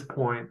at this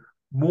point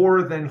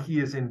more than he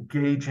is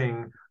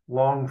engaging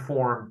long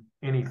form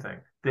anything?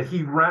 That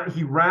he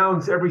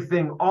rounds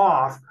everything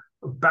off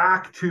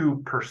back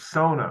to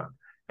persona.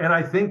 And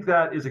I think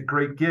that is a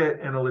great get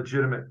and a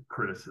legitimate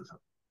criticism.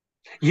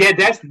 Yeah,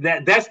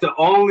 that's the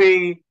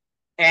only,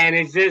 and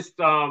it's just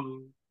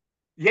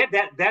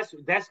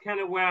that's kind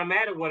of where I'm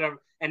at or whatever,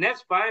 and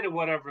that's fine or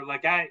whatever.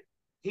 Like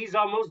he's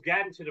almost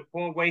gotten to the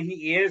point where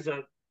he's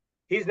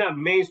not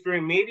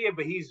mainstream media,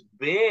 but he's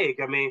big.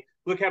 I mean,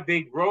 look how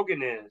big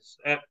Rogan is.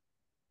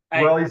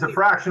 Well, he's a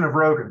fraction of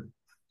Rogan.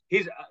 He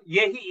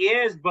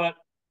is, but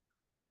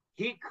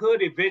he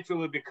could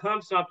eventually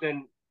become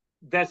something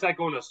that's like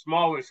on a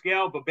smaller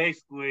scale, but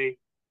basically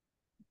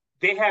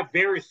they have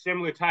very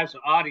similar types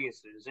of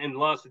audiences in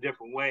lots of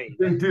different ways.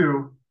 They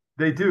do.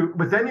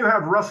 But then you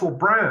have Russell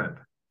Brand,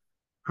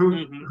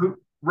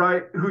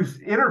 who's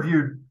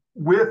interviewed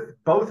with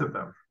both of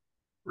them,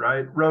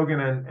 right? Rogan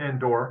and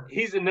Dore.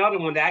 He's another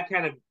one that I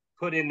kind of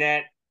put in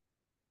that.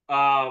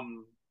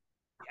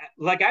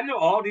 Like I know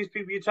all these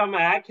people you're talking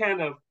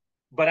about.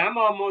 But I'm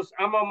almost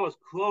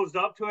closed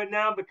up to it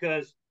now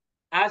because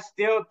I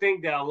still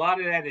think that a lot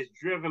of that is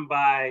driven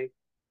by,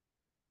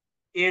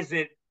 is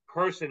it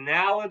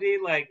personality?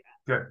 Like,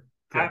 okay.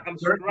 I'm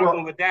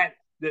struggling with that.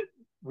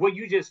 What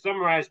you just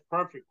summarized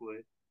perfectly.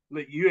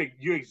 Like you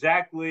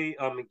exactly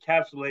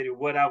encapsulated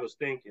what I was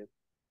thinking.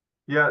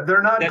 Yeah,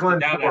 they're not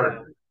Glenn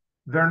Ford.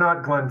 They're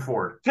not Glenn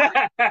Ford. They're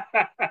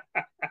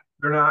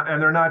not,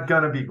 and they're not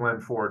gonna be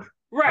Glenn Ford.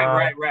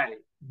 Right.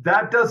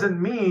 That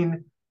doesn't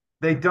mean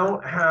they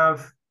don't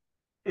have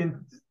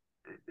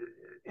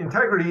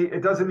integrity.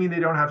 It doesn't mean they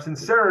don't have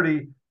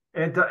sincerity.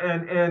 And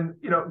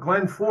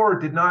Glenn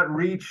Ford did not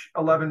reach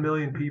 11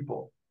 million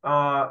people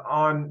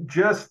on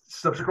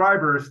just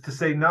subscribers, to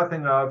say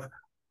nothing of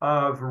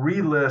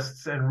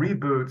relists and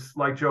reboots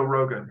like Joe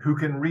Rogan, who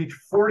can reach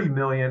 40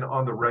 million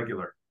on the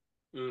regular.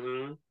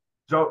 Mm-hmm.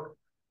 So,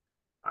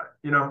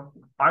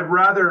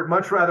 I'd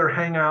much rather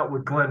hang out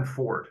with Glenn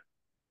Ford.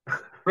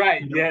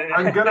 Right. Yeah.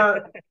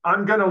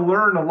 I'm gonna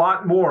learn a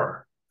lot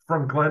more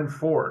from Glenn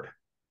Ford.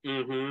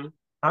 Mm-hmm.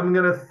 I'm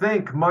gonna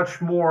think much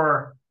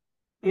more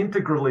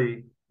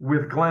integrally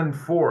with Glenn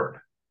Ford.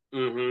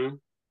 Mm-hmm.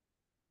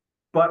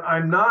 But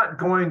I'm not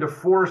going to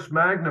force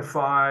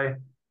magnify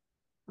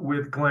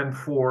with Glenn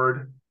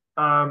Ford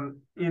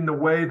in the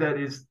way that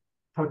is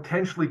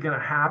potentially going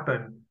to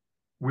happen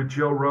with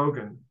Joe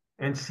Rogan,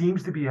 and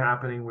seems to be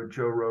happening with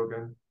Joe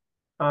Rogan.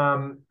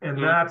 And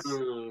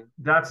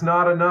that's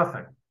not a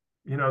nothing.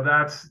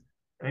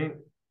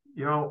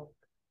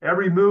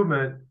 Every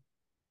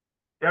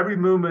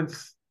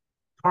movement's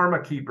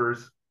karma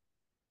keepers,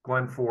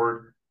 Glenn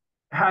Ford,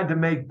 had to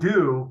make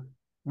do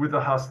with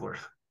the hustlers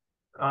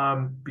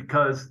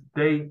because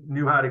they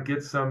knew how to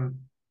get some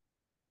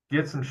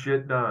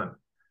shit done.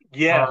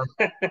 Yeah.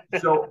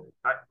 So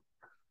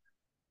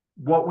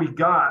what we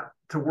got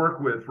to work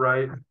with,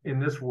 right, in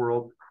this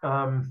world.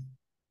 And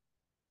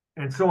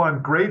so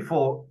I'm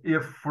grateful,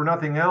 if for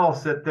nothing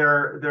else, that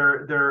their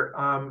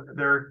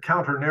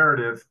counter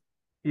narrative,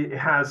 it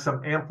has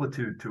some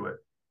amplitude to it.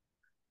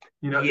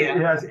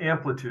 It has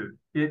amplitude.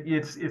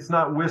 It's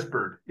not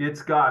whispered.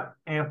 It's got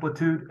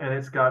amplitude and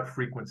it's got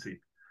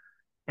frequency,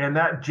 and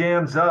that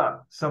jams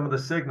up some of the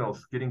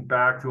signals. Getting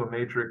back to a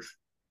matrix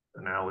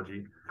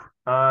analogy,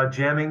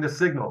 jamming the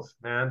signals,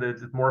 man.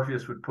 As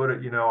Morpheus would put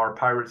it, our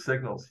pirate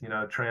signals,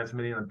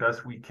 transmitting the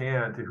best we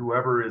can to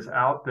whoever is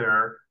out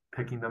there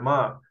picking them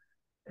up.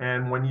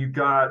 And when you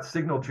got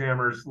signal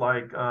jammers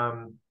like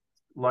a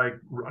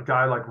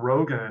guy like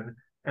Rogan,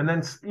 and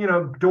then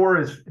Dore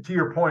is, to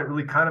your point,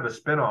 really kind of a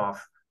spinoff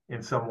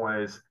in some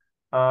ways.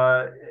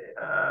 Dore,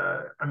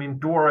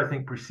 I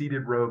think,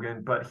 preceded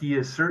Rogan, but he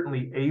is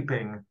certainly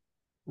aping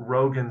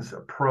Rogan's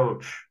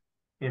approach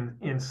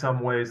in some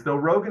ways, though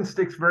Rogan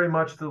sticks very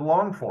much to the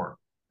long form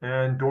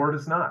and Dore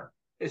does not.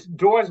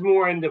 Dore's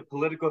more into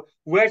political.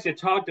 We actually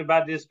talked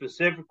about this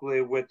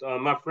specifically with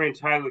my friend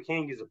Tyler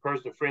King. He's a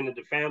personal friend of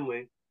the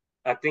family.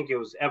 I think it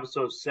was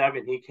episode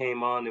 7 he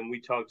came on, and we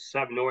talked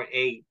 7 or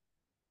 8,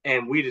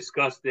 and we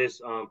discussed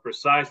this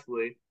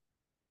precisely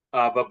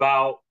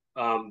about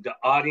the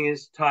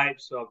audience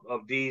types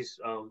of these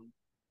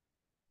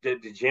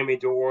the Jimmy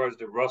Dores,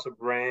 the Russell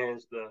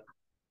Brands,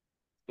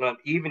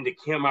 even the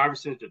Kim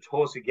Iversons, the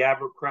Tulsi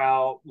Gabbard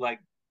crowd.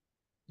 Like,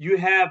 you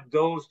have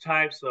those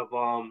types of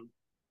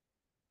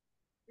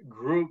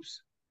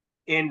groups,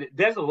 and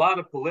there's a lot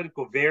of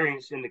political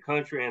variance in the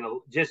country, and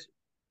just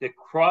that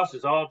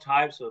crosses all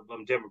types of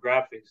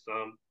demographics.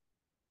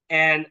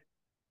 And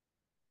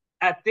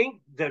I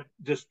think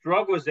the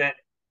struggle is that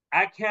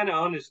I kind of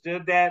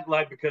understood that,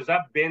 like, because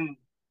I've been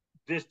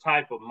this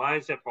type of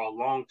mindset for a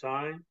long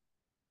time.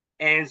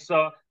 And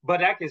so,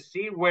 but I can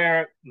see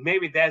where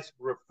maybe that's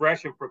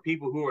refreshing for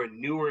people who are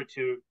newer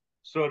to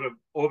sort of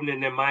opening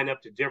their mind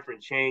up to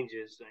different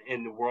changes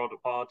in the world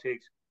of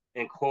politics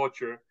and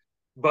culture.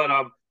 But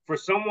for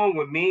someone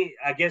with me,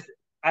 I guess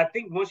I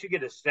think once you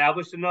get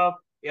established enough,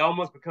 it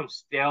almost becomes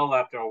stale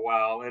after a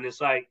while. And it's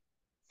like,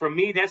 for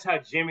me, that's how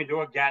Jimmy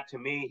Dore got to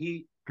me.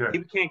 He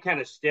became kind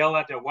of stale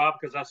after a while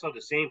because I saw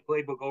the same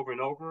playbook over and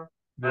over.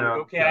 I'm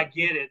like, okay, I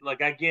get it.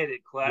 Like, I get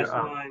it. Class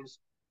lines.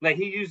 Like,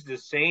 he used the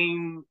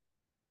same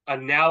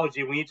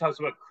analogy when he talks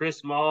about Chris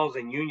Smalls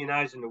and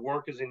unionizing the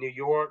workers in New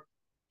York.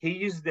 He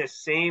uses the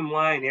same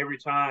line every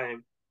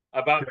time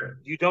about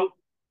you don't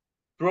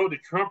throw the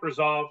Trumpers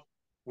off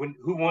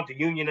who want to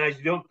unionize.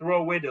 You don't throw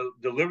away the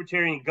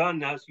libertarian gun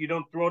nuts. You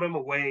don't throw them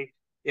away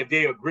if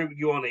they agree with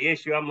you on the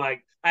issue. I'm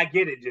like, I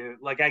get it, dude.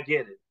 Like, I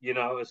get it. You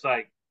know, it's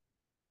like,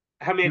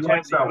 how many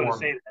times are you going to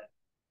say that?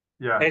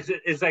 Yeah.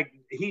 It's like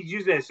he's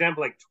used that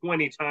example like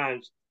 20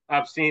 times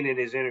I've seen in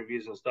his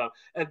interviews and stuff.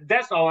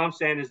 That's all I'm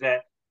saying is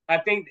that I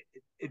think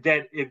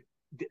that if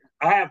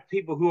I have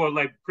people who are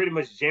like pretty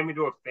much Jamie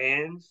Dore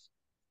fans,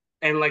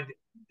 and like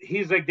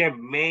he's like their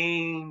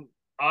main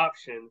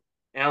option,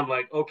 and I'm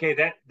like, okay,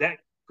 that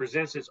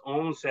presents its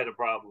own set of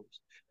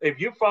problems. If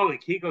you're following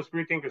Kiko's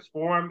Free Thinkers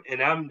Forum,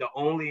 and I'm the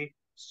only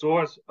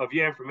source of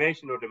your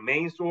information or the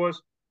main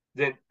source,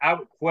 then I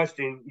would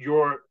question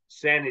your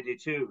sanity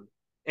too.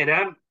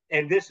 And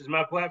this is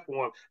my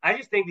platform. I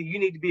just think that you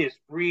need to be as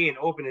free and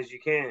open as you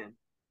can,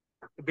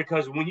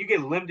 because when you get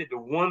limited to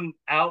one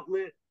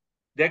outlet,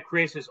 that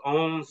creates its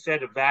own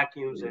set of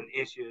vacuums and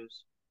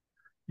issues.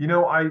 You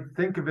know, I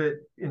think of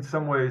it in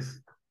some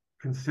ways,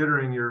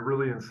 considering your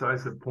really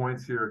incisive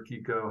points here,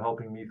 Kiko,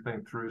 helping me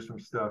think through some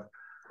stuff.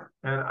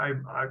 And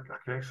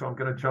okay, so I'm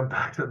going to jump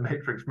back to the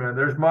Matrix, man.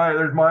 There's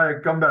my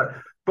comeback.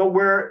 But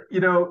where, you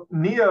know,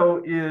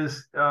 Neo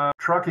is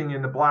trucking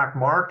in the black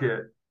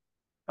market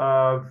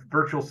of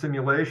virtual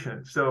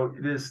simulation. So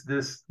this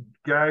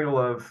gaggle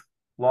of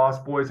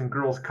lost boys and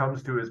girls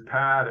comes to his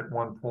pad at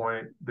one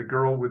point, the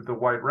girl with the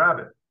white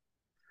rabbit,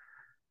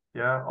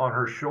 on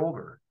her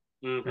shoulder.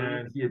 Mm-hmm.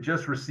 And he had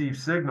just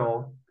received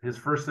his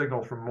first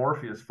signal from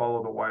Morpheus,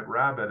 follow the white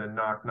rabbit, and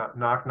knock,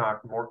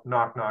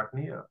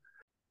 Neo.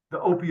 The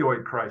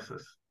opioid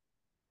crisis.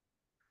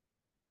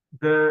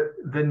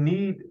 The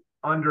need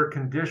under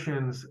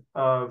conditions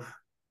of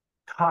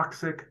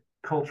toxic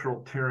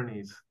cultural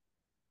tyrannies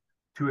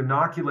to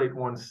inoculate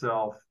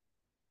oneself,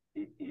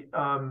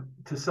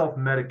 to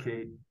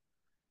self-medicate,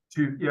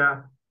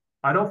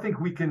 I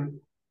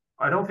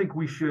think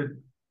we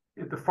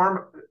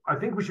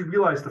should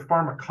realize the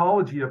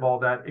pharmacology of all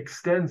that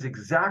extends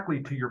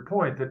exactly to your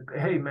point that,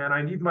 hey man,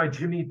 I need my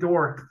Jimmy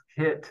Dore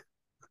hit.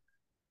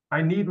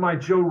 I need my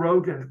Joe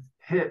Rogan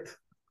hit.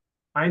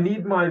 I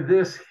need my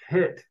this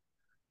hit,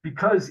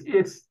 because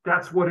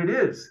that's what it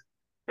is.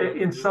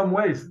 In some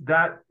ways,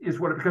 that is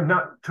what it becomes.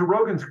 Not to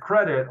Rogan's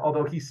credit,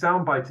 although he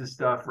soundbites his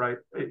stuff, right?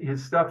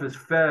 His stuff is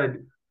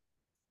fed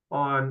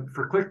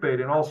for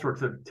clickbait in all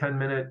sorts of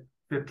 10-minute,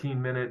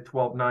 15-minute,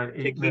 12, 9, 8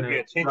 minute. To keep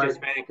your attention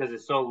span because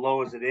it's so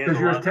low as it is. Because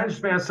your attention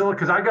span is so,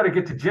 because I got to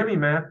get to Jimmy,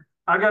 man.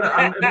 I don't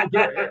have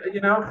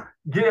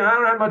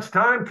much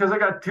time because I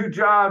got 2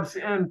 jobs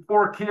and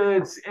 4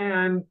 kids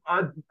and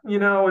a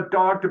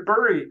dog to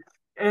bury.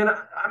 And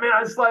I mean,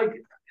 it's like,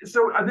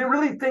 so I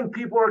really think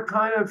people are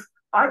kind of,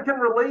 I can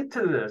relate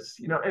to this,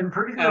 and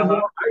particularly the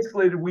more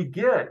isolated we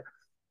get,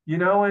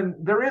 and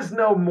there is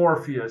no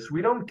Morpheus.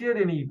 We don't get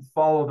any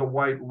follow the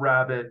white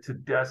rabbit to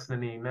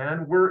destiny,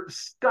 man. We're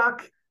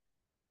stuck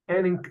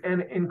and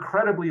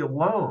incredibly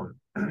alone.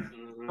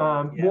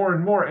 More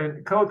and more.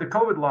 And the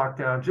COVID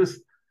lockdown just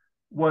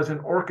was an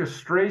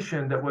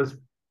orchestration that was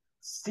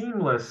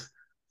seamless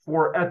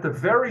for at the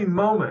very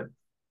moment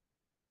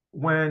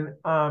when,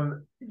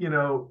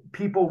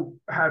 people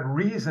had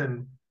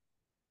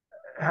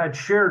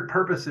shared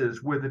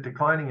purposes with the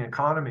declining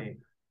economy,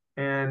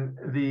 and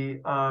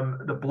the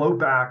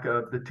blowback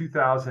of the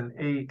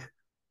 2008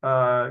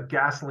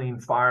 gasoline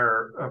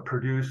fire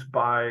produced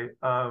by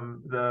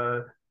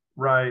the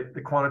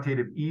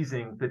quantitative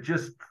easing that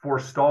just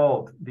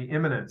forestalled the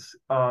imminence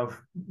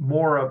of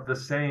more of the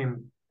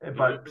same,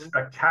 but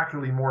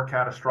spectacularly more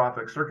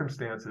catastrophic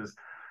circumstances.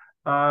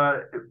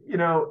 The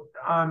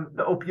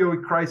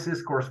opioid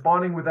crisis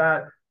corresponding with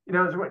that,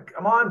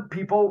 come on,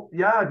 people,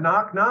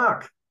 knock,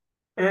 knock.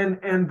 And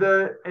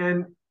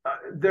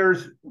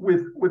there's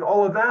with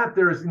all of that,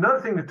 there's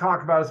another thing to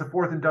talk about is the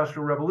fourth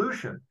industrial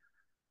revolution,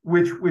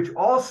 which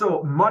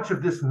also much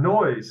of this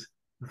noise,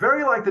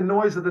 very like the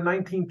noise of the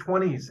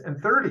 1920s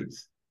and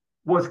 30s,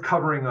 was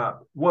covering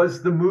up,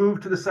 was the move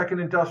to the second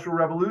industrial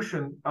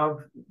revolution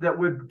that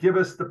would give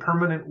us the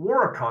permanent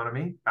war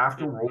economy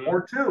after World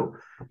War II.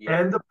 Yeah.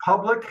 And the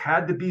public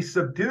had to be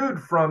subdued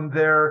from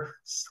their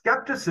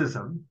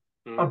skepticism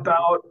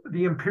about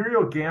the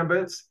imperial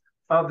gambits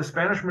of the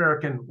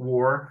Spanish-American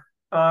War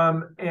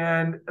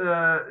and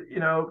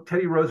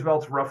Teddy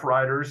Roosevelt's Rough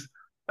Riders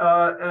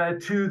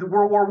to the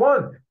World War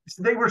I.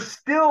 They were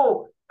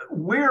still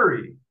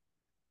weary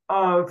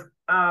of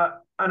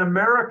an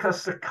America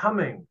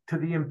succumbing to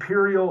the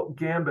imperial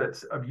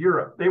gambits of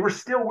Europe. They were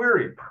still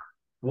weary.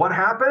 What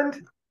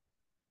happened?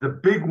 The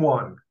big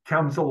one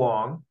comes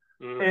along,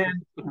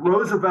 and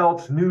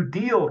Roosevelt's New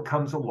Deal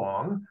comes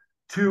along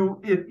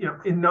to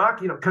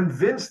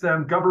convince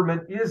them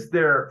government is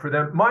there for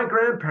them. My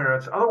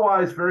grandparents,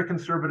 otherwise very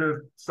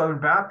conservative Southern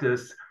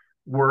Baptists,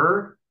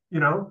 were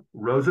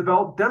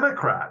Roosevelt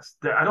Democrats.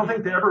 I don't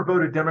think they ever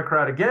voted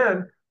Democrat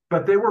again,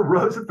 but they were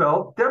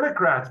Roosevelt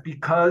Democrats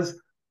because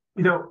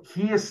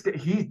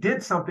he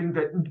did something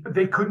that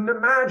they couldn't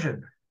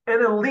imagine.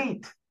 An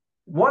elite,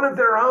 one of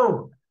their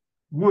own,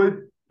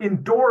 would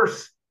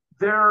endorse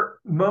their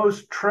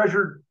most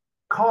treasured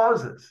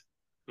causes.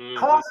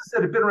 Causes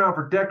that had been around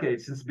for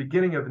decades, since the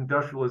beginning of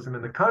industrialism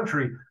in the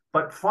country,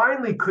 but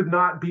finally could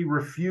not be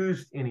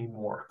refused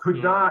anymore.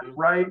 Could not,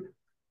 right?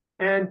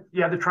 And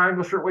the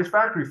Triangle Shirtwaist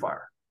Factory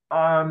fire.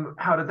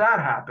 How did that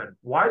happen?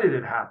 Why did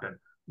it happen?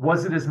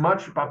 Was it as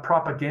much a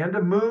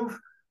propaganda move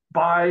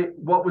by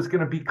what was going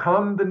to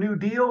become the New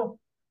Deal?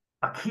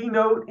 A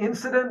keynote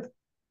incident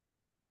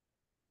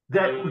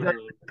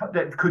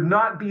that could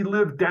not be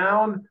lived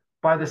down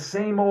by the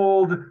same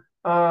old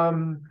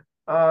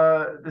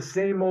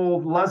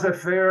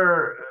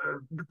laissez-faire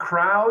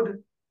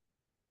crowd.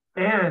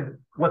 And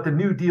what the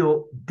New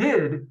Deal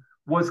did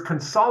was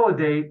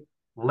consolidate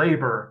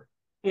labor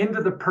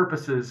into the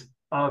purposes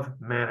of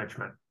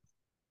management.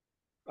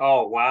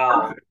 Oh,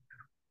 wow. Perfect.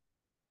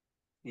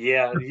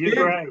 Yeah,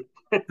 you're right.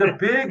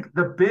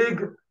 the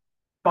big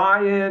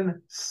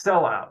buy-in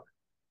sellout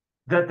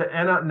that the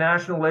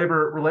National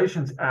Labor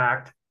Relations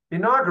Act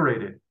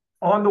inaugurated.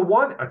 On the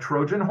one, a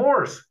Trojan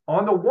horse.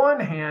 On the one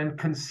hand,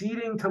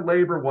 conceding to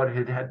labor what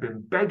it had been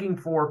begging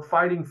for,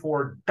 fighting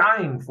for,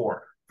 dying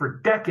for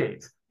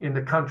decades in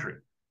the country.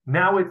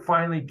 Now it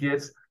finally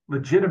gets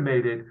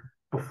legitimated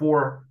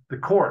before the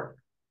court.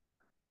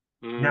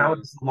 Now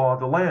it's the law of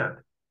the land.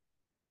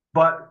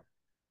 But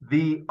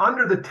the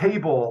under the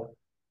table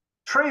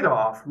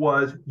trade-off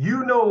was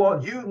you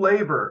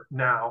labor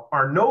now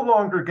are no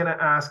longer going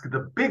to ask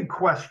the big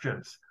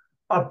questions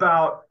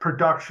about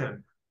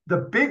production, the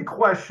big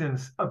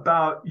questions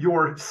about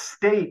your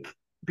stake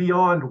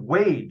beyond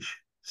wage,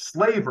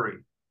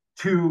 slavery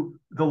to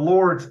the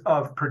lords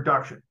of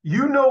production.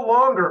 You no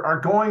longer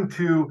are going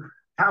to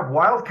have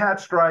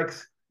wildcat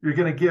strikes. You're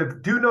going to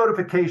give due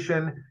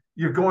notification.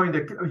 You're going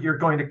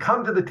to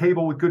come to the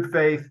table with good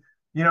faith.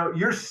 You're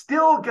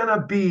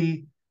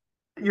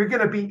going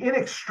to be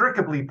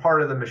inextricably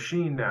part of the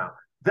machine now.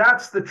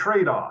 That's the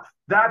trade-off.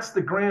 That's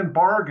the grand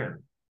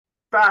bargain.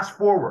 Fast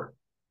forward.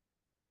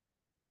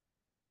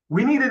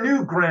 We need a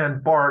new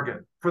grand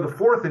bargain for the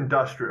fourth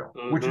industrial,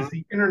 which is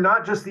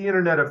not just the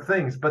Internet of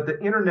Things, but the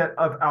Internet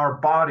of our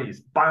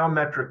bodies,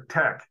 biometric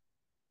tech.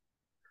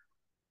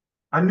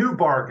 A new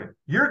bargain.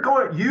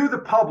 You,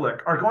 the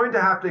public, are going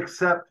to have to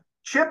accept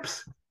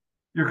chips.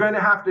 You're going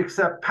to have to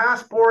accept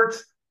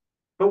passports.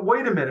 But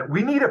wait a minute,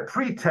 we need a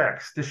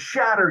pretext to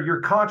shatter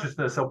your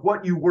consciousness of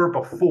what you were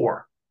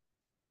before.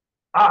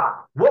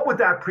 What would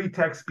that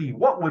pretext be?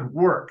 What would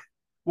work?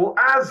 Well,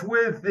 as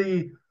with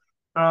the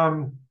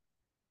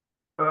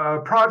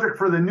project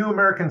for the New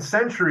American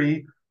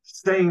Century,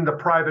 saying the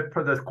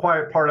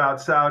quiet part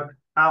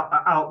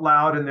out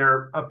loud in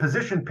their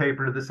position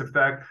paper to this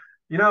effect,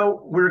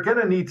 we're going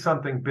to need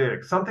something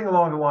big, something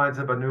along the lines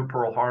of a new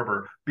Pearl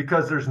Harbor,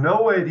 because there's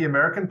no way the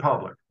American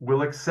public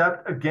will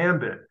accept a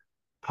gambit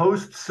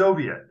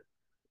post-Soviet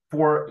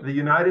for the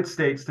United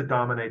States to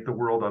dominate the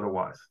world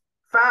otherwise.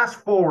 Fast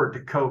forward to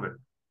COVID.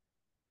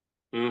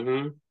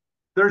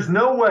 There's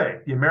no way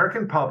the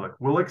American public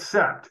will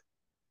accept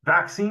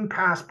vaccine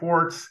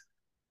passports,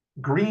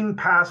 green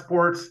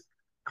passports,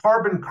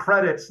 carbon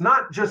credits,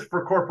 not just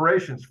for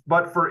corporations,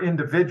 but for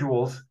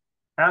individuals,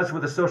 as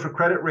with a social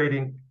credit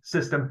rating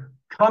system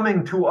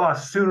coming to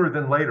us sooner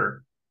than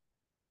later,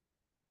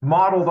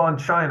 modeled on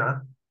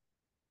China,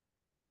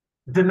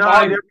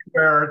 denied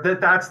everywhere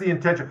that's the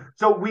intention.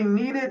 So we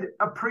needed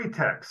a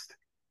pretext,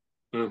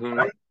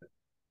 right?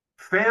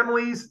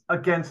 Families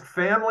against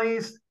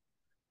families,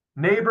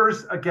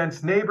 neighbors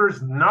against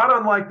neighbors, not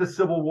unlike the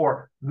Civil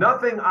War.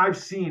 Nothing I've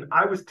seen.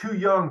 I was too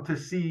young to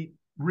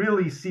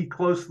really see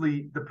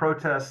closely the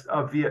protests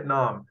of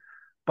Vietnam,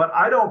 but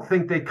I don't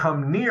think they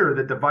come near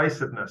the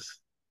divisiveness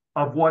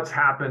of what's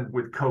happened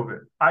with COVID.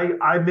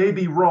 I may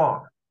be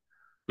wrong,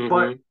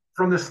 but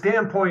from the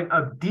standpoint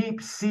of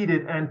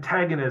deep-seated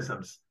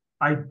antagonisms,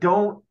 I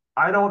don't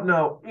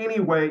know.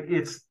 Anyway,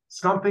 it's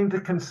something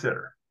to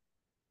consider.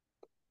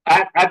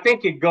 I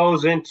think it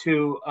goes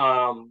into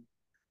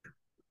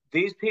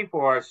these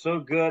people are so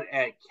good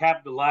at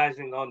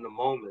capitalizing on the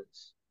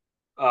moments.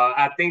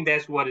 I think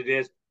that's what it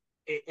is.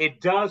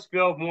 It does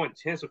feel more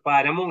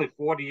intensified. I'm only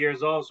 40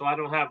 years old, so I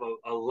don't have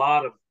a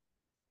lot of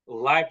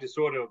life to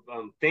sort of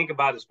think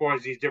about as far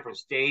as these different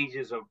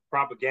stages of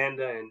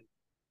propaganda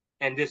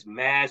and this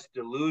mass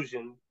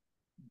delusion.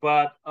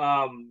 but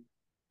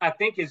I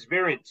think it's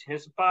very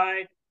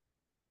intensified.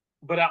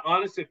 But I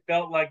honestly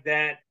felt like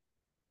that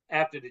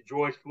after the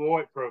George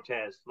Floyd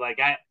protest. Like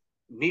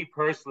me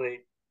personally,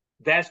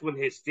 that's when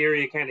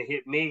hysteria kind of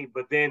hit me.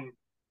 But then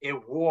it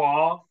wore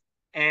off,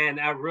 and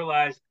I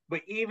realized.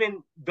 But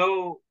even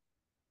though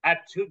I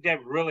took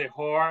that really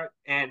hard,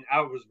 and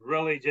I was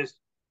really just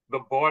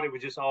bombarded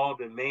with just all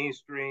the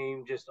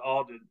mainstream, just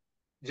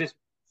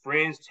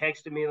friends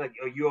texting me like,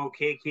 "Are you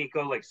okay,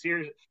 Kiko?" Like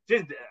seriously,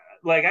 just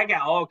like I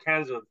got all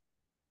kinds of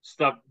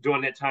stuff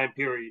during that time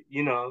period.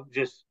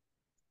 Just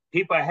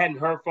people I hadn't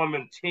heard from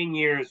in 10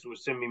 years would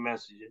send me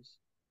messages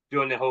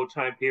during the whole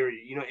time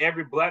period.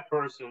 Every black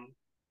person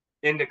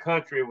in the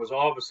country was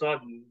all of a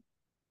sudden,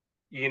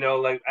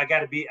 like I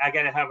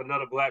gotta have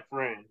another black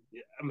friend.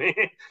 I mean,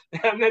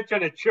 I'm not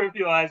trying to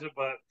trivialize it,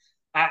 but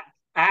I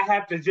I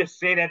have to just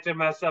say that to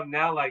myself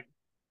now. Like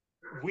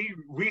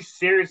we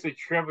seriously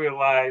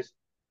trivialized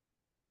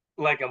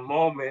like a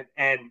moment,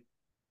 and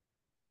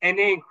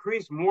they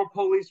increase more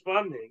police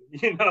funding.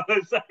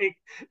 It's like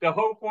the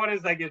whole point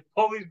is like it's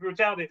police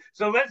brutality.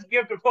 So let's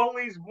give the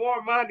police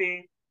more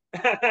money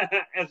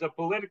as a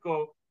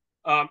political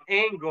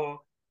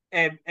angle,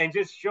 and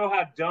just show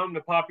how dumb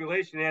the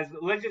population is.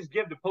 Let's just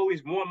give the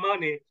police more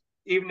money,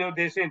 even though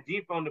they're saying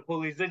defund the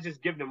police. Let's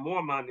just give them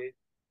more money,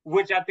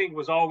 which I think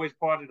was always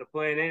part of the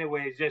plan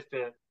anyway. Is just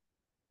to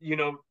you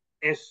know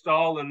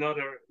install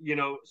another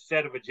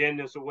set of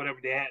agendas or whatever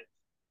they had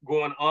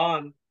going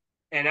on.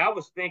 And I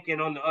was thinking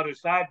on the other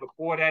side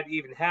before that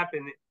even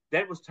happened,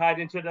 that was tied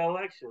into the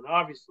election,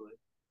 obviously.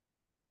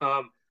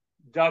 Um,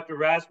 Dr.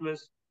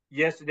 Rasmus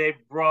yesterday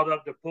brought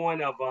up the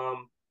point of,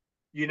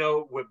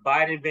 with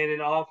Biden being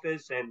in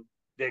office and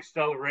the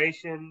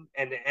acceleration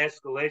and the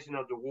escalation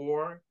of the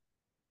war,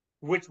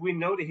 which we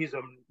know that he's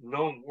a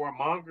known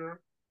warmonger,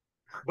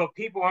 but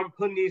people aren't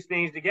putting these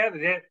things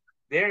together.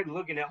 They're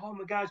looking at, oh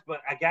my gosh,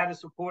 but I got to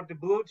support the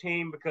blue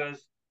team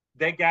because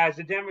that guy's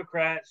a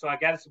Democrat, so I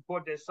got to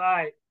support that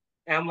side.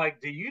 And I'm like,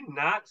 do you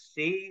not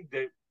see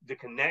the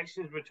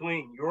connections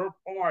between your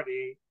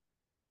party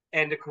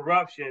and the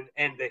corruption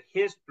and the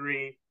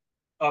history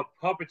of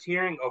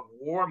puppeteering, of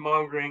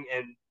warmongering,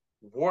 and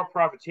war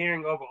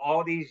profiteering over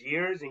all these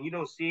years? And you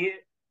don't see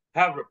it?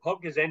 How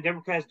Republicans and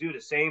Democrats do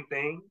the same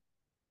thing,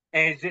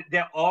 and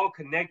they're all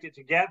connected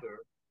together,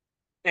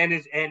 and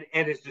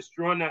it's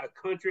destroying our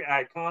country,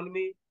 our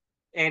economy,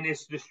 and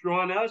it's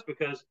destroying us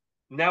because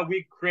now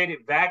we've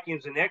created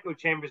vacuums and echo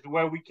chambers to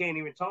where we can't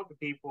even talk to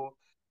people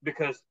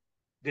because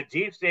the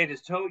deep state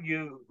has told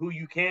you who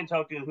you can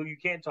talk to and who you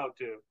can't talk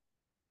to.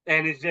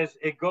 And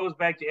it goes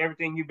back to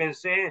everything you've been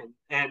saying.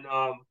 And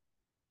I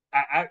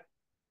I,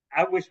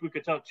 I wish we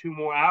could talk 2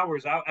 more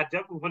hours. I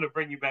definitely want to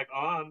bring you back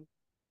on,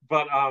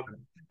 but I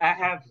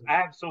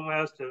have somewhere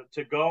else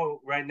to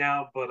go right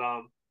now. But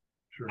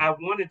Sure. I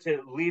wanted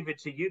to leave it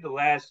to you the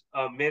last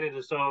minute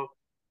or so.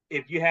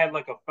 If you had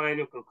like a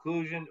final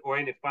conclusion or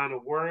any final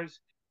words,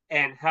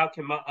 and how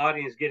can my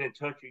audience get in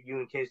touch with you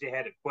in case they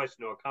had a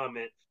question or a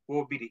comment? What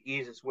would be the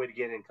easiest way to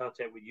get in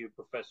contact with you,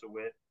 Professor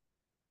Witt?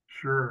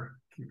 Sure,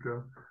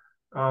 Kiko.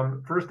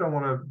 First, I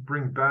want to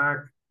bring back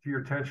to your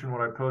attention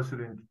what I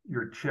posted in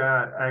your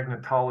chat,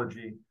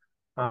 Agnotology,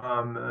 a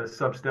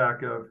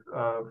Substack of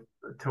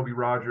Toby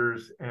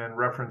Rogers and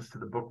reference to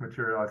the book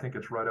material. I think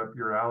it's right up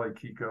your alley,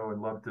 Kiko,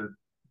 and love to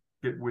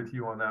get with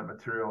you on that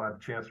material. I had a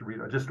chance to read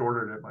it. I just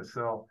ordered it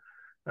myself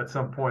at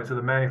some point. So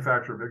the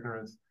manufacture of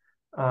ignorance,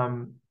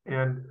 and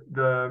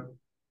the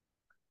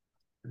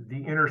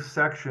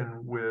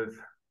intersection with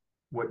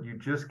what you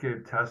just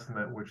gave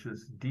testament, which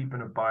is deep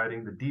and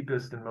abiding, the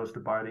deepest and most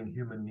abiding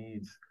human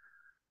needs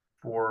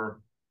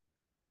for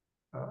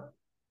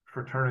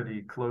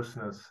fraternity,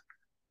 closeness,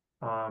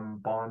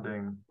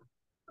 bonding,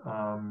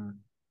 and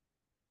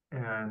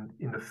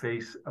in the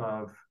face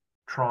of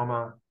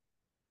trauma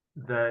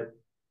that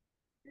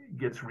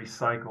gets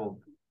recycled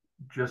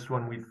just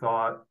when we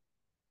thought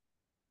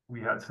we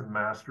had some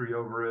mastery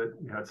over it,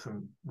 we had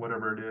some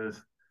whatever it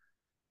is,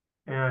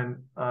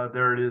 and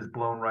there it is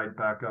blown right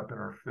back up in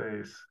our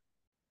face.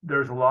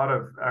 There's a lot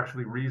of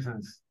actually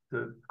reasons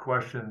to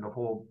question the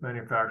whole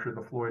manufacture of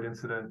the Floyd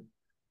incident,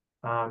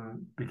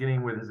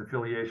 beginning with his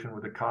affiliation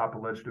with a cop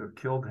alleged to have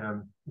killed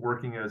him,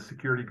 working as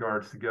security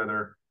guards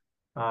together,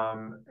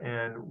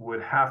 and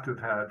would have to have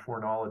had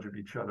foreknowledge of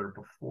each other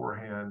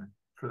beforehand,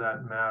 for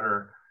that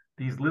matter.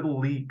 These little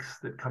leaks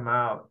that come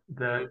out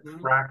that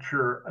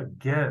fracture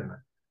again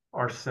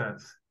our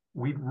sense.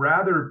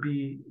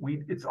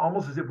 It's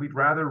almost as if we'd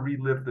rather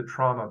relive the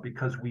trauma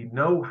because we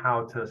know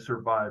how to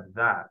survive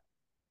that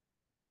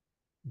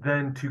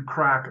than to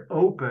crack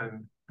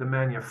open the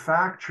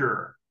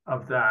manufacture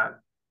of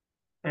that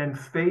and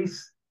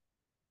face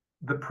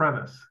the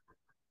premise.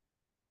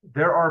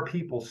 There are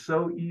people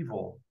so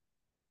evil,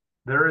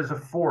 there is a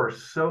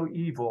force so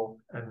evil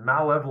and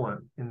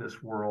malevolent in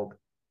this world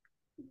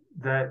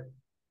that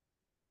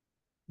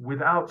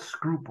without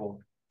scruple,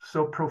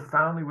 so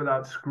profoundly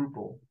without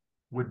scruple,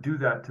 would do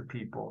that to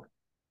people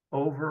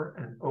over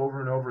and over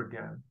and over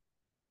again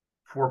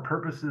for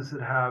purposes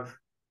that have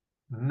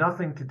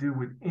nothing to do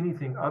with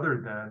anything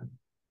other than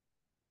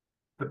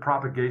the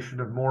propagation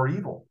of more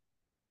evil.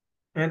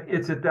 And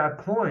it's at that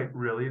point,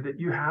 really, that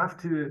you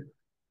have to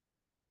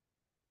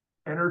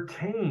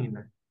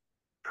entertain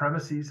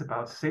premises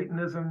about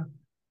Satanism,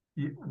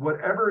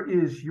 whatever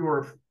is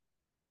your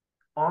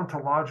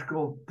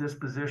ontological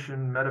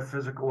disposition,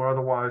 metaphysical or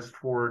otherwise,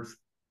 towards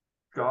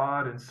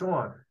God and so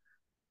on.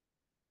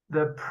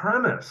 The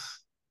premise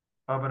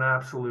of an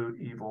absolute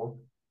evil,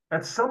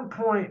 at some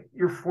point,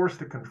 you're forced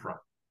to confront.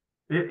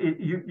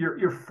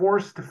 You're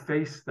forced to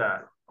face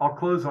that. I'll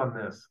close on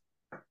this.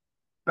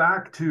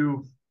 Back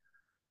to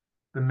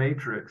the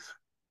Matrix.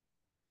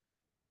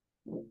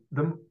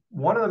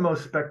 One of the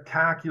most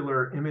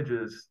spectacular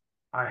images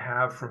I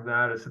have from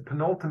that is the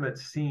penultimate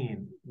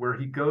scene where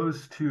he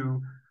goes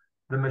to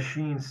the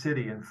machine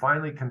city and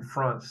finally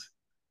confronts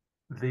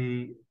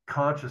the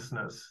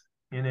consciousness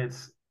in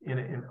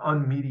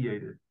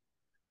unmediated.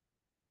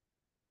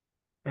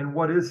 And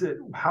what is it?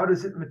 How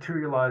does it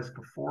materialize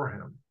before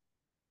him?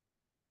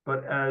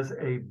 But as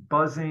a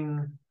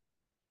buzzing,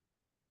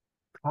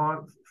 a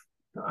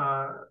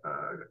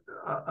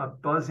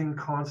buzzing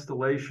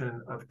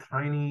constellation of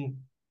tiny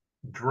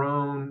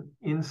drone,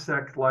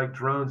 insect-like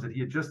drones that he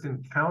had just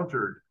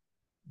encountered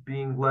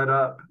being led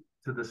up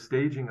to the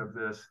staging of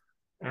this.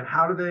 And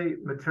how do they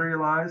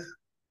materialize?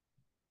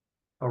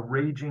 A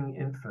raging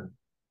infant.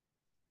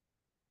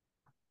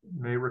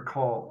 You may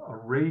recall a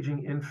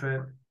raging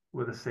infant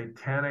with a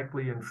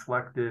satanically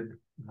inflected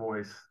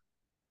voice,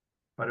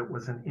 but it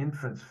was an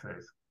infant's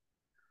face.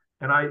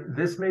 And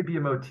this may be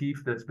a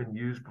motif that's been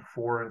used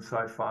before in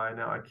sci-fi.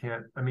 Now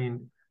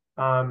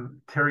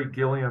Terry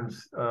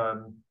Gilliam's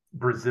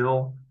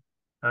Brazil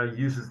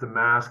uses the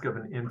mask of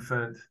an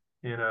infant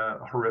in a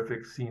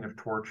horrific scene of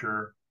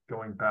torture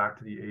going back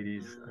to the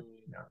 80s.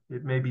 Yeah,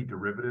 it may be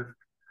derivative.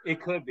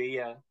 It could be,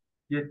 yeah.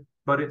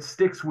 But it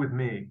sticks with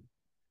me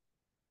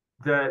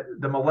that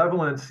the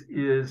malevolence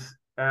is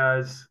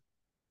as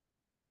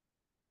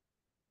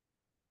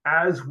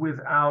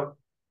without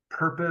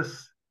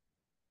purpose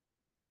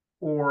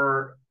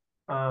or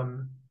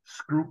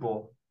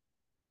scruple,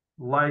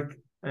 like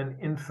an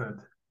infant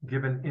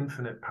given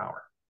infinite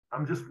power.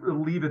 I'm just going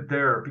to leave it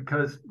there,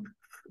 because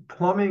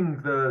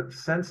plumbing the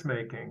sense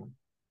making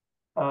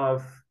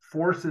of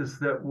forces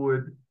that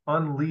would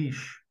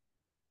unleash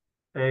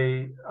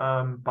a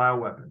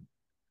bioweapon,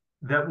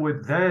 that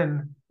would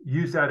then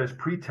use that as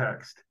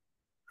pretext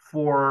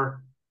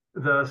for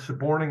the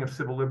suborning of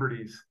civil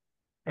liberties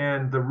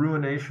and the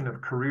ruination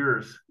of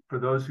careers for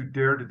those who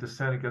dare to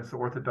dissent against the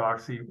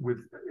orthodoxy with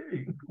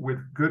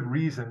good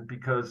reason,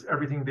 because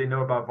everything they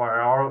know about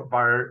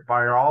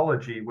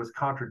virology was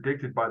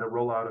contradicted by the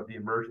rollout of the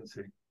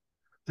emergency.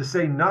 To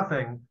say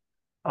nothing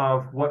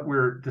of what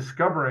we're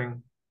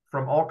discovering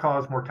from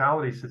all-cause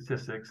mortality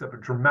statistics of a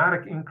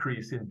dramatic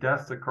increase in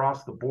deaths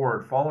across the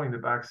board following the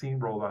vaccine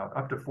rollout,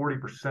 up to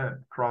 40%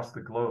 across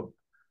the globe,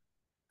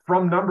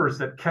 from numbers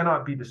that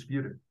cannot be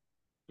disputed.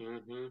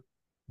 Mm-hmm.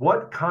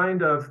 What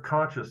kind of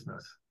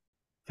consciousness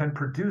can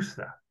produce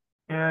that?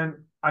 And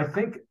I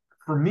think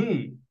for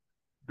me,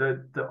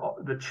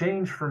 the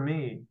change for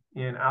me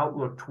in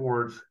outlook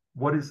towards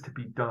what is to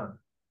be done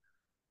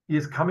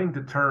is coming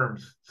to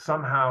terms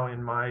somehow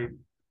in my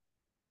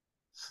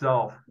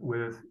self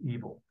with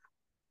evil.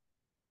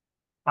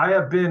 I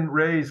have been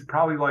raised,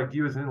 probably like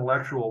you as an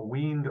intellectual,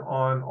 weaned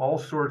on all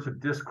sorts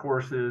of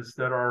discourses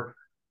that are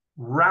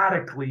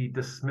radically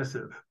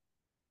dismissive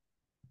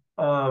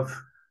of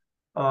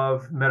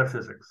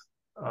metaphysics,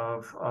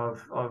 of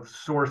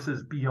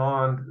sources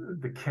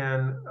beyond the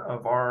ken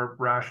of our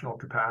rational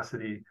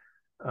capacity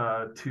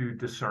to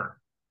discern,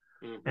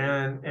 mm-hmm.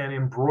 and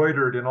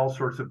embroidered in all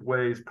sorts of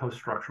ways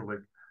post-structurally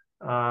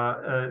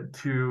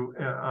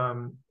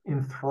to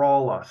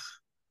enthrall us,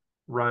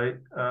 right?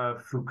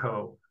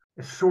 Foucault,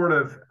 a sort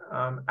of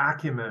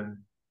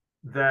acumen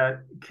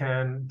that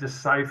can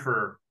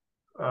decipher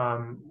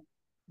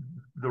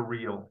the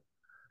real,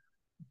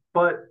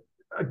 but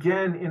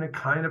again, in a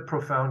kind of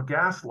profound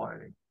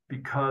gaslighting,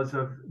 because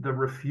of the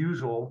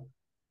refusal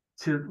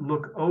to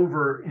look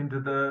over into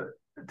the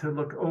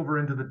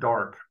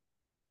dark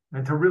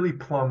and to really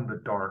plumb the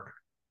dark.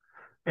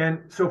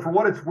 And so, for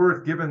what it's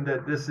worth, given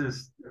that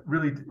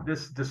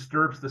this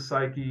disturbs the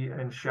psyche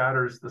and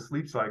shatters the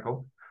sleep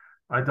cycle,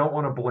 I don't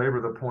want to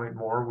belabor the point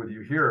more with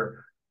you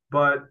here,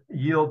 but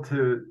yield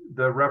to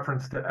the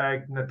reference to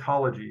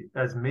agnotology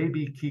as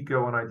maybe,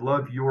 Kiko, and I'd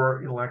love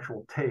your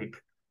intellectual take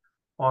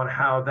on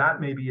how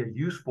that may be a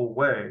useful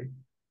way,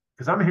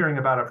 because I'm hearing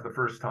about it for the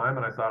first time,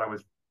 and I thought I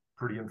was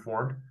pretty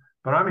informed,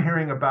 but I'm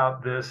hearing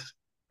about this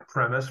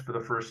premise for the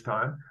first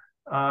time.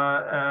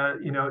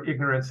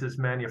 Ignorance is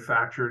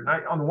manufactured.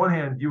 And on the one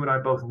hand, you and I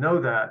both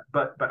know that,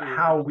 but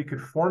how we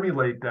could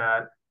formulate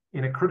that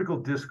in a critical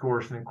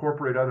discourse and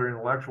incorporate other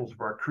intellectuals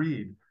of our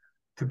creed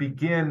to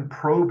begin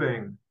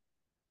probing,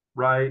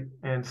 right,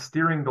 and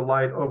steering the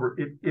light over.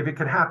 If it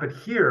could happen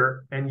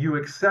here and you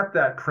accept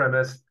that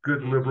premise,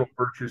 good liberal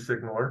virtue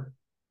signaler,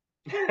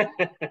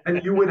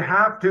 And you would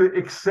have to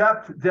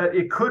accept that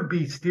it could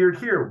be steered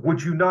here.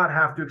 Would you not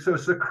have to? So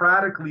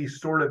Socratically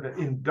sort of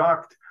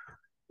induct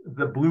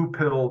the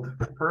blue-pilled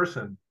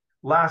person.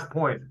 Last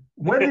point.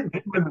 When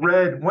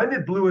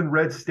did blue and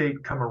red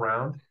state come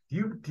around?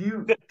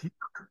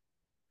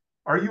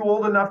 Are you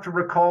old enough to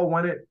recall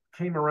when it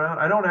came around?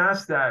 I don't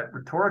ask that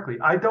rhetorically.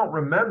 I don't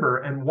remember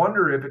and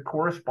wonder if it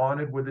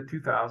corresponded with the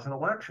 2000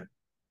 election.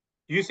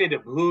 You said the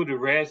blue to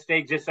red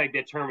state, just like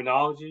that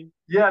terminology.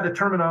 Yeah, the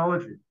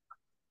terminology.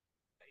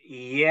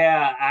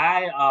 Yeah,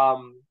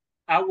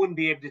 I wouldn't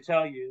be able to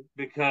tell you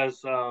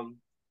because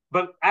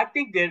but I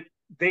think that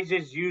they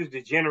just use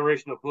the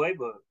generational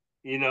playbook,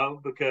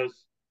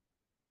 because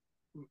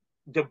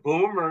the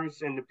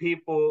boomers and the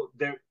people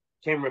that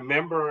can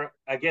remember,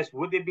 I guess,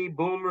 would they be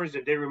boomers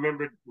if they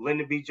remembered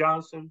Lyndon B.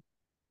 Johnson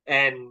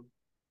and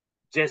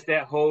just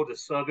that whole the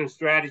Southern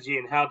strategy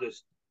and how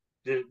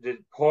the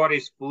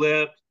parties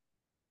flipped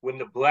when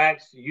the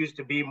blacks used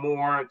to be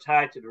more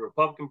tied to the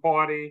Republican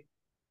Party,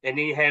 and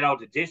then you had all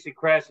the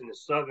Dixiecrats and the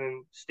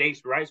Southern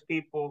states' rights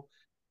people,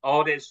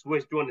 all that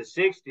switched during the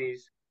 '60s.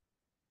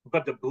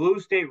 But the blue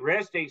state,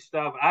 red state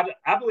stuff,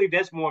 I believe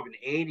that's more of an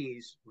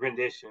 '80s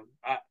rendition.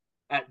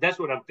 That's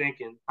what I'm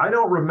thinking. I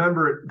don't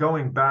remember it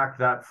going back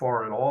that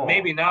far at all.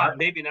 Maybe not.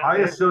 Maybe not. I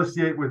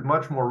associate with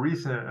much more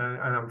recent,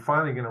 and I'm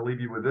finally going to leave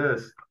you with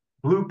this: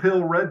 blue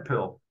pill, red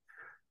pill.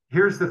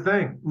 Here's the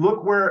thing.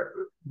 Look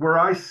where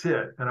I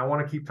sit, and I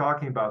want to keep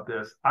talking about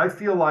this. I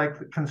feel like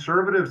the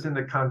conservatives in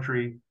the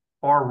country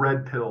are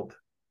red pilled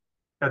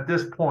at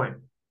this point.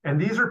 And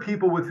these are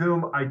people with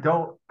whom I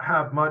don't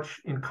have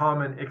much in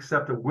common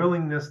except a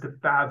willingness to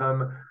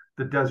fathom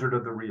the desert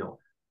of the real.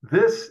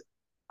 This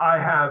I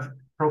have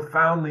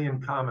profoundly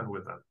in common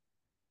with them.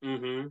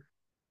 Mm-hmm.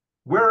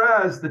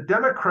 Whereas the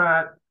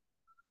Democrat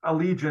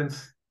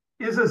allegiance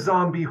is a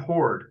zombie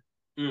horde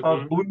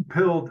of blue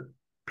pilled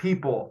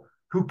people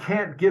who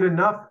can't get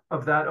enough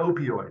of that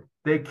opioid.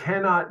 They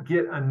cannot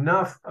get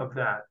enough of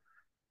that.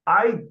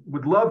 I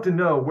would love to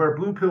know where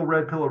blue pill,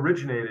 red pill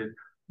originated,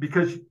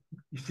 because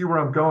you see where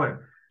I'm going.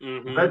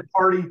 Red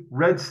party,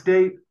 red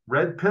state,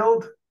 red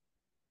pilled.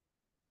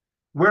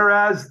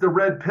 Whereas the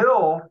red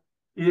pill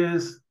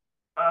is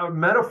a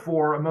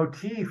metaphor, a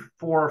motif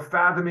for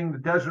fathoming the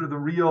desert of the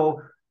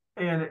real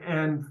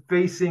and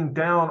facing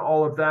down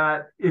all of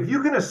that. If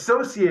you can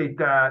associate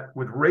that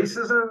with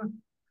racism,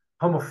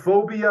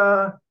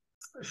 homophobia,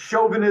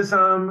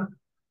 chauvinism,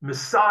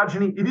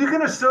 misogyny, if you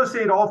can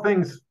associate all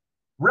things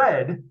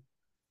red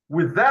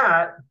with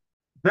that,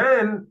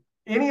 then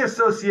any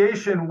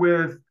association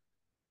with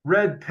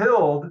red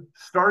pilled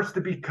starts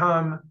to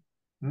become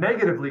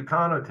negatively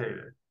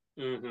connotated.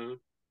 Mm-hmm.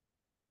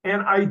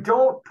 And I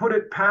don't put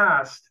it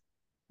past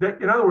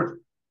that. In other words,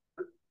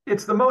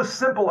 it's the most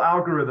simple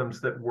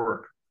algorithms that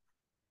work.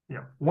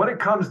 When it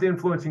comes to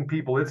influencing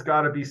people, it's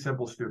got to be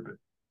simple, stupid.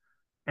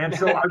 And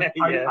so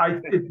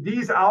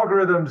these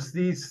algorithms,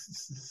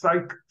 these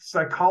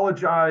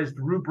psychologized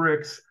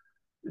rubrics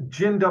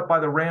ginned up by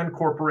the Rand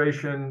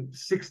Corporation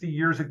 60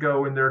 years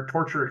ago in their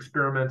torture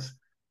experiments,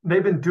 they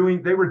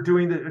were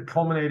doing it,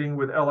 culminating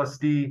with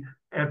LSD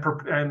and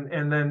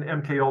then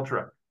MK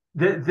Ultra.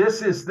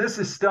 This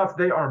is stuff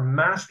they are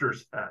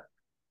masters at.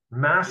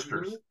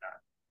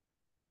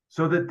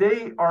 So that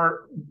they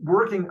are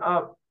working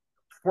up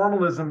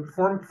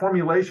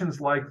formulations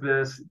like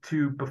this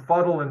to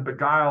befuddle and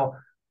beguile,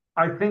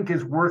 I think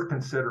is worth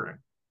considering.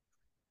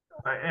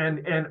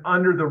 And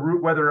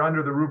whether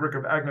under the rubric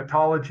of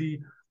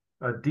agnotology,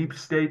 deep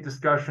state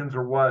discussions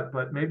or what,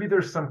 but maybe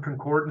there's some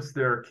concordance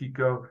there,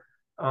 Kiko,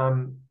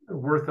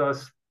 worth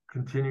us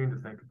continuing to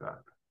think about.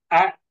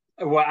 I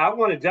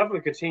want to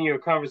definitely continue a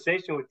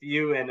conversation with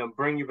you and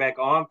bring you back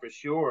on for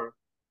sure.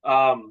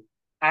 I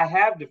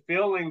have the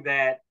feeling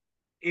that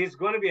it's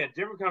going to be a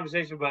different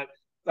conversation, but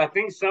I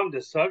think some of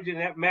the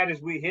subject matters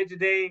we hit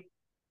today,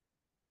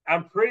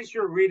 I'm pretty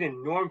sure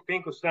reading Norm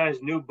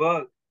Finkelstein's new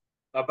book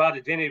about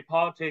identity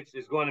politics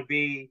is going to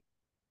be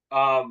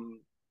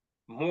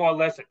more or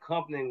less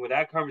accompanying with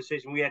that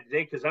conversation we had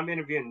today, because I'm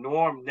interviewing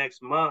Norm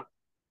next month,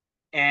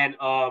 and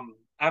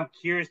I'm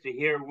curious to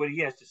hear what he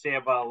has to say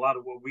about a lot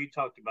of what we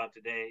talked about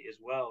today as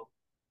well.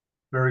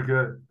 Very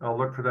good. I'll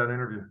look for that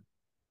interview.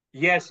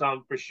 Yes,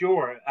 for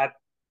sure.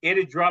 It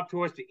had dropped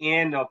towards the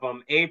end of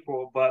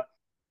April, but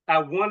I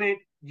wanted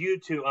you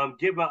to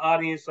give my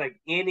audience like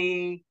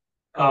any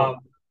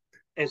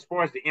as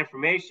far as the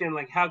information,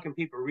 like how can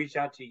people reach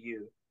out to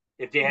you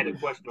if they had a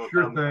question or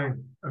comment? Sure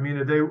thing. I mean,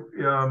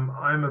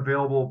 I'm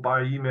available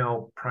by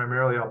email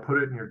primarily. I'll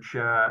put it in your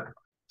chat.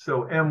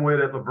 So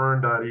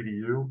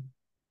mwitt@laverne.edu.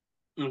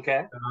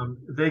 Okay.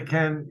 They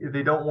can, if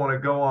they don't want to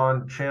go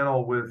on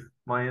channel with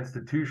my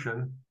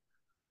institution,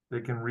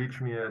 they can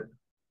reach me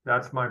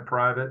that's my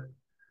private.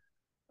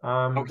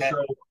 Okay.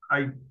 So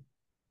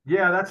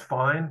that's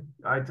fine.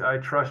 I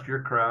trust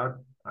your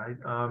crowd.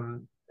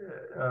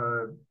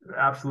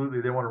 Absolutely,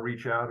 they want to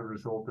reach out as a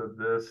result of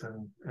this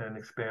and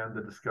expand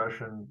the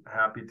discussion.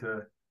 Happy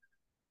to.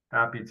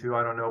 I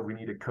don't know if we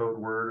need a code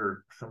word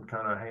or some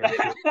kind of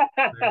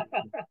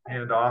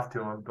hand off to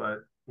them, but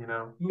you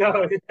know?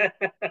 No,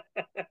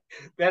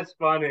 that's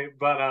funny.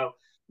 But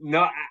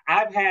no,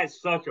 I've had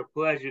such a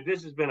pleasure.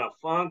 This has been a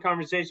fun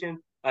conversation,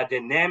 a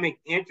dynamic,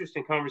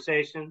 interesting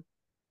conversation,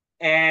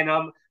 and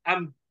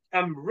I'm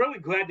really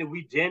glad that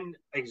we didn't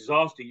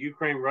exhaust the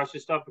Ukraine Russia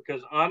stuff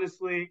because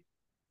honestly,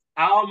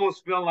 I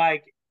almost feel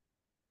like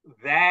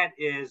that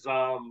is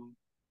I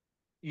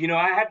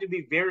have to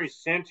be very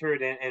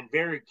centered and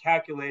very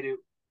calculated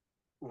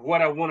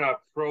what I want to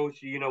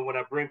approach, when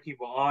I bring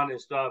people on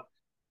and stuff.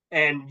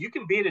 And you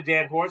can beat a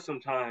dead horse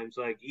sometimes,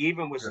 like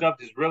even with Yeah, stuff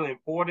that's really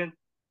important.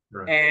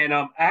 right. And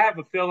I have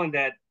a feeling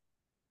that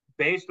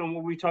based on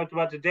what we talked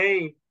about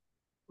today,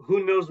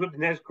 who knows what the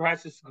next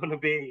crisis is going to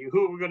be?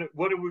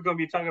 What are we going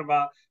to be talking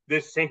about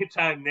this same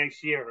time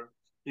next year?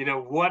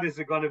 What is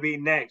it going to be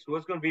next?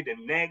 What's going to be the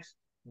next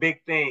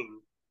big thing?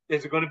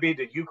 Is it going to be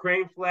the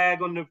Ukraine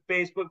flag on the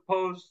Facebook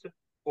post?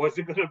 Or is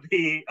it going to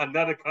be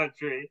another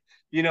country?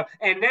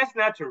 And that's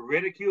not to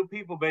ridicule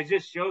people, but it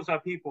just shows how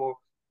people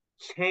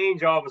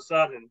change all of a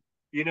sudden,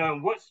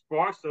 and what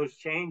sparks those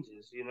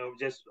changes,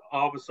 just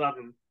all of a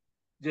sudden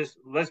just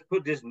let's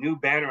put this new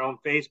banner on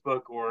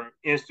Facebook or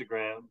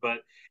Instagram.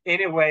 But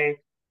anyway,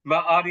 my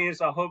audience,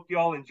 I hope you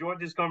all enjoyed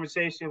this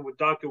conversation with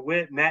Dr.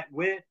 Matt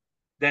Witt.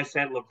 That's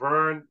at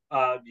Laverne,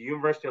 the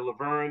University of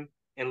Laverne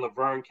in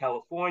Laverne,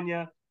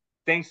 California.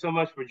 Thanks so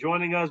much for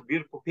joining us,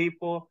 beautiful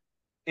people.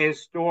 In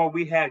store,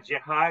 we have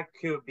Jihad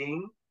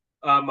Kubing,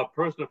 a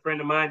personal friend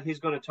of mine. He's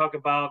going to talk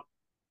about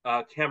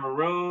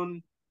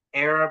Cameroon,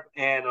 Arab,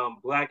 and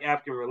Black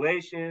African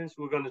relations.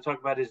 We're going to talk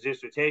about his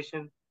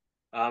dissertation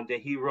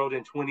that he wrote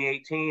in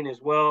 2018 as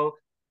well.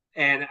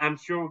 And I'm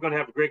sure we're going to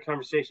have a great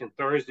conversation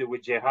Thursday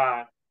with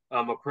Jihad,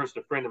 a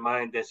personal friend of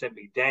mine that's at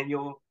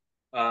McDaniel,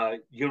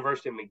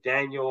 University of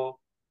McDaniel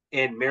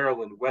in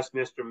Maryland,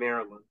 Westminster,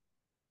 Maryland.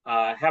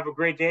 Have a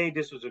great day.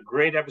 This was a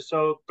great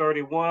episode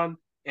 31,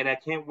 and I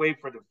can't wait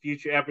for the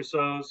future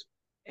episodes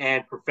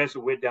and Professor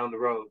Witt down the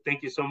road.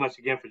 Thank you so much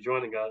again for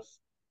joining us.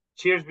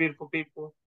 Cheers, beautiful people.